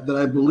chat that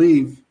I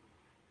believe,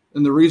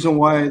 and the reason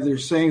why they're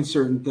saying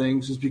certain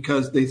things is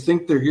because they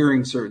think they're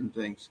hearing certain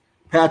things.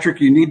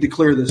 Patrick, you need to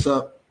clear this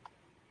up.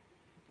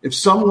 If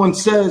someone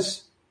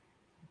says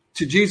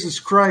to Jesus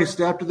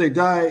Christ after they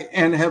die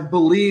and have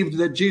believed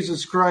that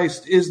Jesus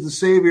Christ is the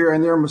Savior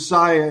and their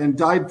Messiah and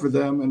died for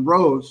them and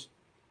rose,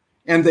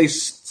 and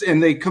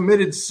they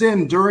committed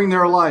sin during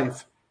their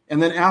life,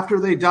 and then after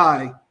they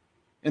die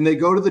and they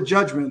go to the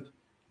judgment,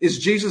 is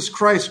Jesus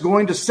Christ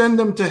going to send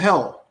them to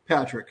hell,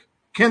 Patrick?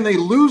 Can they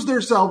lose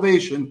their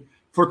salvation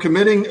for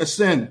committing a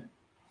sin?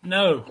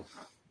 No.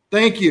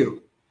 Thank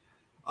you.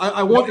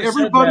 I want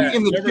everybody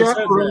in the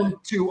chat room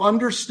to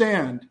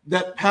understand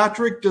that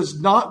Patrick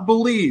does not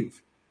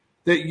believe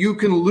that you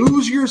can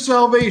lose your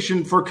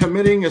salvation for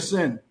committing a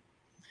sin.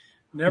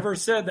 Never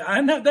said that.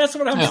 I know, that's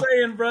what I'm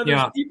saying, brothers.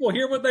 Yeah. People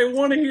hear what they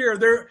want to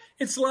hear.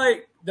 It's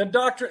like the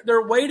doctor.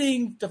 They're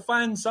waiting to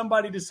find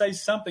somebody to say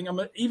something.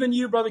 Even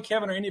you, Brother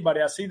Kevin, or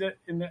anybody. I see that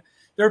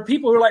there are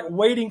people who are like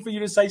waiting for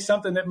you to say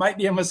something that might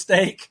be a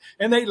mistake,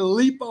 and they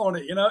leap on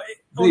it.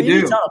 They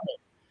do. Topic.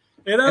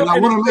 And I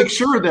want to make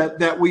sure that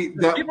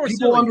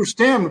people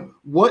understand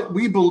what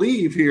we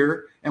believe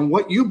here and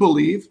what you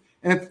believe.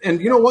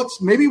 And you know what?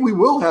 Maybe we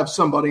will have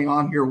somebody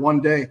on here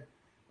one day,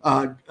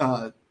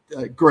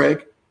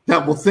 Greg,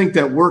 that will think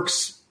that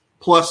works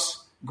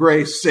plus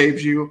grace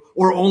saves you,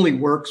 or only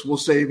works will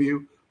save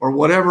you, or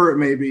whatever it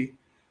may be.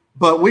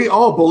 But we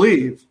all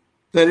believe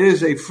that it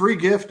is a free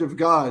gift of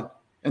God,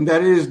 and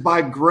that it is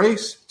by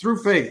grace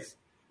through faith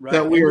Right.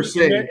 that we are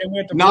saved, and we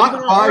have to not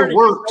believe in our by heart and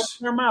works.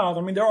 confess in our mouth.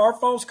 I mean, there are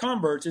false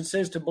converts. It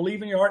says to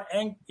believe in your heart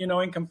and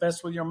and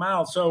confess with your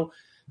mouth. So,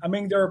 I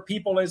mean, there are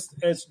people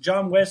as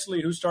John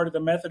Wesley, who started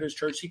the Methodist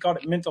Church, he called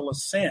it mental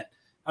assent.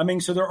 I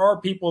mean, so there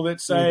are people that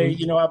say,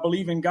 I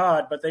believe in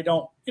God, but they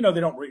don't,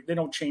 they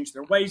don't change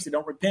their ways. They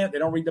don't repent. They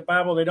don't read the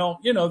Bible. They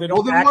don't, they don't.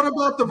 Well, then what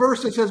about the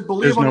verse that says,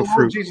 believe on the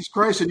Lord Jesus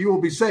Christ and you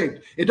will be saved?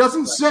 It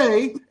doesn't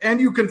say,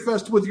 and you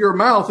confessed with your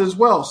mouth as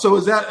well. So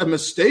is that a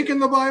mistake in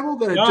the Bible?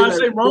 I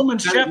say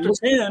Romans chapter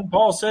 10,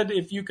 Paul said,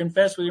 if you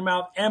confess with your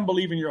mouth and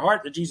believe in your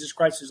heart that Jesus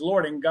Christ is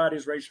Lord and God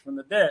is raised from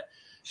the dead,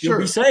 you'll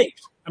be saved.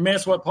 I mean,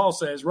 that's what Paul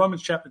says,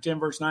 Romans chapter 10,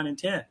 verse 9 and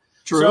 10.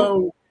 True.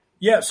 So,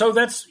 so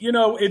that's,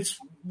 it's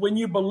when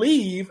you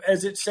believe,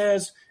 as it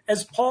says,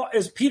 as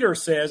Peter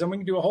says, and we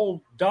can do a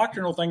whole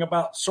doctrinal thing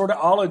about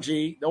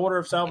sortology, the order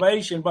of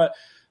salvation, but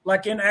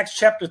like in Acts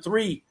chapter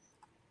 3,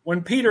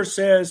 when Peter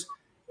says,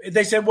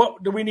 they said,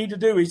 what do we need to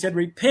do? He said,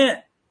 repent,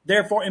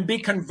 therefore, and be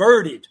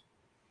converted,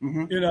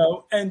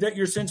 and that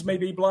your sins may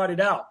be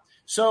blotted out.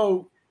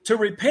 So to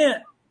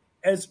repent,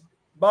 as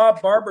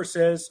Bob Barber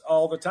says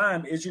all the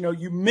time, is,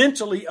 you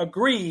mentally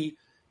agree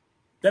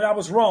that I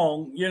was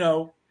wrong,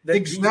 that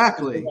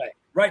exactly.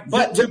 Right.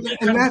 But to be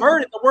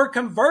converted, the word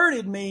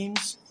converted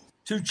means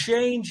to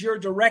change your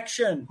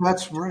direction.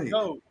 That's right.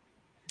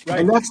 Right.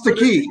 And that's the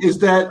key, is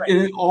that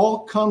it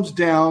all comes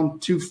down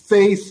to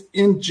faith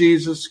in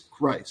Jesus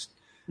Christ.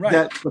 Right.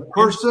 That the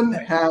person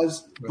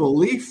has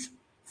belief,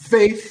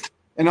 faith,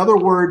 in other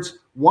words,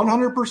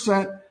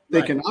 100%.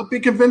 They cannot be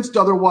convinced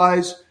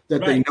otherwise,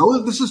 that they know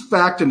that this is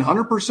fact and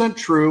 100%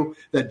 true,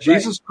 that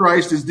Jesus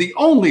Christ is the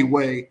only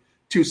way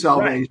to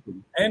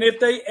salvation. And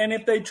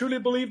if they truly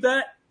believe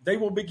that, they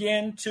will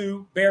begin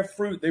to bear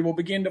fruit. They will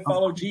begin to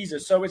follow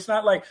Jesus. So it's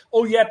not like,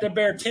 you have to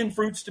bear 10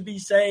 fruits to be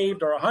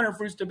saved or 100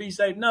 fruits to be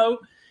saved. No,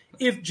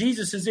 if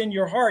Jesus is in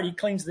your heart, he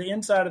cleans the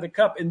inside of the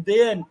cup, and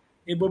then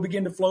it will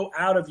begin to flow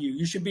out of you.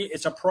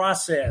 It's a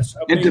process.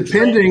 And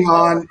depending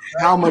on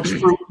how much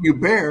fruit you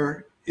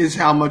bear is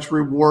how much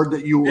reward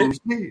that you will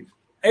receive.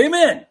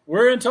 Amen.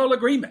 We're in total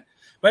agreement.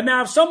 But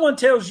now if someone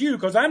tells you,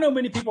 because I know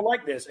many people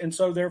like this, and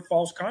so they're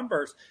false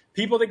converts,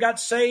 people that got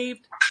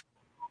saved,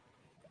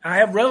 I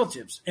have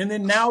relatives, and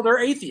then now they're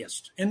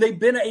atheists, and they've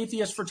been an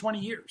atheist for 20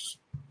 years.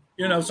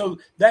 So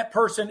that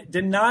person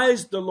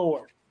denies the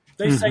Lord.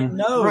 They say,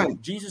 no,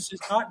 Jesus is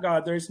not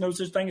God. There is no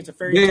such thing as a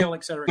fairy tale,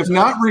 et cetera. Have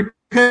not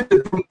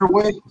repented from their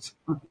ways,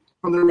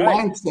 from their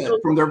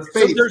mindset, from their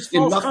faith. So there's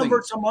false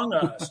converts among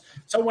us.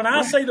 So when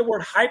I say the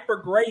word hyper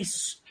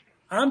grace,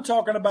 I'm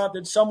talking about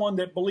that someone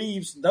that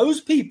believes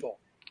those people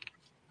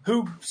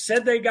who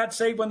said they got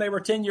saved when they were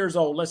 10 years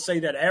old. Let's say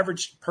that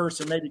average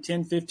person, maybe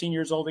 10, 15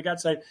 years old, they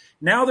got saved.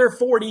 Now they're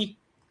 40.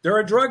 They're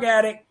a drug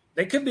addict.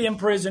 They could be in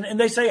prison. And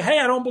they say, hey,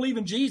 I don't believe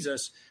in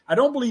Jesus. I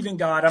don't believe in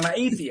God. I'm an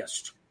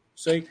atheist.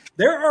 See,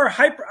 there are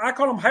I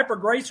call them hyper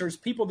gracers,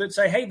 people that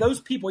say, hey,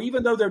 those people,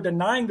 even though they're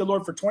denying the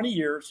Lord for 20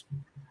 years,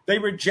 they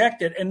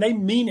reject it and they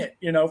mean it,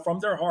 from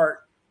their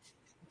heart.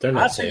 They're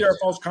not I say they're a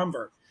false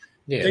convert.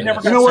 Yeah, they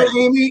never got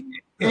saved.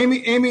 What,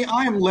 Amy,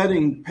 I am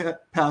letting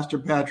Pastor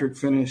Patrick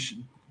finish.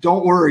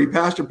 Don't worry,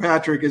 Pastor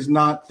Patrick is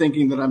not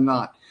thinking that I'm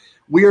not.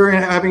 We are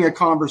having a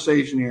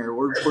conversation here.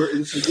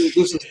 This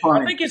is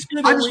fine. I think it's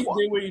good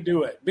that we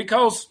do it,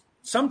 because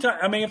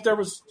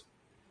sometimes,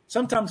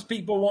 sometimes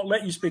people won't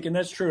let you speak, and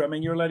that's true. I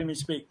mean, you're letting me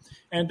speak,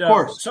 and of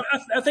course. So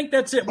I think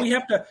that's it. We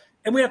have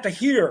to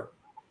hear.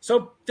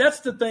 So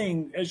that's the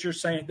thing, as you're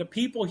saying, the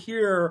people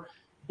hear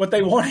what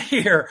they want to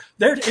hear.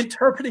 They're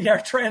interpreting or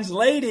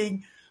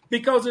translating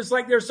because it's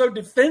like they're so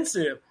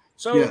defensive.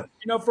 So,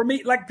 for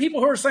me, like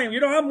people who are saying,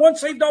 I'm once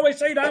saved, always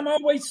saved, I'm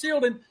always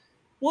sealed. And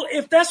well,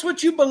 if that's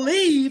what you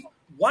believe,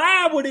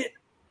 why would it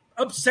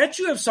upset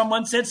you if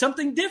someone said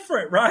something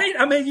different, right?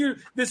 I mean,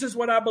 this is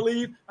what I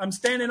believe. I'm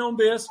standing on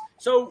this.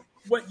 So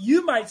what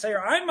you might say,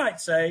 or I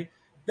might say,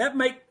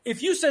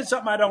 if you said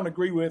something I don't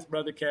agree with,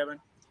 Brother Kevin,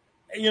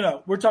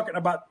 we're talking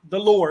about the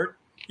Lord,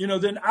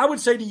 then I would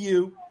say to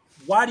you,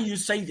 why do you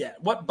say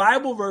that? What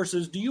Bible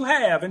verses do you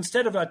have,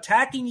 instead of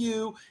attacking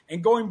you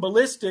and going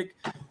ballistic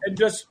and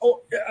just,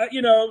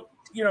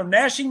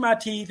 gnashing my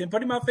teeth and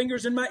putting my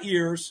fingers in my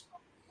ears?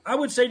 I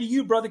would say to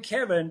you, Brother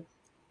Kevin,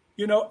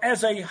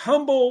 as a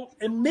humble,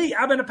 and me,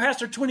 I've been a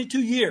pastor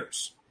 22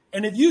 years.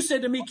 And if you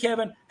said to me,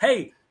 Kevin,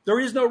 hey, there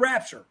is no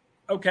rapture.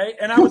 Okay.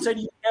 And I would say to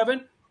you,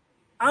 Kevin,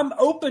 I'm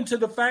open to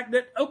the fact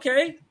that,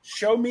 okay,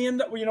 show me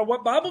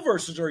what Bible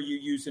verses are you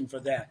using for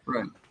that?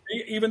 Right.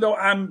 Even though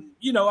I'm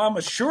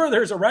sure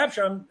there's a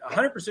rapture, I'm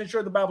 100%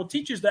 sure the Bible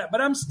teaches that, but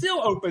I'm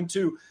still open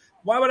to,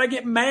 why would I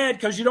get mad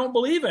because you don't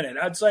believe in it?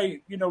 I'd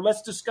say,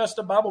 let's discuss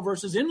the Bible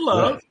verses in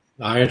love.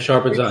 Right. Iron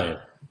sharpens iron.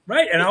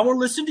 Right. And I want to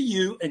listen to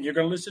you, and you're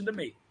going to listen to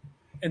me.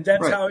 And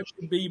that's how it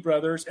should be,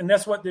 brothers. And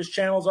that's what this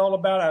channel is all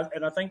about.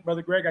 And I think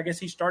Brother Greg, I guess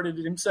he started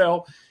it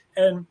himself.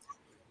 And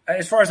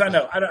as far as I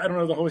know, I don't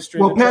know the whole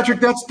history. Well, Patrick,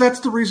 that's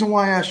the reason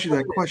why I asked you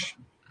that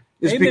question.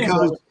 Is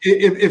because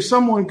if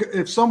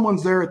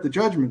someone's there at the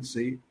judgment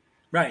seat,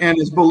 Right. And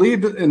has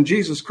believed in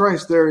Jesus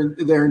Christ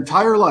their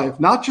entire life,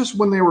 not just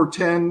when they were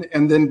 10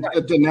 and then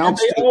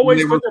denounced and they it always when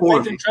they were put their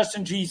 40. faith and trust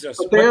in Jesus.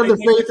 But they had their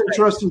faith and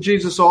trust in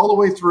Jesus all the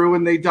way through,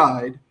 and they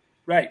died.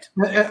 Right.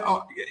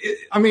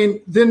 I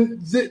mean,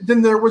 then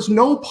there was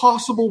no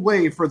possible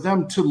way for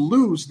them to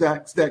lose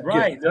that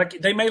right. gift.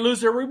 Like they may lose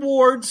their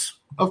rewards.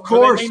 Of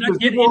course, because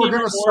people are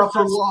going to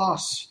suffer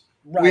loss.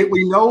 Right.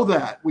 We know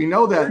that. We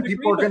know that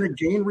people are going to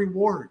gain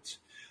rewards.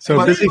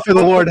 So busy for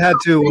the Lord had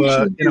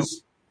to,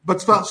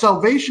 But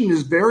salvation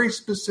is very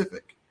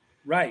specific.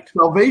 Right.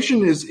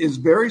 Salvation is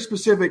very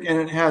specific, and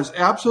it has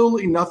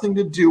absolutely nothing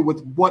to do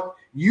with what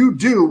you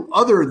do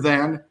other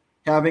than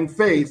having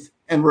faith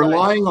and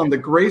relying on the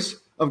grace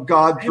of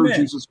God through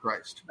Jesus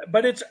Christ.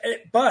 But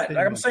like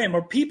I'm saying,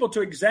 for people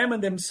to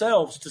examine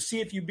themselves to see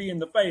if you be in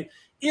the faith.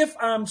 If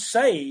I'm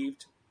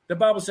saved, the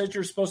Bible says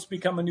you're supposed to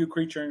become a new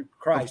creature in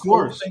Christ. Of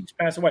course. All things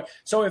pass away.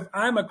 So if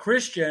I'm a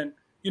Christian,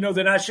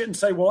 then I shouldn't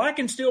say, well, I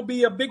can still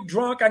be a big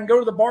drunk. I can go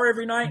to the bar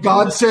every night.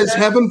 God says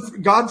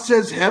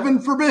heaven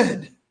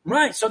forbid.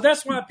 Right. So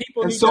that's why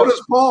people and so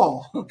does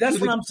Paul. That's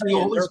what I'm saying.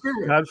 Holy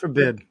Spirit. God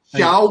forbid.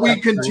 Shall we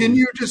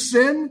continue to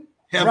sin?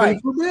 Heaven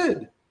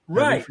forbid.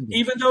 Right.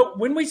 Even though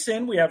when we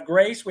sin, we have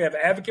grace, we have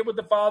advocate with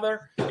the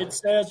Father. It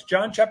says,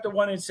 John chapter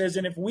 1, it says,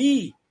 and if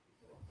we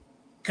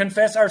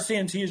confess our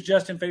sins, he is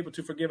just and faithful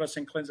to forgive us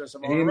and cleanse us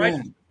of all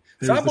unrighteousness.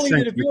 So I believe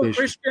that if you're a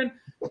Christian,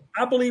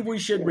 I believe we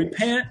should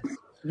repent.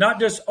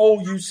 Not just,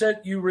 you said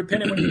you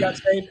repented when you got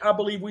saved. I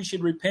believe we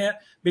should repent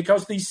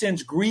because these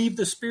sins grieve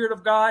the Spirit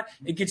of God.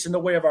 It gets in the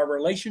way of our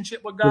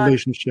relationship with God.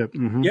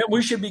 Mm-hmm. Yeah,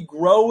 we should be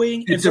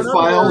growing. It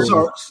defiles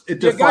our.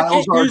 God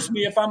can't use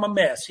me if I'm a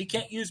mess. He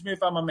can't use me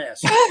if I'm a mess.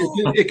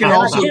 It can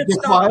also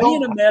defile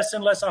being a mess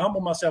unless I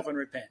humble myself and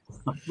repent.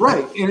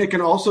 Right, and it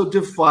can also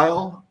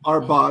defile our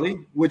body,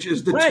 which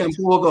is the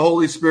temple of the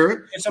Holy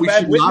Spirit. We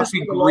should not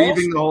be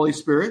grieving the Holy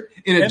Spirit.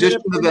 In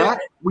addition to that,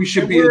 we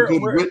should be a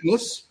good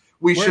witness.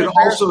 We should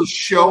also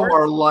show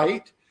our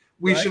light.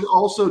 We should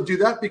also do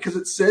that because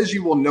it says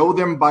you will know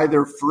them by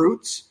their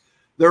fruits.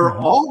 There are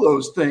all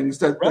those things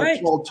that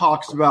Paul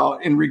talks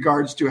about in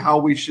regards to how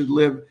we should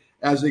live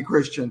as a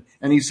Christian.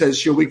 And he says,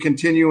 should we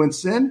continue in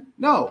sin?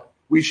 No,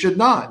 we should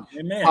not.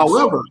 Amen.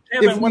 However,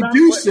 if we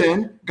do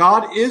sin,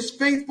 God is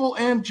faithful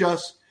and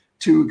just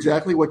to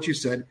exactly what you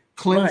said,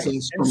 cleanse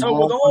us from all. And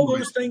so with all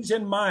those things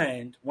in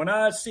mind, when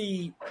I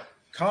see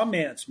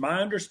comments, my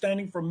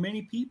understanding from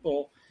many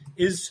people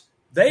is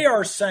they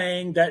are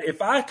saying that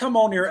if I come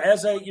on here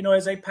as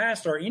a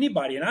pastor or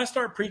anybody, and I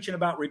start preaching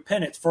about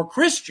repentance for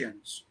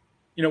Christians,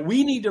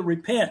 we need to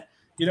repent.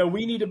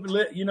 We need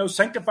to,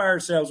 sanctify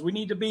ourselves. We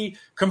need to be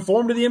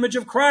conformed to the image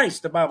of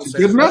Christ, the Bible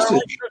says. Good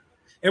message.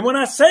 And when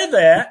I say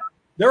that,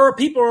 there are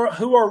people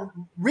who are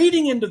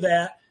reading into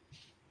that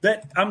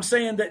I'm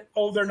saying that,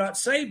 they're not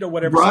saved or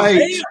whatever.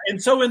 Right.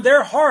 So in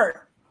their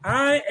heart,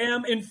 I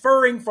am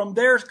inferring from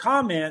their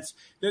comments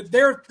that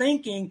they're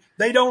thinking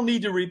they don't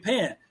need to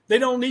repent. They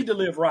don't need to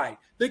live right.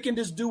 They can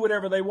just do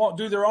whatever they want,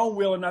 do their own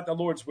will and not the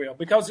Lord's will.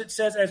 Because it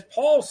says, as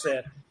Paul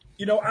said,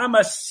 I'm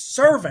a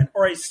servant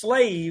or a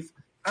slave.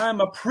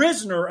 I'm a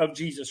prisoner of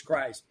Jesus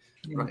Christ.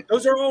 Right.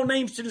 Those are all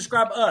names to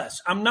describe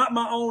us. I'm not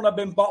my own. I've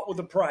been bought with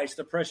a price,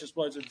 the precious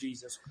blood of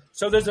Jesus.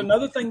 So there's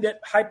another thing that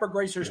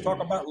hypergracers talk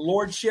about,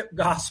 lordship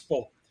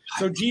gospel.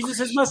 So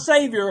Jesus is my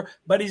Savior,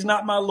 but he's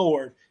not my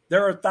Lord.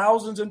 There are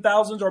thousands and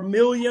thousands or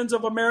millions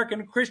of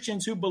American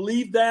Christians who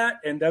believe that,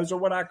 and those are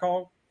what I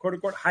call, quote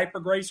unquote,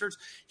 hypergracers.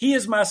 He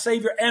is my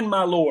Savior and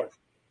my Lord.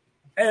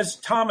 As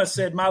Thomas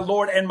said, my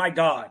Lord and my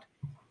God.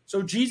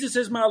 So Jesus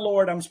is my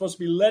Lord. I'm supposed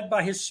to be led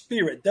by his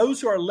Spirit.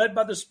 Those who are led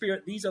by the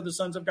Spirit, these are the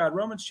sons of God.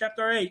 Romans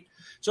chapter 8.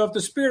 So if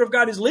the Spirit of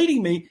God is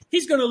leading me,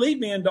 he's going to lead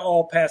me into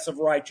all paths of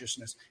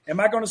righteousness. Am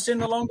I going to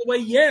sin along the way?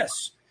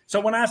 Yes. So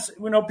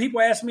when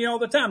people ask me all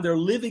the time, they're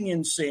living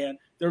in sin.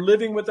 They're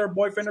living with their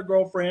boyfriend or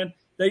girlfriend.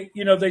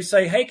 They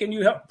say, hey, can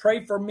you help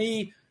pray for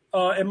me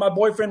and my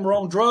boyfriend? We're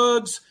on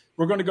drugs.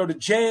 We're going to go to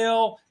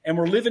jail and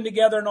we're living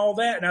together and all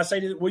that. And I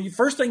say, well, the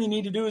first thing you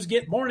need to do is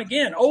get born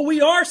again. Oh,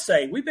 we are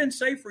saved. We've been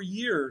saved for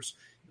years.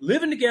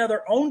 Living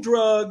together on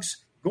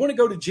drugs, going to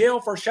go to jail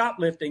for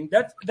shoplifting.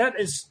 That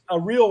is a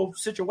real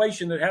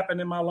situation that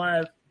happened in my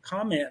live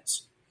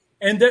comments.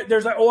 And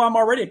there's like, I'm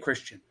already a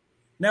Christian.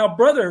 Now,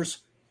 brothers,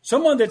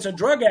 someone that's a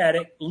drug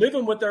addict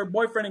living with their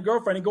boyfriend and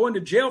girlfriend and going to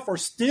jail for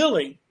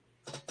stealing,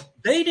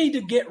 they need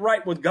to get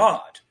right with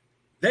God.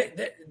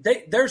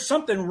 There's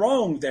something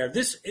wrong there.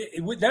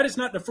 That is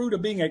not the fruit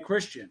of being a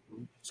Christian.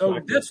 So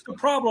that's the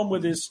problem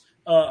with this,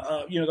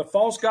 the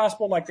false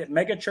gospel like that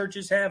mega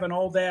churches have and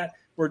all that,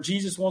 where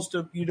Jesus wants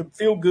you to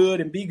feel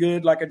good and be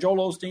good, like a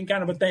Joel Osteen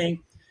kind of a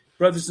thing.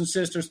 Brothers and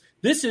sisters,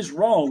 this is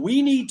wrong.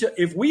 We need to,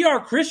 if we are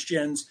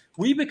Christians,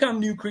 we become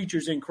new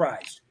creatures in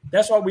Christ.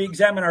 That's why we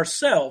examine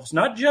ourselves,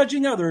 not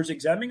judging others,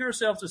 examining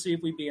ourselves to see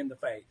if we be in the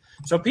faith.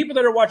 So people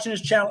that are watching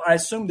this channel, I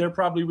assume they're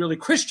probably really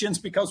Christians,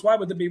 because why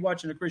would they be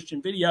watching a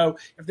Christian video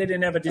if they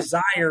didn't have a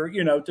desire,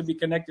 to be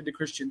connected to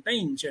Christian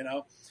things,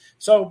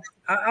 So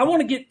I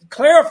want to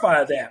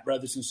clarify that,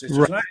 brothers and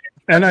sisters. Right.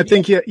 And I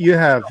think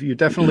you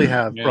definitely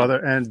have,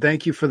 brother. And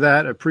thank you for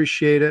that. I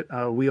appreciate it.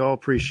 We all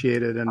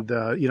appreciate it. And,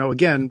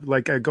 again,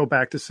 like I go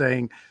back to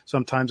saying,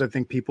 sometimes I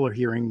think people are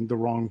hearing the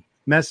wrong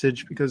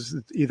message because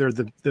either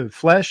the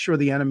flesh or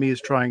the enemy is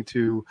trying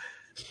to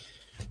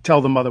tell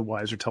them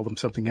otherwise or tell them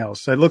something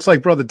else. So it looks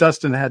like Brother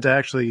Dustin had to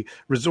actually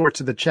resort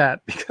to the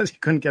chat because he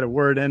couldn't get a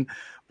word in.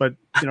 But,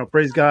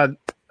 praise God,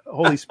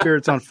 Holy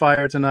Spirit's on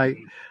fire tonight.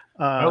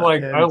 I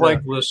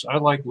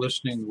like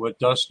listening to what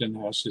Dustin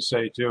has to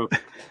say too.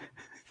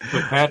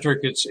 But Patrick,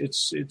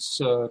 it's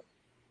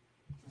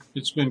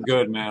been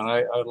good, man.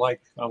 I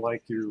like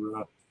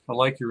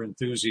your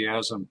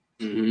enthusiasm.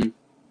 Mm-hmm.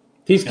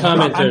 These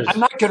commenters, I'm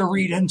not going to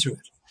read into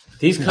it.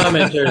 These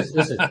commenters,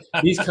 listen.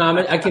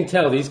 I can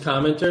tell these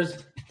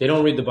commenters, they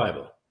don't read the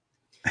Bible.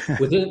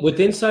 With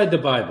inside the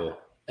Bible,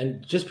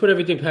 and just put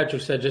everything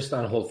Patrick said just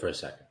on hold for a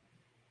second.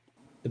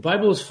 The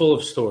Bible is full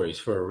of stories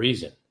for a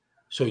reason.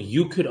 So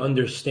you could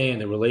understand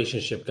the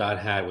relationship God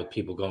had with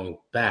people going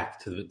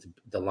back to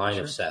the line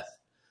of Seth.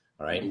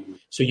 All right. Mm-hmm.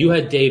 So you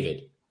had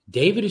David.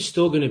 David is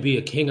still going to be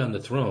a king on the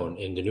throne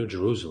in the New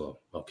Jerusalem.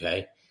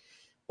 Okay.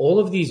 All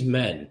of these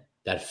men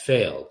that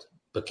failed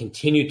but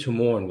continue to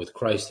mourn with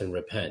Christ and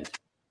repent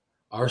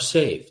are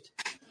saved.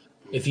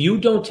 If you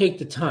don't take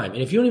the time,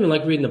 and if you don't even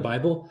like reading the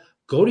Bible,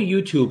 go to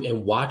YouTube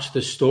and watch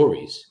the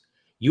stories.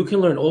 You can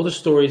learn all the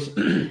stories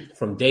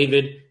from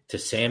David to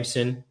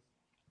Samson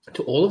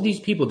to all of these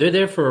people. They're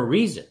there for a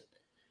reason.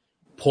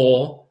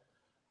 Paul.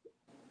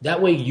 That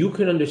way you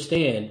can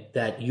understand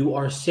that you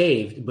are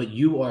saved, but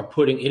you are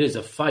it is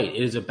a fight.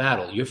 It is a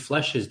battle. Your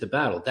flesh is the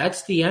battle.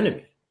 That's the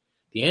enemy.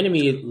 The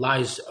enemy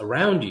lies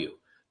around you.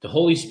 The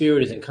Holy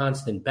Spirit is in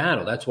constant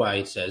battle. That's why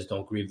it says,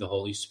 don't grieve the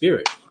Holy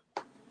Spirit.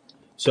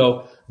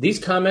 So these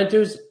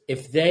commenters,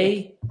 if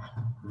they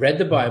read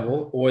the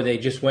Bible or they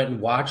just went and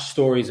watched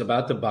stories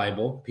about the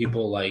Bible,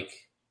 people like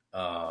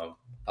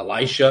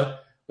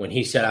Elisha, when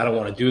he said, I don't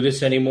want to do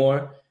this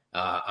anymore,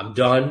 I'm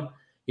done.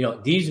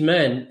 These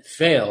men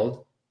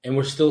failed and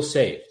were still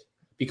saved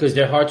because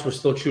their hearts were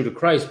still true to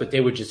Christ, but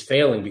they were just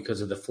failing because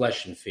of the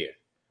flesh and fear.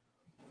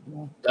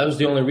 That was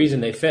the only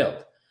reason they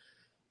failed.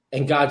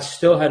 And God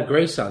still had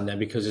grace on them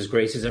because his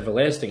grace is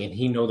everlasting and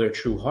he know their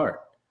true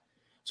heart.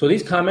 So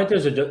these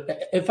commenters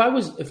if I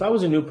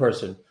was a new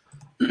person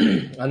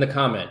on the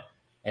comment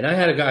and I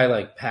had a guy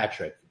like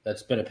Patrick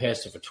that's been a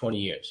pastor for 20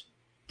 years,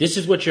 this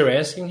is what you're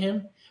asking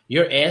him?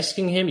 You're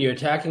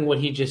attacking what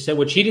he just said,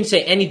 which he didn't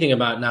say anything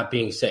about not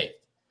being saved.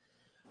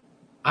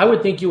 I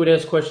would think you would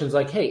ask questions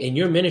like, hey, in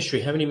your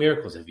ministry, how many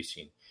miracles have you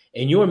seen?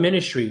 In your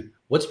ministry,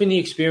 what's been the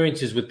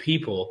experiences with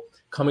people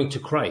coming to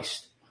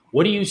Christ?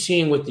 What are you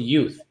seeing with the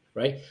youth?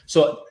 Right.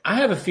 So I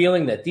have a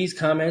feeling that these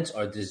comments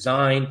are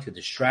designed to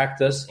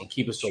distract us and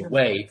keep us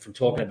away from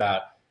talking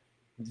about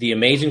the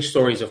amazing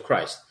stories of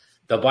Christ.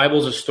 The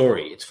Bible's a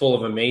story. It's full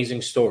of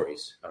amazing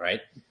stories. All right.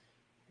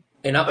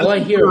 And all I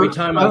hear every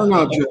time I don't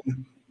know,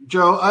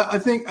 Joe, I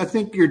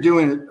think you're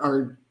doing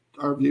our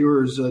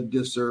viewers a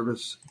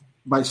disservice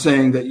by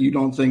saying that you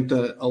don't think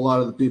that a lot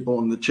of the people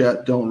in the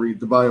chat don't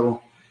read the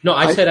Bible. No,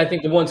 I said I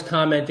think the ones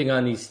commenting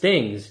on these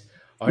things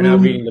are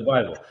not reading the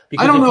Bible.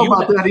 Because I don't know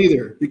about that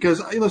either.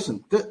 Because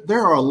listen,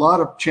 there are a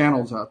lot of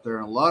channels out there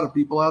and a lot of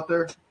people out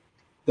there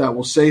that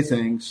will say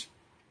things,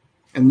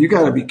 and you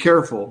got to be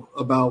careful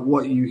about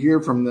what you hear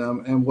from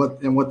them and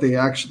what they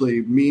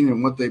actually mean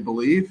and what they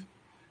believe.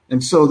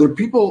 And so there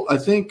people, I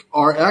think,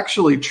 are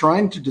actually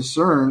trying to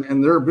discern,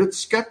 and they're a bit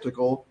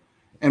skeptical,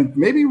 and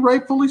maybe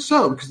rightfully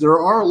so, because there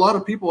are a lot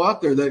of people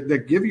out there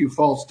that give you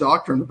false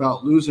doctrine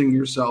about losing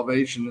your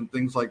salvation and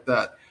things like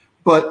that.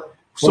 But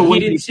he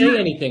didn't say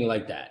anything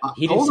like that.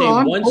 He didn't say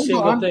one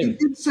single thing. He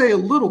did say a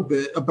little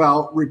bit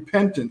about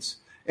repentance.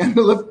 And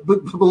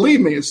believe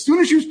me, as soon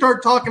as you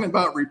start talking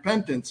about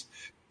repentance,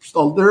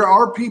 there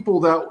are people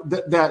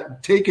that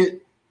take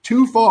it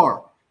too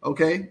far,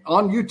 okay,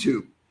 on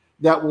YouTube,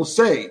 that will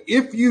say,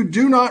 if you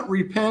do not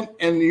repent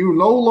and you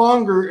no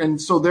longer, and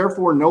so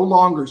therefore no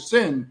longer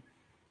sin,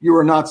 you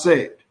are not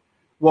saved.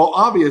 Well,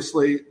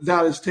 obviously,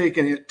 that is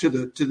taking it to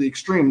the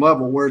extreme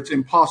level where it's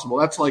impossible.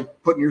 That's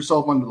like putting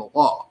yourself under the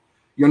law.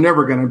 You're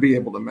never going to be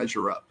able to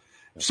measure up.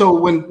 So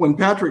when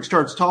Patrick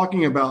starts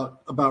talking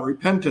about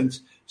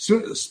repentance,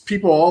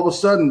 people all of a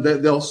sudden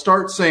they'll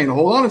start saying,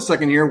 hold on a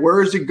second here,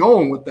 where is he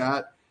going with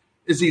that?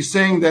 Is he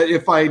saying that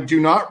if I do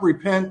not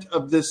repent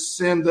of this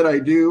sin that I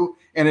do,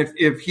 and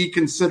if he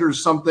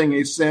considers something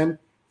a sin,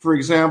 for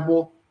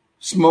example,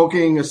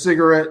 smoking a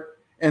cigarette,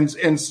 and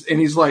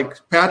he's like,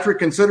 Patrick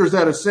considers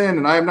that a sin,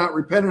 and I have not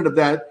repented of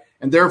that,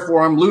 and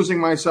therefore I'm losing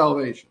my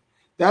salvation.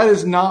 That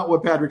is not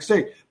what Patrick's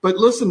saying. But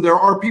listen, there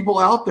are people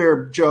out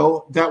there,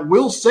 Joe, that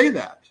will say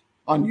that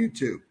on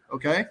YouTube.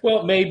 Okay.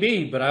 Well,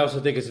 maybe, but I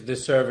also think it's a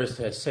disservice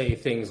to say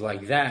things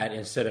like that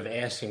instead of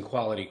asking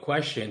quality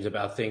questions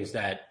about things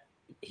that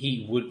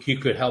he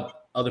could help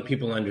other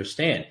people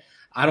understand.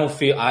 I don't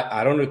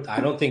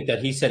think that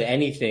he said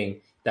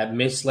anything that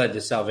misled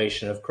the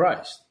salvation of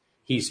Christ.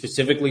 He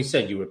specifically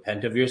said, "You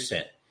repent of your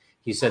sin."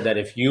 He said that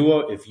if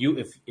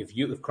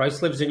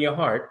Christ lives in your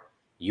heart,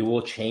 you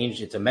will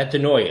change. It's a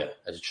metanoia,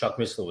 as Chuck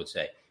Missler would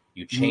say.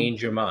 You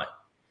change your mind.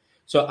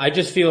 So I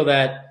just feel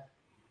that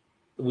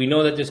we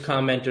know that there's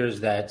commenters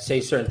that say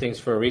certain things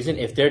for a reason.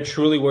 If they're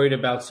truly worried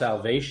about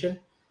salvation,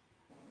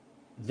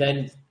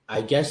 then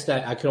I guess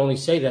that I can only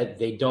say that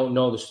they don't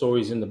know the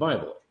stories in the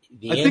Bible.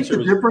 I think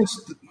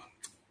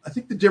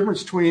the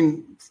difference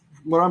between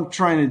what I'm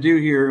trying to do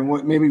here and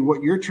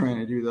what you're trying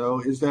to do,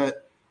 though, is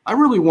that I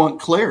really want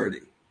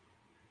clarity.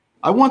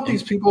 I want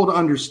these people to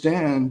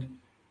understand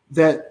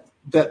that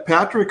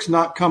Patrick's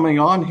not coming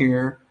on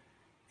here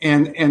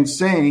and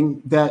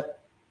saying that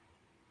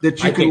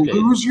you can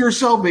lose your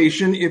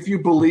salvation if you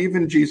believe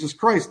in Jesus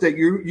Christ, that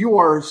you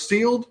are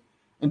sealed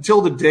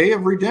until the day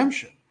of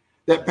redemption.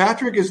 That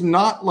Patrick is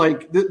not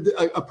like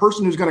a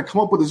person who's going to come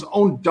up with his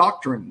own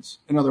doctrines.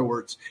 In other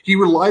words, he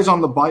relies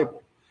on the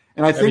Bible.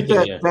 And I think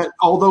that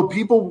although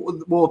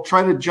people will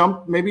try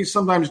to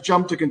sometimes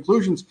jump to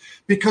conclusions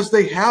because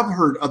they have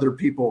heard other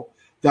people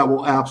that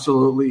will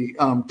absolutely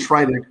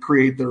try to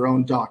create their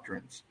own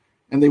doctrines,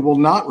 and they will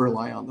not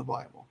rely on the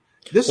Bible.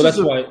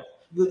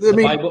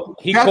 Bible.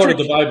 He quoted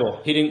the Bible.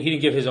 He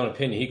didn't give his own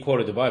opinion. He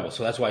quoted the Bible.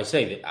 So that's why I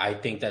say that I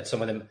think that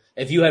some of them,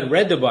 if you had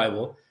read the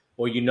Bible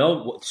or you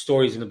know what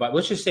stories in the Bible,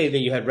 let's just say that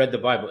you had read the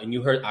Bible and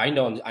you heard, I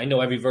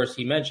know every verse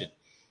he mentioned.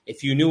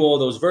 If you knew all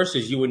those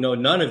verses, you would know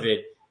none of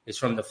it is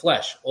from the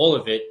flesh. All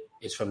of it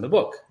is from the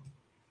book.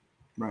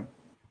 Right.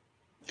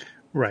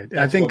 Right.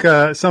 I think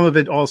some of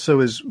it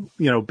also is,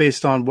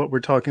 based on what we're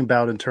talking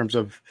about in terms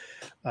of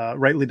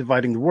rightly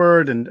dividing the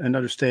word and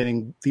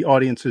understanding the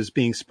audiences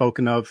being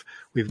spoken of.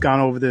 We've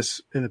gone over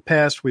this in the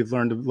past. We've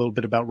learned a little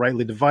bit about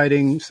rightly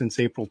dividing since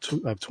April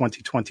of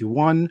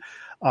 2021.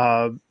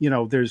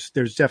 There's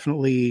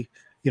definitely,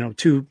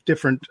 two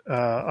different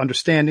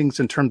understandings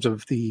in terms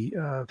of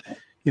the,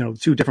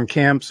 two different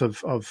camps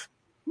of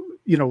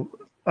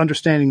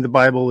understanding the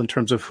Bible in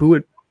terms of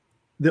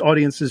the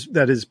audience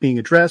that is being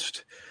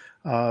addressed.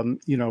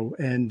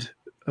 And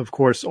of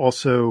course,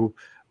 also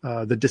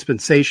the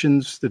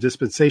dispensations, the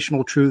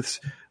dispensational truths,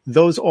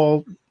 those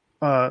all,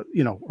 are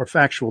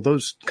factual.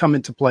 Those come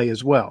into play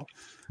as well.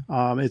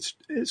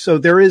 So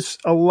there is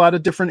a lot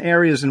of different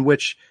areas in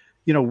which,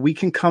 we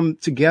can come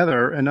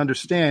together and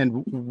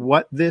understand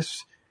what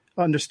this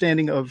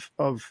understanding of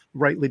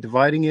rightly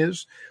dividing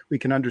is. We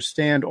can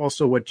understand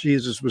also what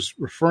Jesus was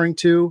referring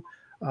to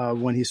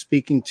when he's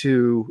speaking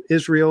to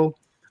Israel.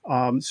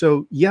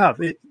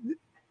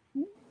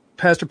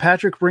 Pastor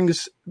Patrick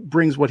brings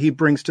what he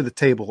brings to the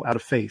table out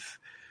of faith.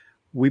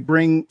 We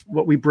bring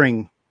what we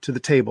bring to the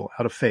table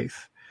out of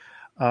faith.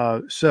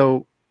 But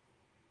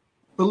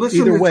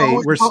listen, either way,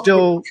 we're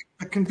still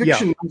a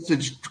conviction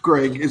message,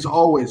 Greg, is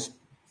always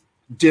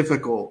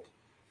difficult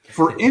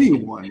for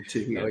anyone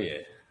to hear. Oh yeah,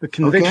 the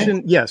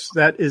conviction, yes,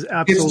 that is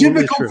absolutely it's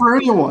difficult true for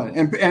anyone.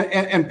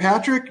 And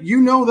Patrick,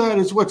 that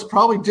is what's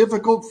probably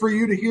difficult for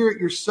you to hear it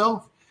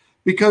yourself,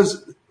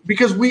 because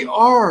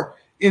we're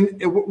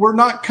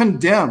not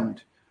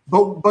condemned,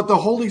 but the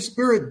Holy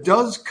Spirit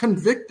does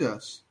convict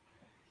us.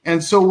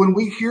 And so when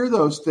we hear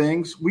those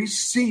things, we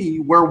see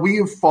where we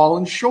have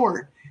fallen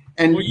short.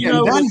 And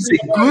that is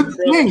a good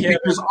thing,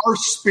 because our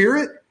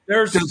spirit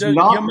the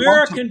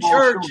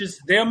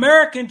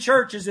American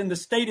church is in the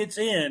state it's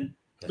in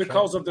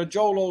because of the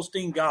Joel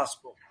Osteen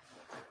gospel.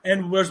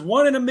 And there's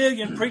 1 in a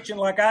million preaching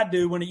like I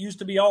do when it used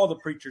to be all the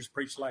preachers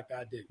preach like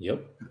I do.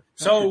 Yep.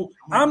 So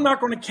I'm not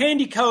going to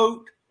candy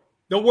coat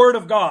the word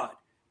of God.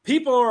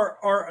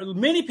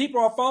 Many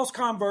people are false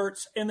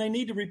converts, and they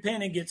need to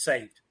repent and get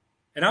saved.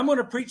 And I'm going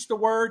to preach the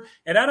word,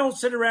 and I don't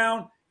sit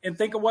around and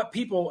think of if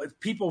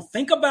people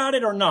think about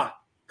it or not,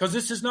 because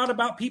this is not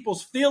about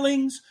people's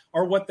feelings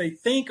or what they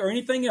think or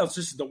anything else.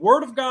 This is the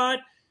word of God,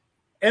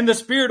 and the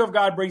Spirit of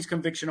God brings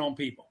conviction on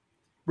people.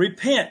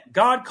 Repent.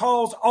 God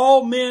calls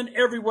all men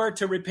everywhere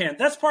to repent.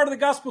 That's part of the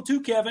gospel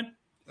too, Kevin.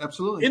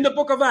 Absolutely. In the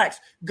book of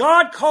Acts,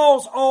 God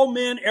calls all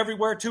men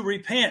everywhere to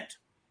repent.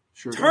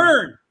 Sure.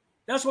 Turn.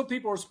 That's what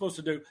people are supposed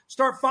to do.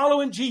 Start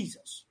following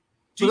Jesus.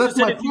 Jesus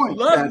said, if you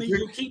love me,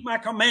 you'll keep my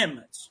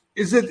commandments.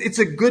 It's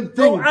a good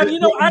thing. So,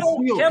 Kevin,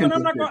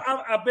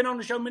 I've been on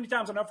the show many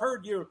times and I've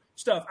heard your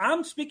stuff.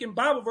 I'm speaking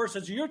Bible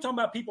verses. You're talking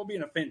about people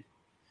being offended.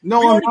 No,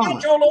 we I'm already not.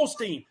 get Joel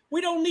Osteen.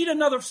 We don't need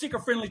another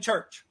seeker-friendly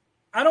church.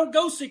 I don't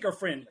go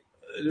seeker-friendly.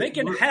 They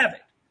can have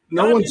it.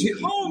 God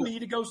didn't call me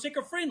to go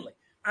seeker-friendly.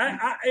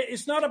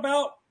 It's not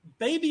about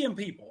babying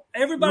people.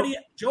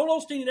 Joel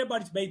Osteen and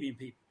everybody's babying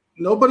people.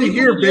 Nobody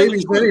here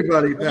babies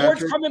anybody, Patrick. The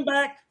Lord's coming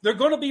back. They're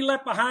going to be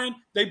left behind.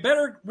 They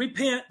better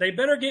repent. They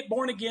better get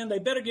born again. They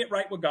better get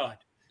right with God.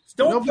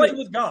 Don't play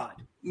with God.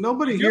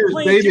 Nobody here is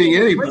babying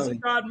anybody.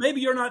 God,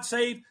 maybe you're not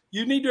saved.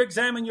 You need to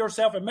examine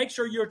yourself and make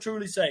sure you're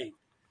truly saved.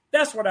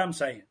 That's what I'm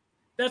saying.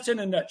 That's in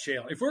a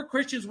nutshell. If we're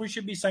Christians, we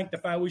should be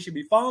sanctified. We should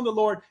be following the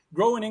Lord,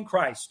 growing in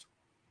Christ.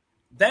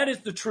 That is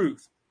the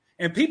truth.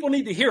 And people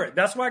need to hear it.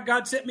 That's why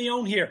God sent me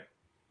on here.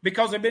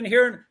 because I've been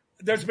hearing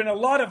there's been a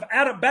lot of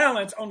out of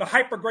balance on the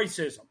hyper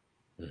gracism.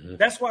 Mm-hmm.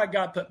 That's why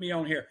God put me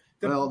on here.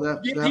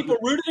 People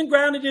rooted and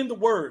grounded in the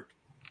Word.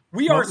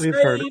 We are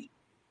saved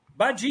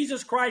by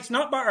Jesus Christ,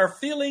 not by our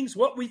feelings,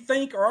 what we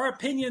think, or our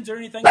opinions or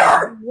anything.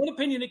 One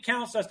opinion that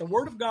counts, that's the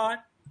Word of God.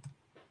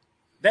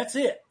 That's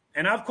it.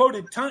 And I've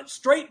quoted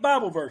straight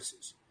Bible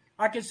verses.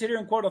 I can sit here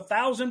and quote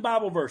 1,000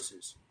 Bible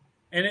verses.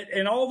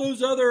 And all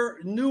those other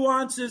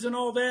nuances and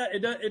all that,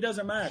 it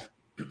doesn't matter.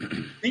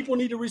 People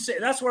need to receive.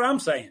 That's what I'm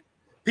saying.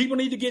 People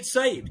need to get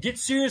saved, get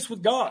serious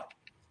with God.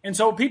 And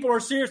so people are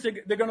serious.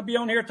 They're going to be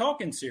on here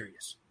talking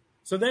serious.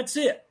 So that's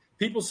it.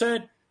 People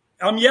said,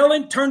 I'm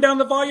yelling, turn down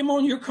the volume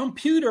on your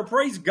computer.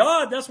 Praise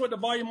God. That's what the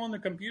volume on the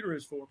computer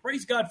is for.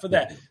 Praise God for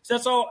that.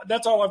 So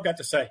that's all I've got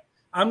to say.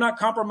 I'm not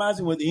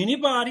compromising with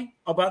anybody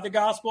about the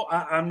gospel.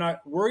 I'm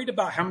not worried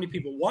about how many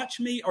people watch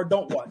me or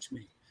don't watch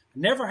me.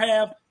 Never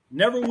have,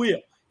 never will.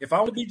 If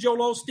I would be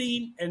Joel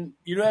Osteen, and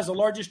has the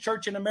largest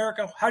church in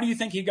America, how do you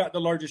think he got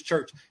the largest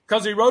church?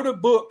 Because he wrote a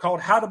book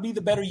called How to Be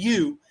the Better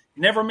You,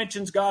 never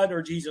mentions God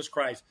or Jesus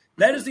Christ.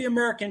 That is the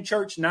American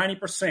church, 90%.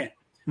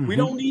 Mm-hmm. We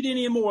don't need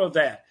any more of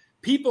that.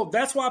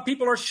 That's why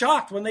people are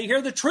shocked when they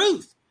hear the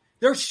truth.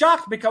 They're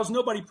shocked because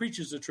nobody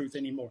preaches the truth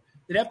anymore.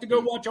 They'd have to go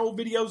watch old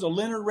videos of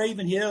Leonard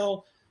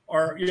Ravenhill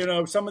or,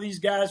 some of these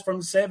guys from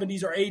the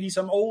 70s or 80s,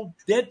 some old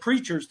dead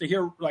preachers to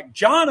hear, like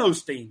John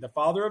Osteen, the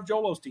father of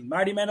Joel Osteen,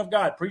 mighty man of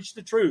God, preach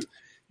the truth.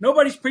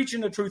 Nobody's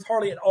preaching the truth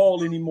hardly at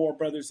all anymore,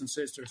 brothers and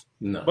sisters.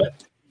 No.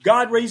 But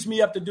God raised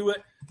me up to do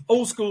it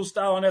old school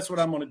style, and that's what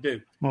I'm going to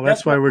do. Well,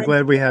 that's why we're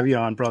glad we have you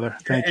on, brother.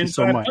 Thank you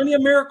so much. I have plenty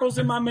of miracles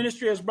in my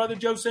ministry. As Brother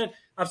Joe said,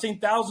 I've seen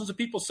thousands of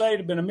people saved.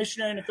 I've been a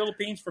missionary in the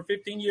Philippines for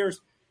 15 years.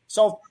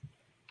 Saw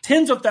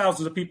tens of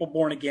thousands of people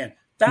born again.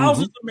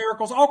 Thousands of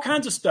miracles, all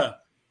kinds of stuff.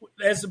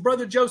 As the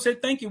Brother Joe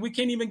said, thank you. We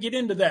can't even get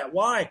into that.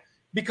 Why?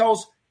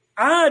 Because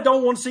I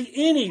don't want to see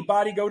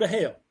anybody go to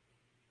hell.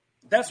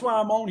 That's why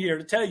I'm on here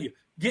to tell you.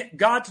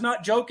 God's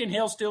not joking.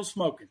 Hell's still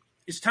smoking.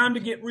 It's time to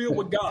get real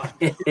with God.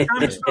 It's time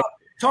to stop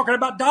talking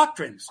about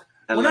doctrines.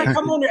 When I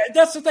come on there,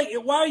 that's the thing.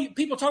 Why are you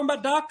people talking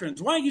about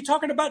doctrines? Why are you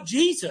talking about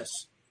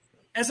Jesus?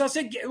 As I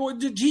said, what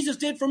Jesus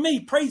did for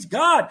me. Praise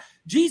God.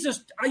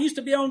 Jesus, I used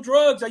to be on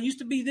drugs. I used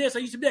to be this. I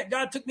used to be that.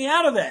 God took me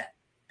out of that.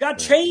 God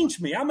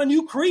changed me. I'm a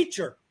new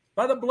creature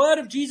by the blood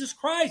of Jesus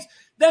Christ.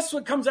 That's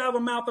what comes out of the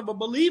mouth of a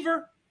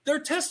believer. Their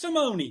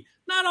testimony.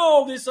 Not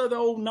all this other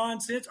old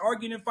nonsense,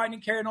 arguing and fighting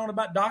and carrying on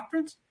about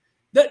doctrines.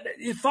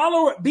 Be a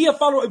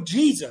follower of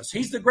Jesus.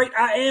 He's the great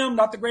I am,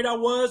 not the great I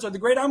was or the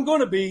great I'm going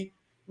to be.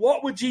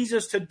 Walk with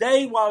Jesus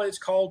today while it's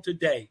called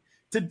today.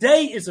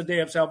 Today is the day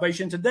of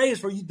salvation. Today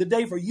is the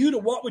day for you to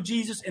walk with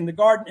Jesus in the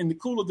garden in the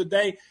cool of the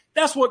day.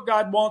 That's what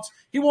God wants.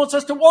 He wants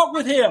us to walk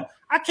with him.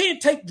 I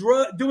can't take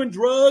doing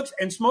drugs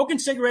and smoking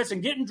cigarettes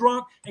and getting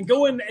drunk and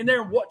go in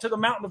there and walk to the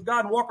mountain of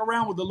God and walk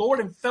around with the Lord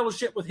and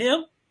fellowship with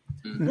him.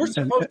 Mm-hmm. We're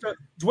supposed to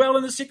dwell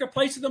in the secret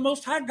place of the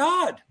Most High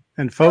God.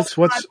 And folks,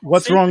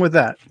 what's wrong with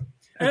that?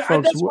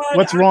 Folks,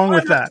 what's wrong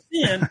with that?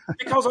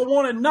 Because I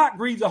want to not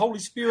grieve the Holy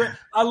Spirit.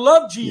 I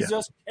love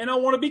Jesus, and I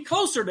want to be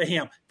closer to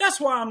him. That's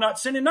why I'm not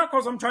sinning, not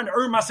because I'm trying to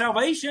earn my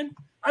salvation.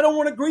 I don't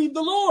want to grieve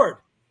the Lord.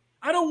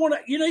 I don't want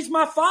to, he's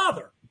my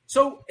Father.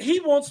 So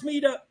he wants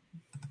me to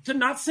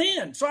not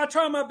sin. So I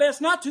try my best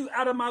not to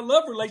out of my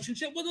love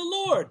relationship with the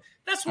Lord.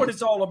 That's what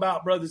it's all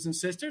about, brothers and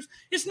sisters.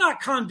 It's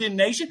not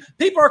condemnation.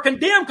 People are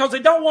condemned because they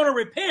don't want to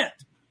repent.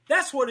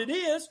 That's what it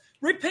is.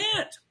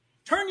 Repent.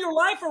 Turn your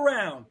life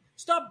around.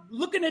 Stop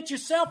looking at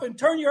yourself and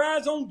turn your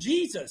eyes on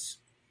Jesus.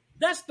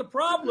 That's the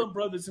problem,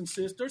 brothers and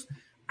sisters.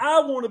 I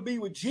want to be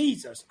with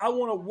Jesus. I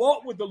want to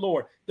walk with the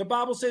Lord. The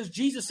Bible says,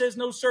 Jesus says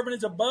no servant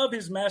is above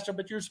his master,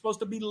 but you're supposed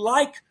to be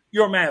like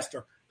your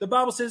master. The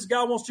Bible says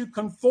God wants to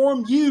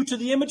conform you to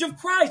the image of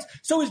Christ.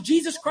 So is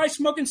Jesus Christ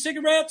smoking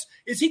cigarettes?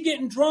 Is he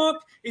getting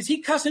drunk? Is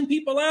he cussing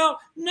people out?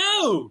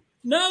 No.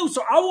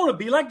 So I want to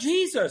be like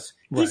Jesus.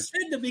 Right. He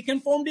said to be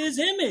conformed to his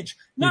image.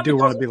 Not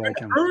because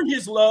I earned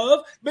his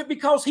love, but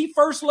because he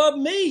first loved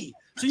me.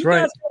 So you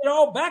guys get it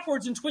all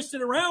backwards and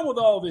twisted around with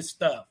all this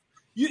stuff.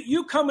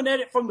 You coming at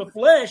it from the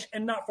flesh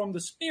and not from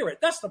the spirit.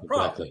 That's the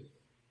problem. Exactly.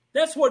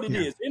 That's what it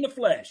is, in the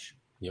flesh.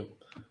 Yep.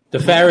 The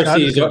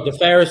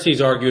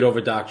Pharisees argued over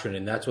doctrine,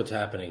 and that's what's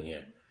happening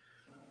here.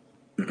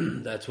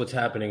 That's what's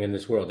happening in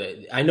this world.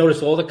 I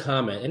notice all the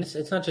comment, and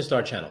it's not just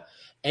our channel.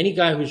 Any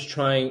guy who's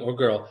trying, or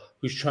girl,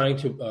 who's trying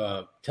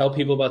to tell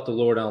people about the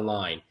Lord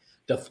online,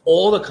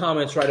 all the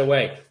comments right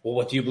away. Well,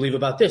 what do you believe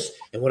about this?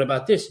 And what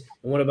about this?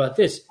 And what about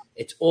this?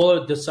 It's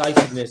all a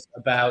decisiveness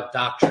about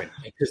doctrine,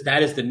 because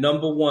that is the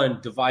number one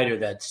divider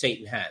that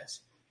Satan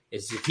has.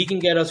 Is if he can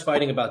get us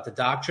fighting about the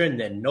doctrine,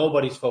 then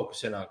nobody's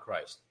focusing on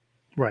Christ.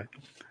 Right.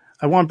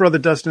 I want Brother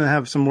Dustin to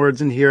have some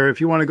words in here.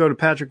 If you want to go to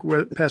Pastor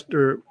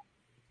Patrick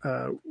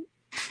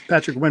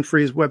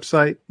Winfrey's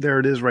website, there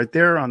it is right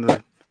there on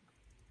the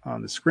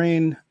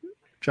screen,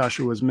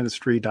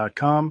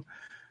 joshuasministry.com.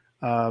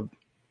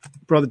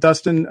 Brother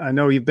Dustin, I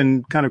know you've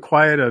been kind of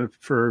quiet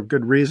for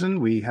good reason.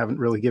 We haven't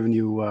really given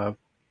you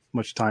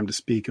much time to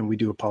speak, and we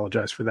do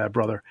apologize for that,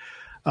 brother.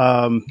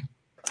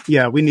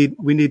 We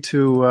need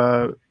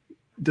to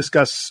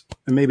discuss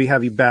and maybe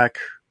have you back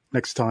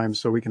next time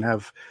so we can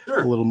have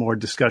a little more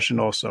discussion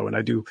also. And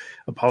I do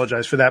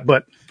apologize for that.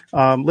 But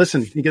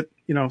listen,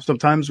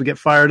 sometimes we get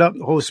fired up.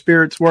 The Holy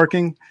Spirit's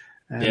working,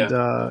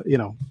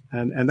 and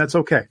and that's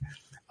okay.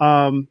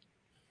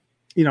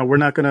 We're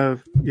not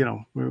gonna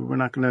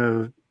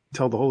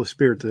tell the Holy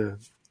Spirit to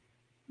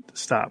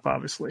stop,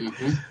 obviously.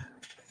 Mm-hmm.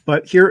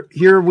 But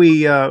here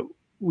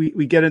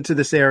we get into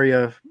this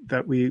area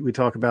that we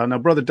talk about now.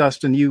 Brother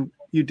Dustin, you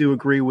do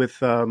agree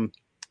with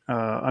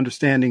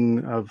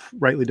understanding of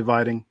rightly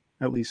dividing,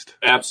 at least.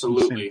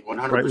 Absolutely,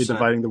 100%. Rightly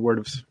dividing the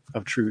word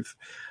of truth.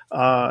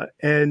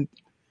 And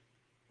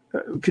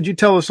could you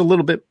tell us a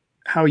little bit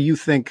how you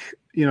think,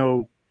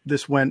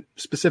 this went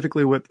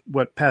specifically with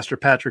what Pastor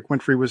Patrick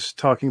Winfrey was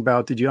talking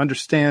about? Did you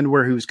understand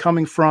where he was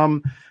coming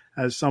from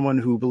as someone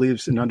who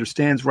believes and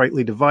understands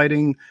rightly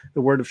dividing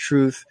the word of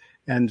truth,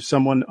 and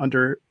someone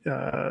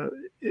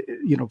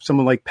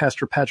someone like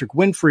Pastor Patrick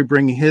Winfrey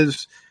bringing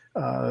his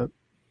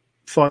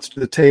thoughts to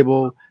the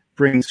table,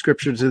 bringing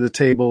scripture to the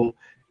table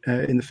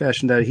in the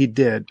fashion that he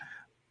did?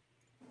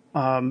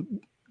 Do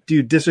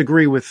you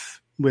disagree with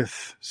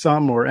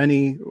some or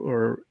any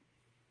or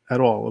at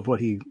all of what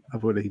he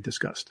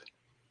discussed?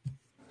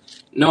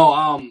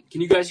 No.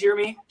 Can you guys hear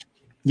me?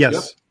 Yes.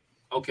 Yep.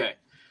 Okay.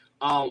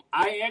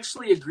 I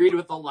actually agreed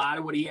with a lot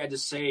of what he had to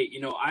say.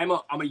 I'm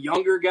a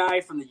younger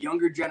guy from the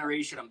younger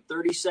generation. I'm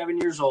 37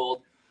 years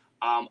old.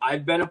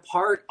 I've been a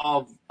part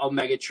of a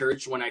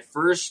megachurch when I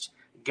first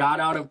got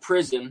out of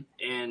prison,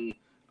 and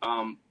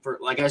for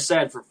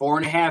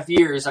 4.5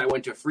 years, I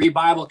went to free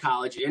Bible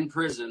college in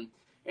prison,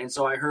 and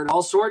so I heard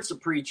all sorts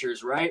of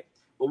preachers, right?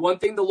 But one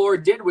thing the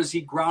Lord did was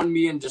he grounded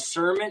me in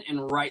discernment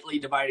and rightly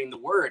dividing the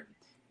word.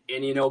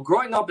 And,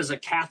 growing up as a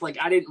Catholic,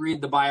 I didn't read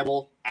the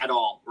Bible at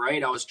all,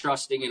 right? I was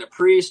trusting in a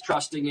priest,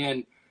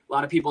 a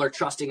lot of people are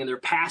trusting in their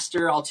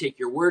pastor. I'll take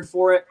your word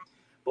for it.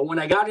 But when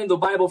I got into the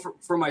Bible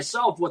for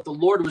myself, what the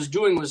Lord was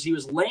doing was he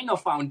was laying a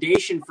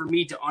foundation for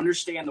me to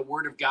understand the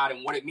word of God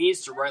and what it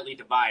means to rightly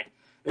divide.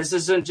 This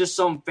isn't just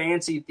some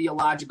fancy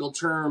theological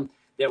term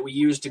that we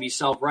use to be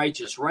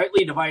self-righteous.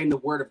 Rightly dividing the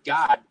word of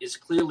God is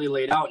clearly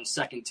laid out in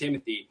 2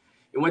 Timothy.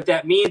 And what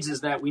that means is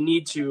that we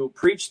need to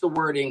preach the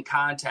word in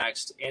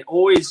context and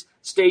always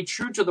stay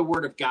true to the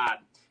word of God.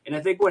 And I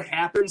think what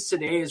happens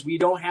today is we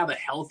don't have a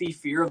healthy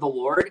fear of the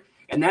Lord.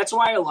 And that's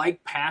why I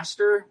like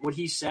Pastor, what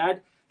he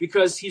said,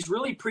 because he's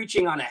really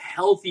preaching on a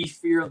healthy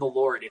fear of the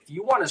Lord. If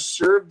you want to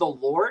serve the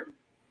Lord,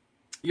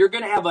 you're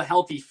going to have a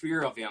healthy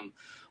fear of him.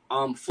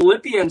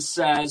 Philippians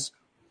says,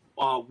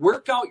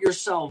 work out your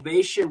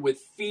salvation with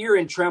fear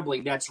and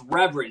trembling. That's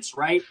reverence,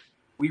 right?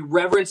 We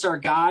reverence our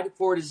God,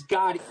 for it is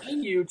God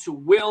in you to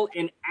will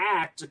and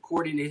act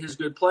according to his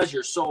good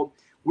pleasure. So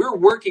we're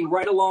working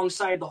right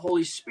alongside the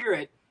Holy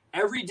Spirit.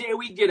 Every day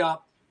we get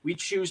up, we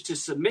choose to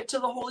submit to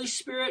the Holy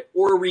Spirit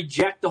or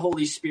reject the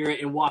Holy Spirit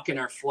and walk in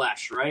our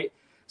flesh, right?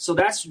 So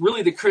that's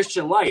really the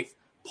Christian life.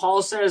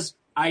 Paul says,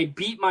 I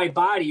beat my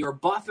body or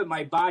buffet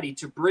my body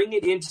to bring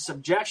it into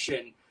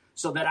subjection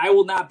so that I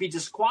will not be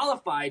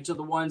disqualified to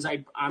the ones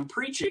I'm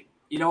preaching.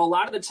 A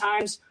lot of the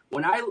times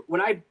when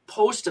I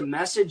post a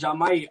message on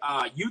my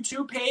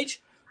YouTube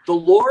page, the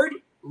Lord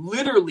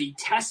literally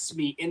tests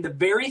me in the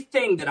very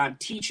thing that I'm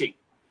teaching.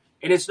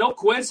 And it's no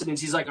coincidence.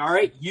 He's like, all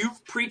right,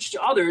 you've preached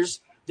to others,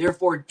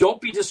 therefore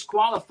don't be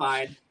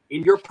disqualified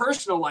in your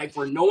personal life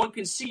where no one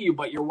can see you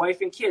but your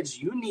wife and kids.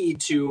 You need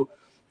to,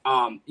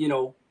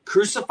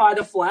 crucify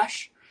the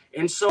flesh.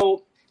 And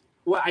so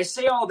I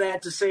say all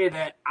that to say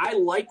that I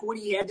like what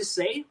he had to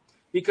say,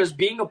 because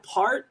being a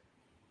part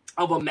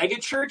of a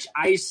megachurch,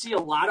 I see a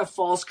lot of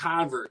false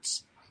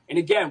converts. And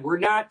again, we're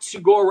not to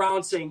go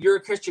around saying you're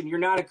a Christian, you're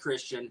not a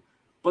Christian.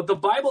 But the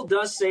Bible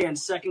does say in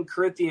 2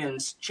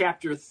 Corinthians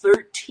chapter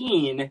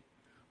 13,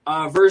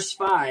 verse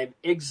 5,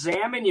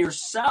 examine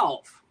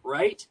yourself,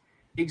 right?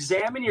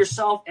 Examine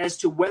yourself as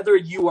to whether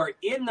you are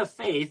in the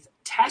faith.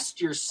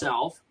 Test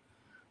yourself.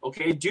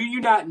 Okay, do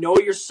you not know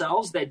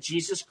yourselves that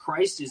Jesus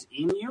Christ is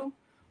in you?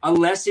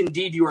 Unless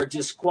indeed you are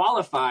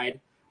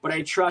disqualified. But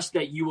I trust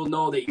that you will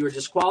know that you are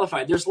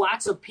disqualified. There's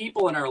lots of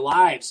people in our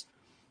lives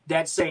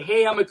that say,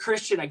 hey, I'm a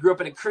Christian. I grew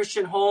up in a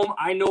Christian home.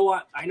 I know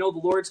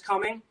the Lord's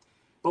coming.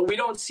 But we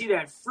don't see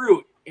that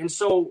fruit. And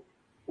so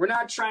we're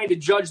not trying to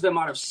judge them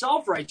out of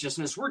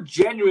self-righteousness. We're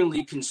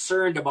genuinely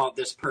concerned about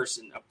this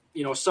person,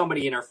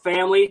 somebody in our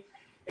family.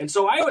 And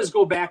so I always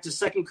go back to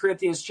 2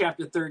 Corinthians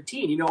chapter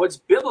 13. It's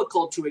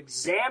biblical to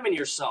examine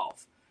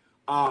yourself.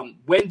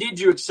 When did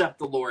you accept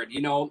the Lord?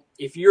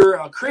 If you're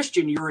a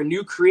Christian, you're a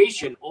new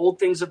creation. Old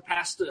things have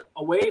passed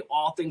away.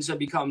 All things have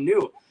become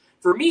new.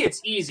 For me,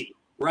 it's easy,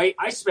 right?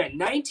 I spent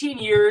 19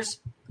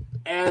 years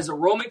as a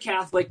Roman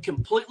Catholic,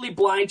 completely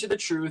blind to the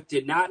truth,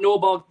 did not know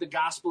about the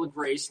gospel of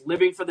grace,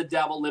 living for the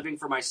devil, living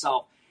for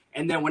myself.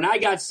 And then when I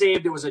got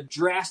saved, it was a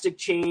drastic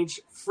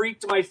change,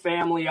 freaked my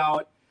family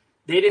out.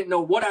 They didn't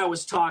know what I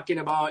was talking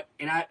about.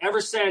 And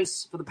ever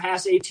since, for the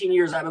past 18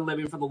 years, I've been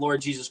living for the Lord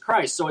Jesus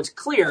Christ. So it's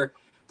clear.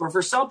 But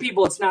for some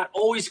people, it's not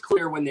always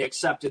clear when they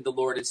accepted the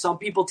Lord. And some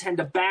people tend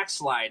to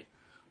backslide.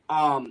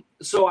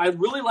 So I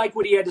really like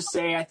what he had to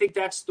say. I think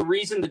that's the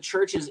reason the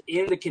church is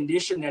in the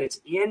condition that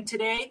it's in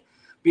today,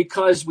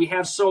 because we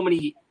have so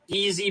many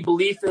easy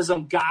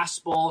beliefism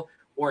gospel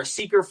or a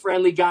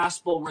seeker-friendly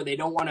gospel where they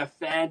don't want to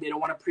offend, they don't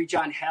want to preach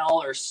on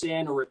hell or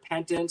sin or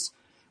repentance.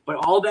 But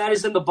all that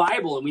is in the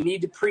Bible, and we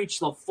need to preach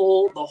the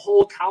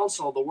whole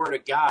counsel of the Word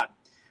of God.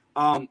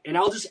 And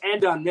I'll just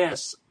end on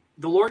this.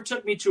 The Lord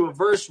took me to a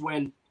verse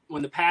when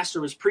the pastor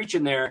was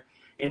preaching there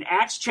in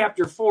Acts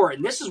chapter 4,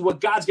 and this is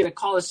what God's going to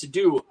call us to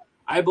do,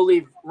 I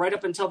believe, right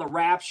up until the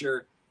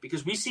rapture,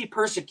 because we see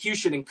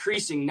persecution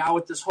increasing now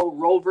with this whole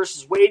Roe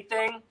versus Wade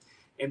thing,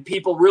 and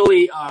people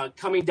really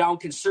coming down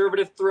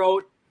conservative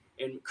throat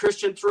and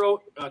Christians'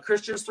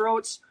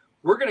 throats.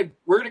 We're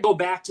gonna go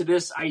back to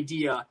this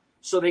idea.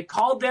 So they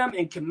called them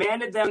and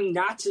commanded them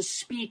not to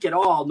speak at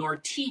all, nor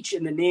teach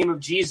in the name of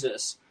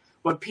Jesus.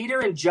 But Peter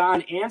and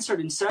John answered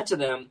and said to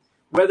them,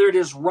 whether it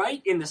is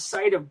right in the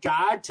sight of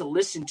God to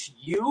listen to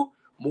you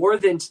more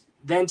than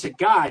to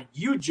God,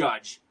 you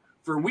judge.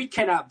 For we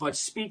cannot but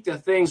speak the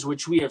things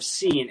which we have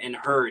seen and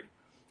heard.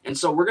 And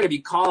so we're going to be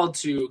called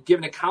to give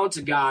an account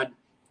to God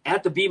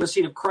at the Bema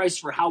Seat of Christ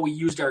for how we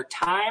used our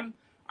time,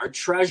 our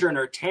treasure, and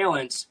our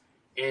talents.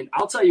 And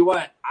I'll tell you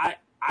what,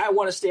 I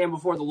want to stand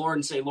before the Lord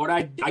and say, Lord,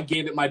 I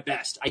gave it my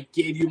best. I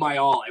gave you my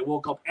all. I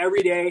woke up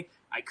every day.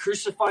 I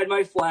crucified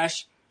my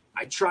flesh.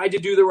 I tried to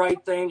do the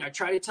right thing. I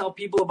tried to tell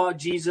people about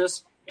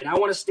Jesus. And I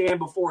want to stand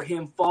before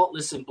him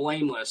faultless and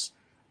blameless.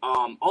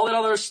 All that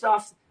other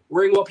stuff,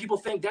 worrying what people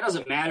think, that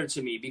doesn't matter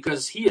to me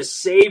because he has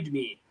saved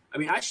me. I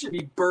mean, I should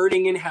be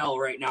burning in hell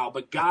right now,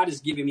 but God is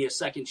giving me a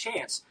second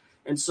chance.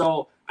 And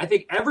so I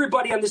think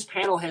everybody on this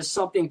panel has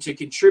something to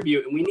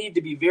contribute, and we need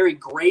to be very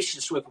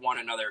gracious with one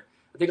another.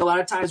 I think a lot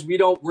of times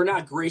we're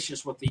not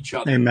gracious with each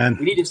other. Amen.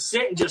 We need to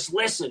sit and just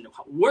listen.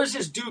 Where's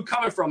this dude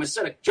coming from?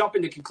 Instead of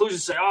jumping to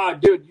conclusions and say, oh,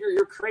 dude,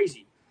 you're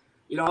crazy.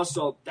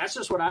 So that's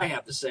just what I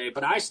have to say.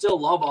 But I still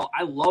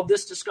love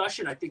this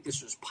discussion. I think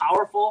this was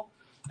powerful.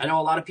 I know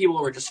a lot of people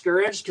were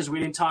discouraged because we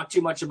didn't talk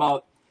too much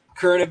about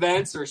current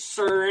events or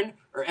CERN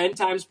or end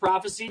times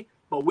prophecy.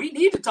 But we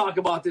need to talk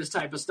about this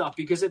type of stuff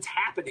because it's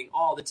happening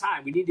all the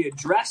time. We need to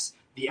address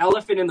the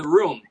elephant in the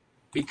room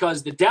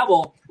because the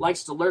devil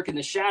likes to lurk in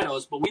the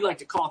shadows, but we like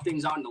to call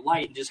things out in the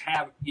light and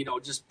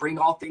just bring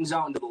all things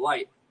out into the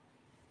light.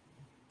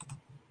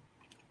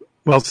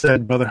 Well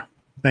said, brother.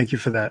 Thank you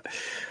for that.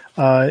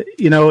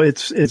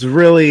 It's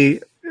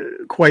really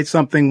quite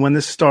something. When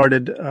this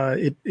started,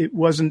 it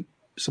wasn't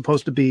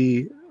supposed to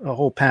be a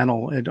whole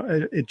panel.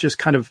 It just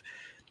kind of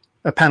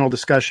a panel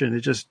discussion.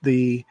 It just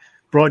the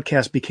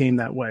broadcast became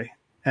that way,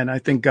 and I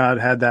think God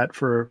had that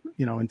for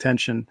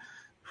intention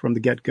from the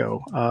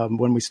get-go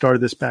when we started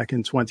this back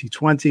in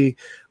 2020.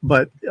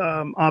 But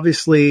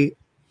obviously,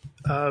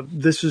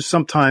 this is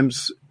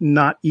sometimes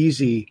not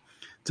easy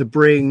to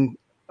bring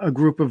a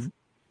group of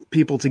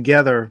people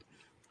together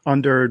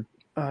under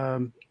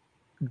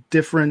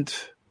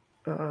different,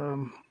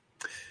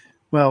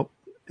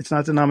 it's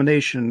not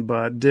denomination,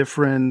 but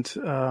different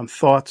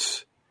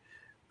thoughts.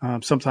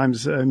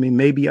 Sometimes,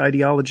 maybe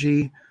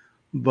ideology,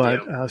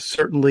 but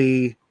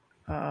certainly,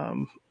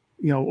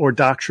 or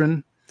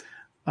doctrine.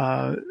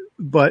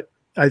 But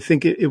I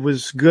think it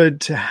was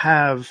good to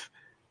have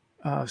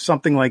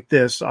something like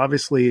this.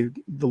 Obviously,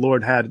 the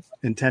Lord had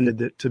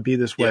intended it to be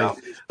this way,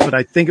 but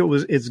I think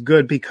it's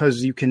good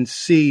because you can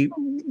see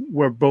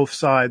where both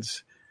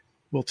sides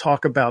will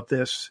talk about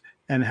this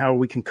and how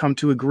we can come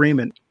to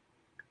agreement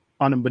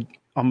on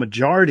a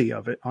majority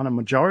of it, on a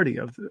majority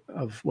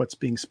of what's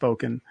being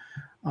spoken.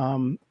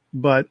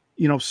 But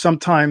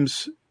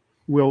sometimes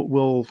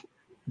we'll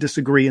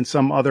disagree in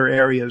some other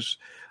areas.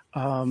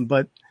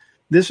 But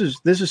this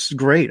is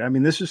great. I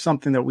mean, this is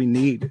something that we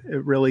need.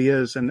 It really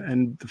is.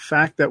 And the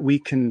fact that we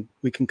can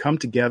come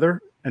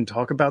together and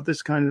talk about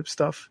this kind of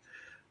stuff,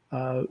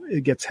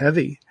 it gets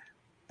heavy,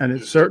 and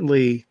it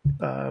certainly,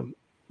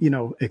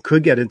 it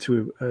could get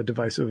into a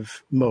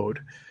divisive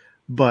mode,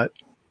 but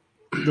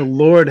the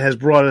Lord has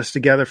brought us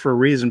together for a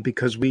reason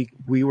because we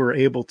were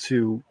able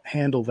to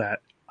handle that.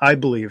 I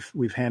believe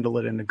we've handled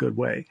it in a good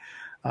way.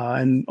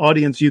 And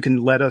audience, you can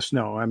let us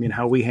know,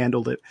 how we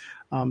handled it.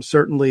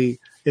 Certainly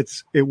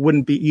it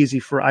wouldn't be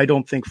easy I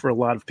don't think for a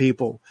lot of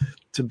people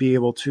to be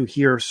able to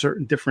hear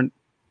certain different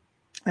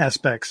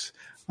aspects,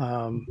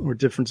 or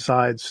different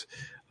sides.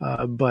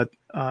 But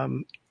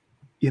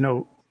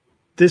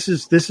this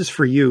is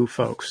for you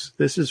folks.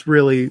 This is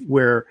really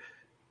where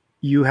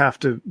you have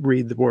to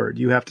read the word.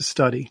 You have to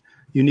study.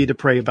 You need to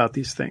pray about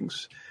these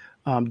things.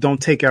 Don't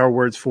take our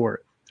words for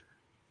it.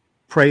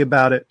 Pray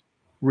about it,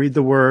 read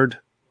the word,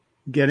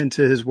 get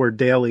into his word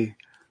daily.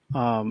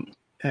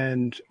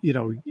 And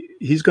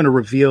he's going to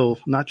reveal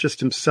not just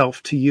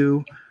himself to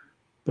you,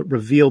 but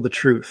reveal the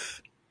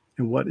truth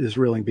and what is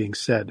really being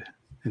said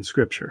in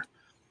Scripture.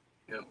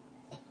 Yeah.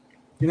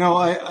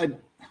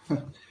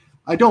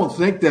 I don't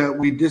think that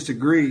we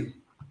disagree.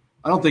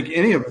 I don't think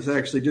any of us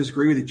actually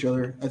disagree with each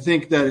other. I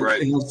think that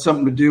it has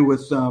something to do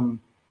with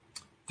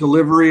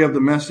delivery of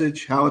the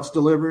message, how it's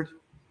delivered.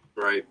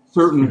 Right.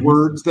 Certain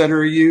words that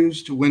are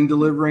used when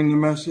delivering the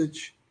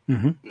message.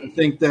 I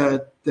think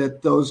that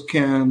those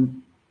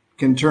can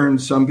turn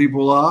some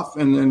people off,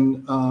 and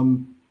then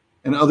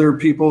and other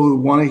people who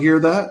want to hear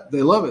that,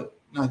 they love it.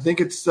 And I think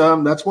it's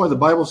that's why the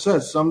Bible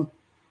says some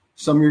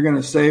you're going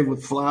to save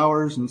with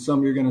flowers, and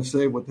some you're going to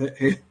save with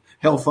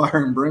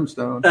hellfire and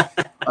brimstone.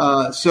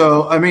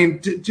 So I mean,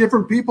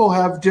 different people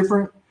have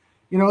different.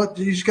 You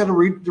just got to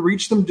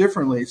reach them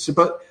differently. So,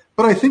 but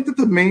I think that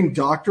the main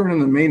doctrine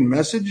and the main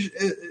message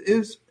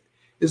is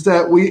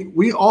that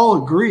we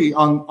all agree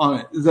on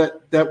it.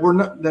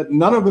 That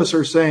none of us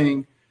are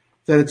saying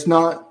that it's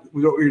not.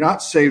 You're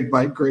not saved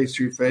by grace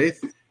through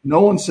faith.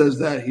 No one says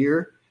that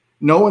here.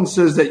 No one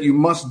says that you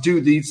must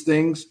do these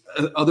things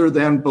other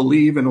than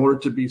believe in order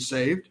to be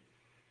saved.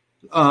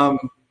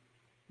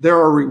 There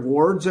are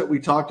rewards that we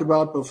talked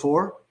about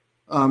before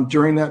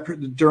during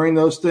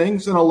those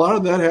things, and a lot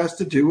of that has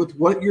to do with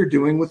what you're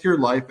doing with your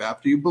life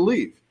after you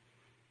believe,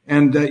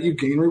 and that you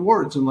gain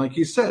rewards. And like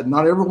he said,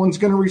 not everyone's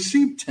going to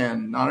receive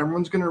 10. Not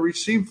everyone's going to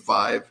receive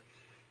 5,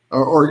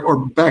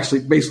 or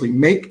actually basically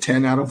make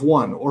 10 out of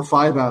 1 or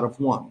 5 out of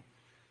 1.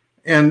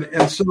 And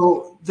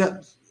so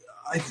that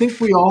I think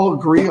we all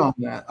agree on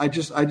that. I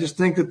just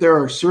think that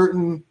there are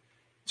certain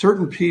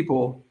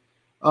people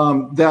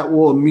that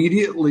will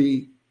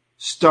immediately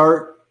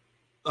start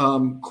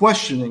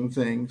questioning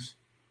things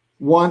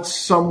once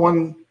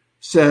someone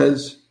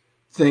says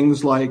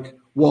things like,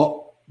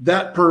 well,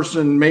 that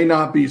person may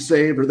not be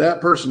saved, or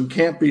that person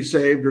can't be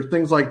saved, or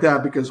things like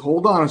that, because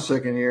hold on a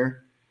second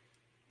here.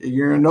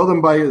 You're going to know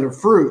them by their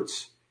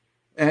fruits.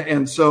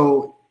 And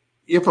so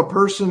if a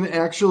person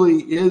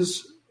actually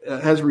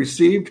has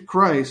received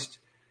Christ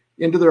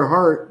into their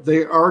heart,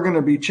 they are going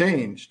to be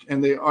changed,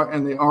 and they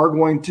are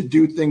going to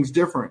do things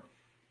different.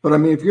 But I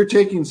mean, if you're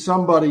taking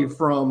somebody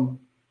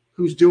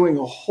who's doing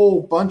a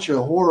whole bunch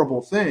of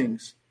horrible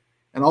things,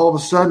 and all of a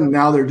sudden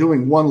now they're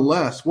doing one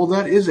less, well,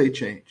 that is a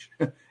change.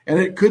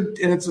 And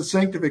it's a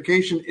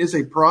sanctification is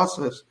a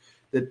process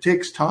that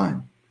takes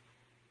time.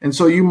 And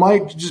so you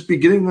might just be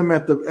getting them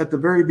at the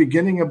very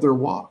beginning of their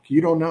walk.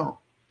 You don't know.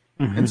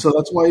 Mm-hmm. And so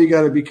that's why you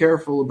got to be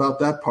careful about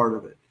that part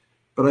of it.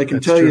 But I can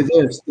tell you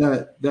this,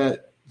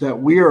 that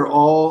we are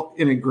all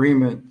in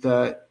agreement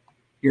that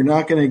you're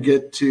not going to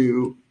get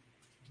to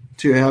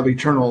have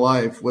eternal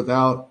life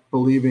without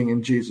believing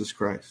in Jesus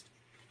Christ.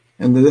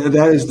 And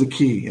that is the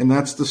key, and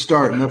that's the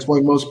start. And that's why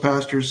most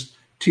pastors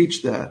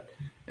teach that,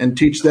 and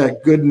teach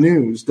that good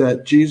news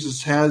that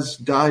Jesus has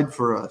died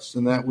for us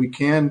and that we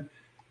can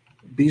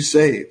be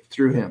saved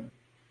through him.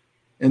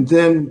 And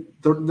then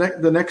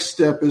the next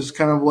step is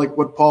kind of like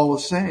what Paul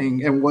was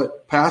saying, and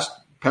what Pastor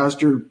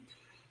Patrick,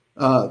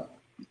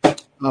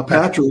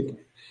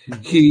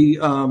 he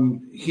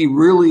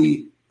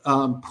really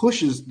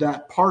pushes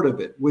that part of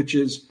it, which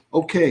is,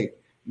 okay,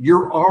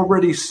 you're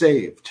already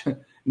saved.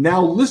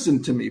 Now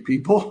listen to me,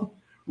 people.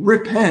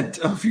 Repent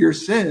of your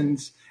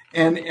sins,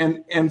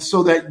 and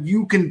so that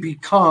you can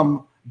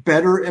become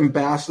better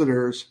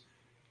ambassadors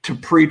to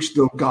preach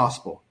the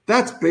gospel.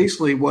 That's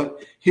basically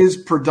what his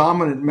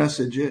predominant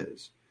message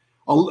is.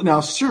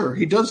 Now, sure,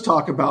 he does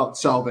talk about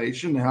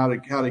salvation, how to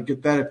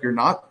get that if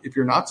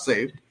you're not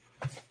saved.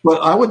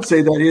 But I would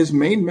say that his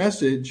main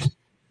message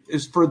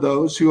is for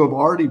those who have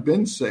already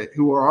been saved,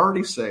 who are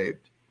already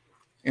saved.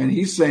 And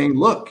he's saying,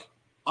 look,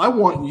 I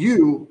want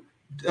you,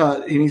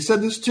 and he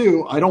said this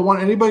too, I don't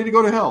want anybody to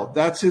go to hell.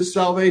 That's his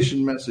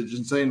salvation message,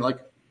 and saying, like,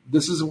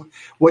 this is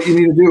what you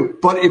need to do.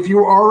 But if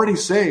you're already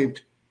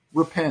saved,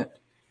 repent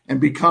and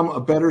become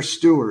a better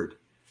steward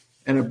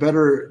and a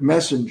better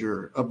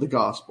messenger of the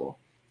gospel.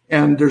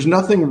 And there's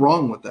nothing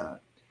wrong with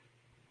that.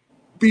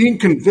 Being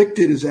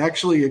convicted is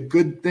actually a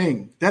good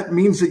thing. That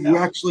means that you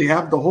actually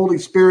have the Holy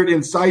Spirit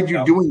inside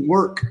you doing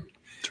work.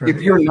 Right.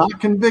 If you're not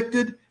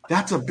convicted,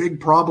 that's a big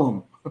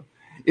problem.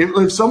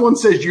 If someone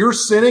says you're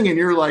sinning and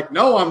you're like,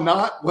 no, I'm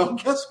not, well,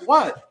 guess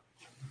what?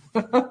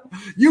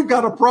 You've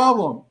got a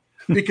problem,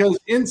 because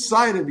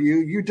inside of you,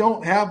 you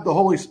don't have the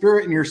Holy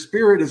Spirit, and your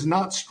spirit is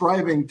not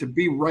striving to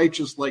be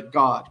righteous like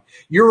God.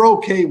 You're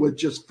okay with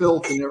just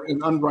filth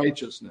and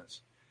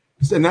unrighteousness.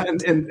 And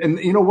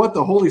you know what?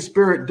 The Holy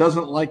Spirit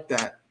doesn't like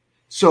that.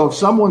 So if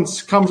someone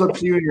comes up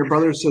to you and your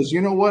brother says,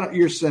 you know what,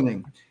 you're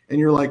sinning. And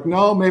you're like,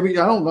 no, maybe,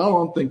 I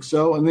don't think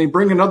so. And they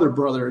bring another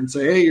brother and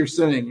say, hey, you're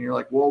sinning. And you're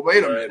like, well,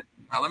 wait a minute.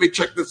 Now let me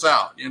check this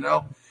out,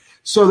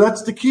 So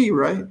that's the key,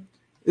 right?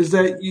 Is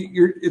that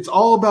it's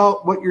all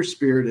about what your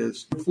spirit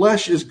is. The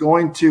flesh is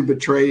going to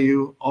betray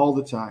you all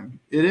the time.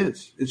 It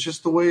is. It's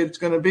just the way it's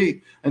going to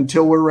be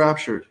until we're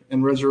raptured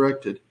and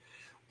resurrected.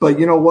 But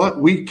you know what?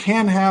 We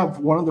can have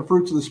one of the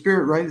fruits of the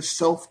Spirit, right? Is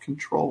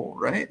self-control,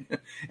 right?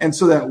 And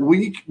so that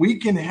we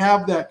can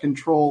have that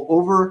control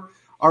over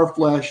our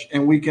flesh,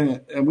 and we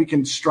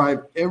can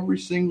strive every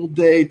single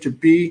day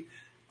to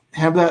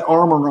have that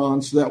armor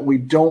on, so that we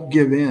don't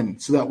give in,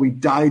 so that we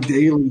die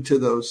daily to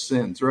those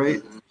sins,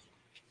 right?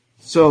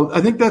 So I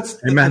think that's,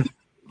 amen.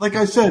 Like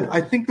I said, I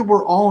think that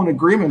we're all in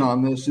agreement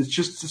on this. It's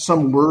just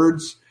some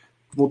words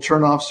will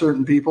turn off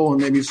certain people,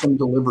 and maybe some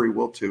delivery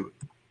will too.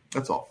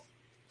 That's all.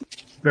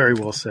 Very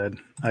well said.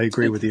 I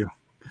agree with you.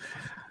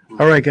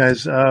 All right,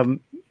 guys.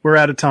 we're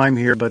out of time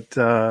here, but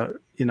we're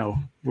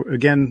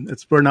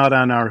not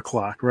on our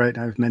clock, right?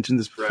 I've mentioned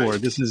this before.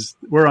 Right.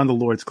 We're on the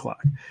Lord's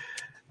clock.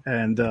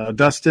 And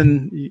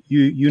Dustin,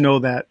 you know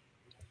that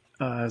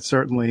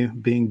certainly,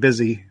 being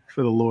busy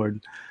for the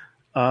Lord.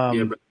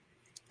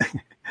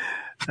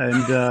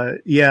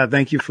 And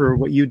thank you for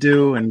what you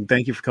do, and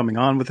thank you for coming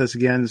on with us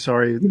again.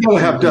 Sorry, we gotta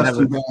have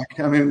Dustin back.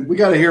 I mean, we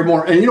gotta hear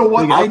more. And you know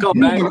what? I'll come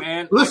back,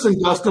 man.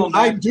 Listen, Dustin,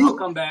 I'll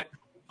come back.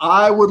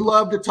 I would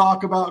love to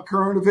talk about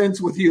current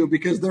events with you,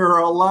 because there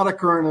are a lot of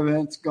current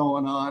events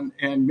going on,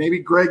 and maybe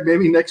Greg,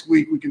 next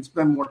week we can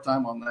spend more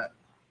time on that.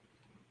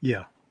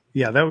 Yeah,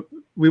 that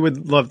we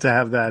would love to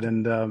have that,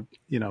 and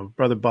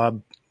Brother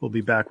Bob will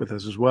be back with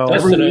us as well.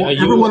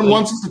 Everyone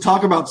wants us to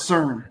talk about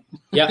CERN.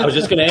 Yeah, I was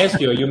just going to ask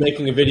you, are you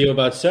making a video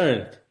about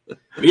CERN?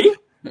 Me?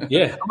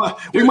 Yeah.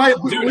 We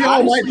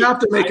all might have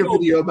to make a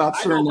video about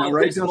CERN now,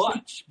 right?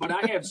 Much, but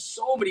I have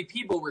so many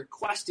people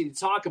requesting to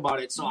talk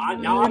about it, so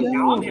now I'm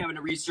having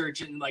to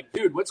research and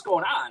dude, what's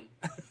going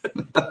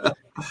on?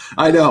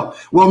 I know.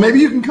 Well, maybe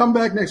you can come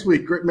back next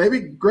week.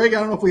 Maybe, Greg,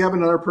 I don't know if we have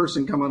another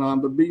person coming on,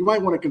 but you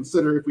might want to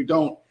consider, if we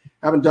don't,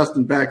 having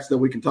Dustin back so that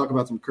we can talk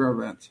about some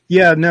current events.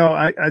 Yeah, no,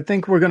 I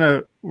think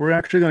we're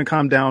actually gonna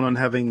calm down on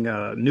having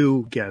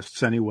new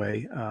guests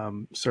anyway.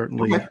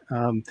 Certainly, okay.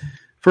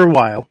 For a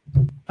while,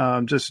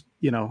 just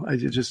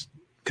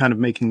kind of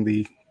making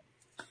the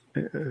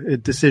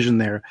decision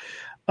there.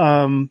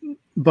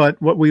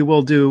 But what we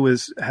will do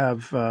is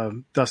have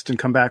Dustin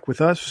come back with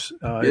us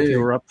if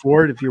you're up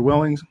for it, if you're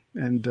willing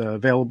and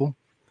available.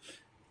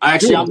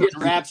 Actually, I'm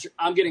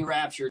getting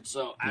raptured.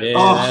 So so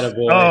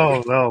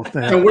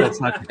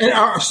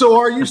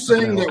are you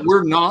saying that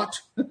we're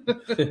not?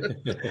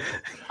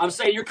 I'm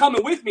saying you're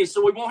coming with me,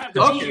 so we won't have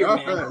to be here,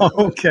 man.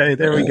 Okay,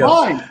 there we go.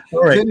 Fine.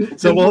 All right.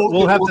 So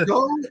we'll have to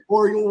go,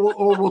 or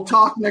we'll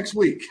talk next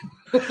week.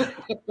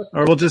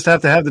 Or we'll just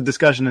have to have the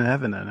discussion in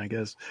heaven then, I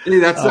guess. Hey,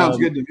 that sounds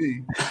good to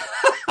me.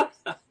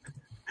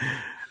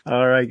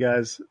 All right,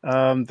 guys.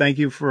 Thank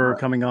you for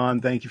coming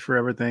on. Thank you for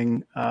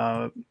everything.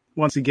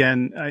 Once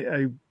again,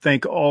 I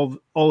thank all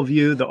of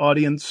you, the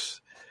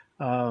audience,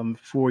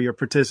 for your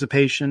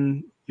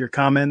participation, your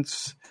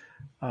comments.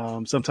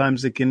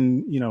 Sometimes it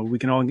can, we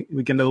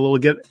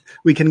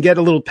can get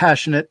a little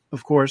passionate,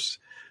 of course,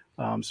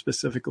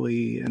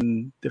 specifically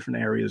in different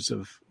areas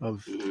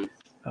of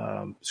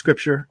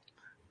Scripture.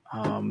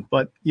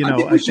 But I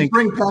think we should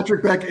bring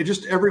Patrick back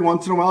just every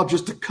once in a while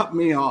just to cut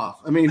me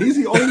off. I mean, he's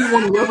the only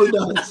one who ever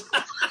does.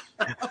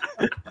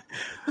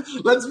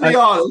 Let's be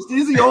honest.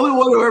 He's the only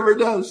one who ever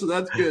does, so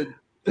that's good.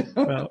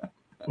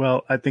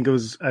 Well, I think it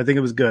was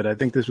good. I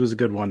think this was a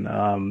good one.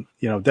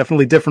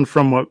 Definitely different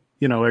from what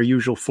our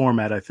usual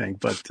format, I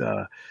think, but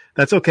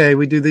that's okay.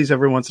 We do these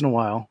every once in a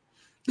while.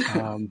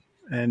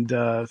 And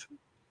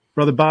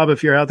Brother Bob,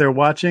 if you're out there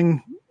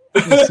watching,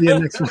 we'll see you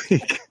next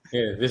week.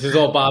 Yeah, this is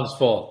all Bob's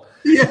fault.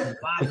 Yeah,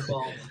 Bob's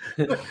fault.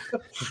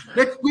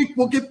 Next week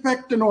we'll get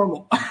back to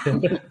normal.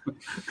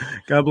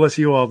 God bless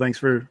you all. Thanks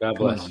for God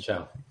bless.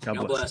 Ciao.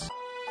 God bless.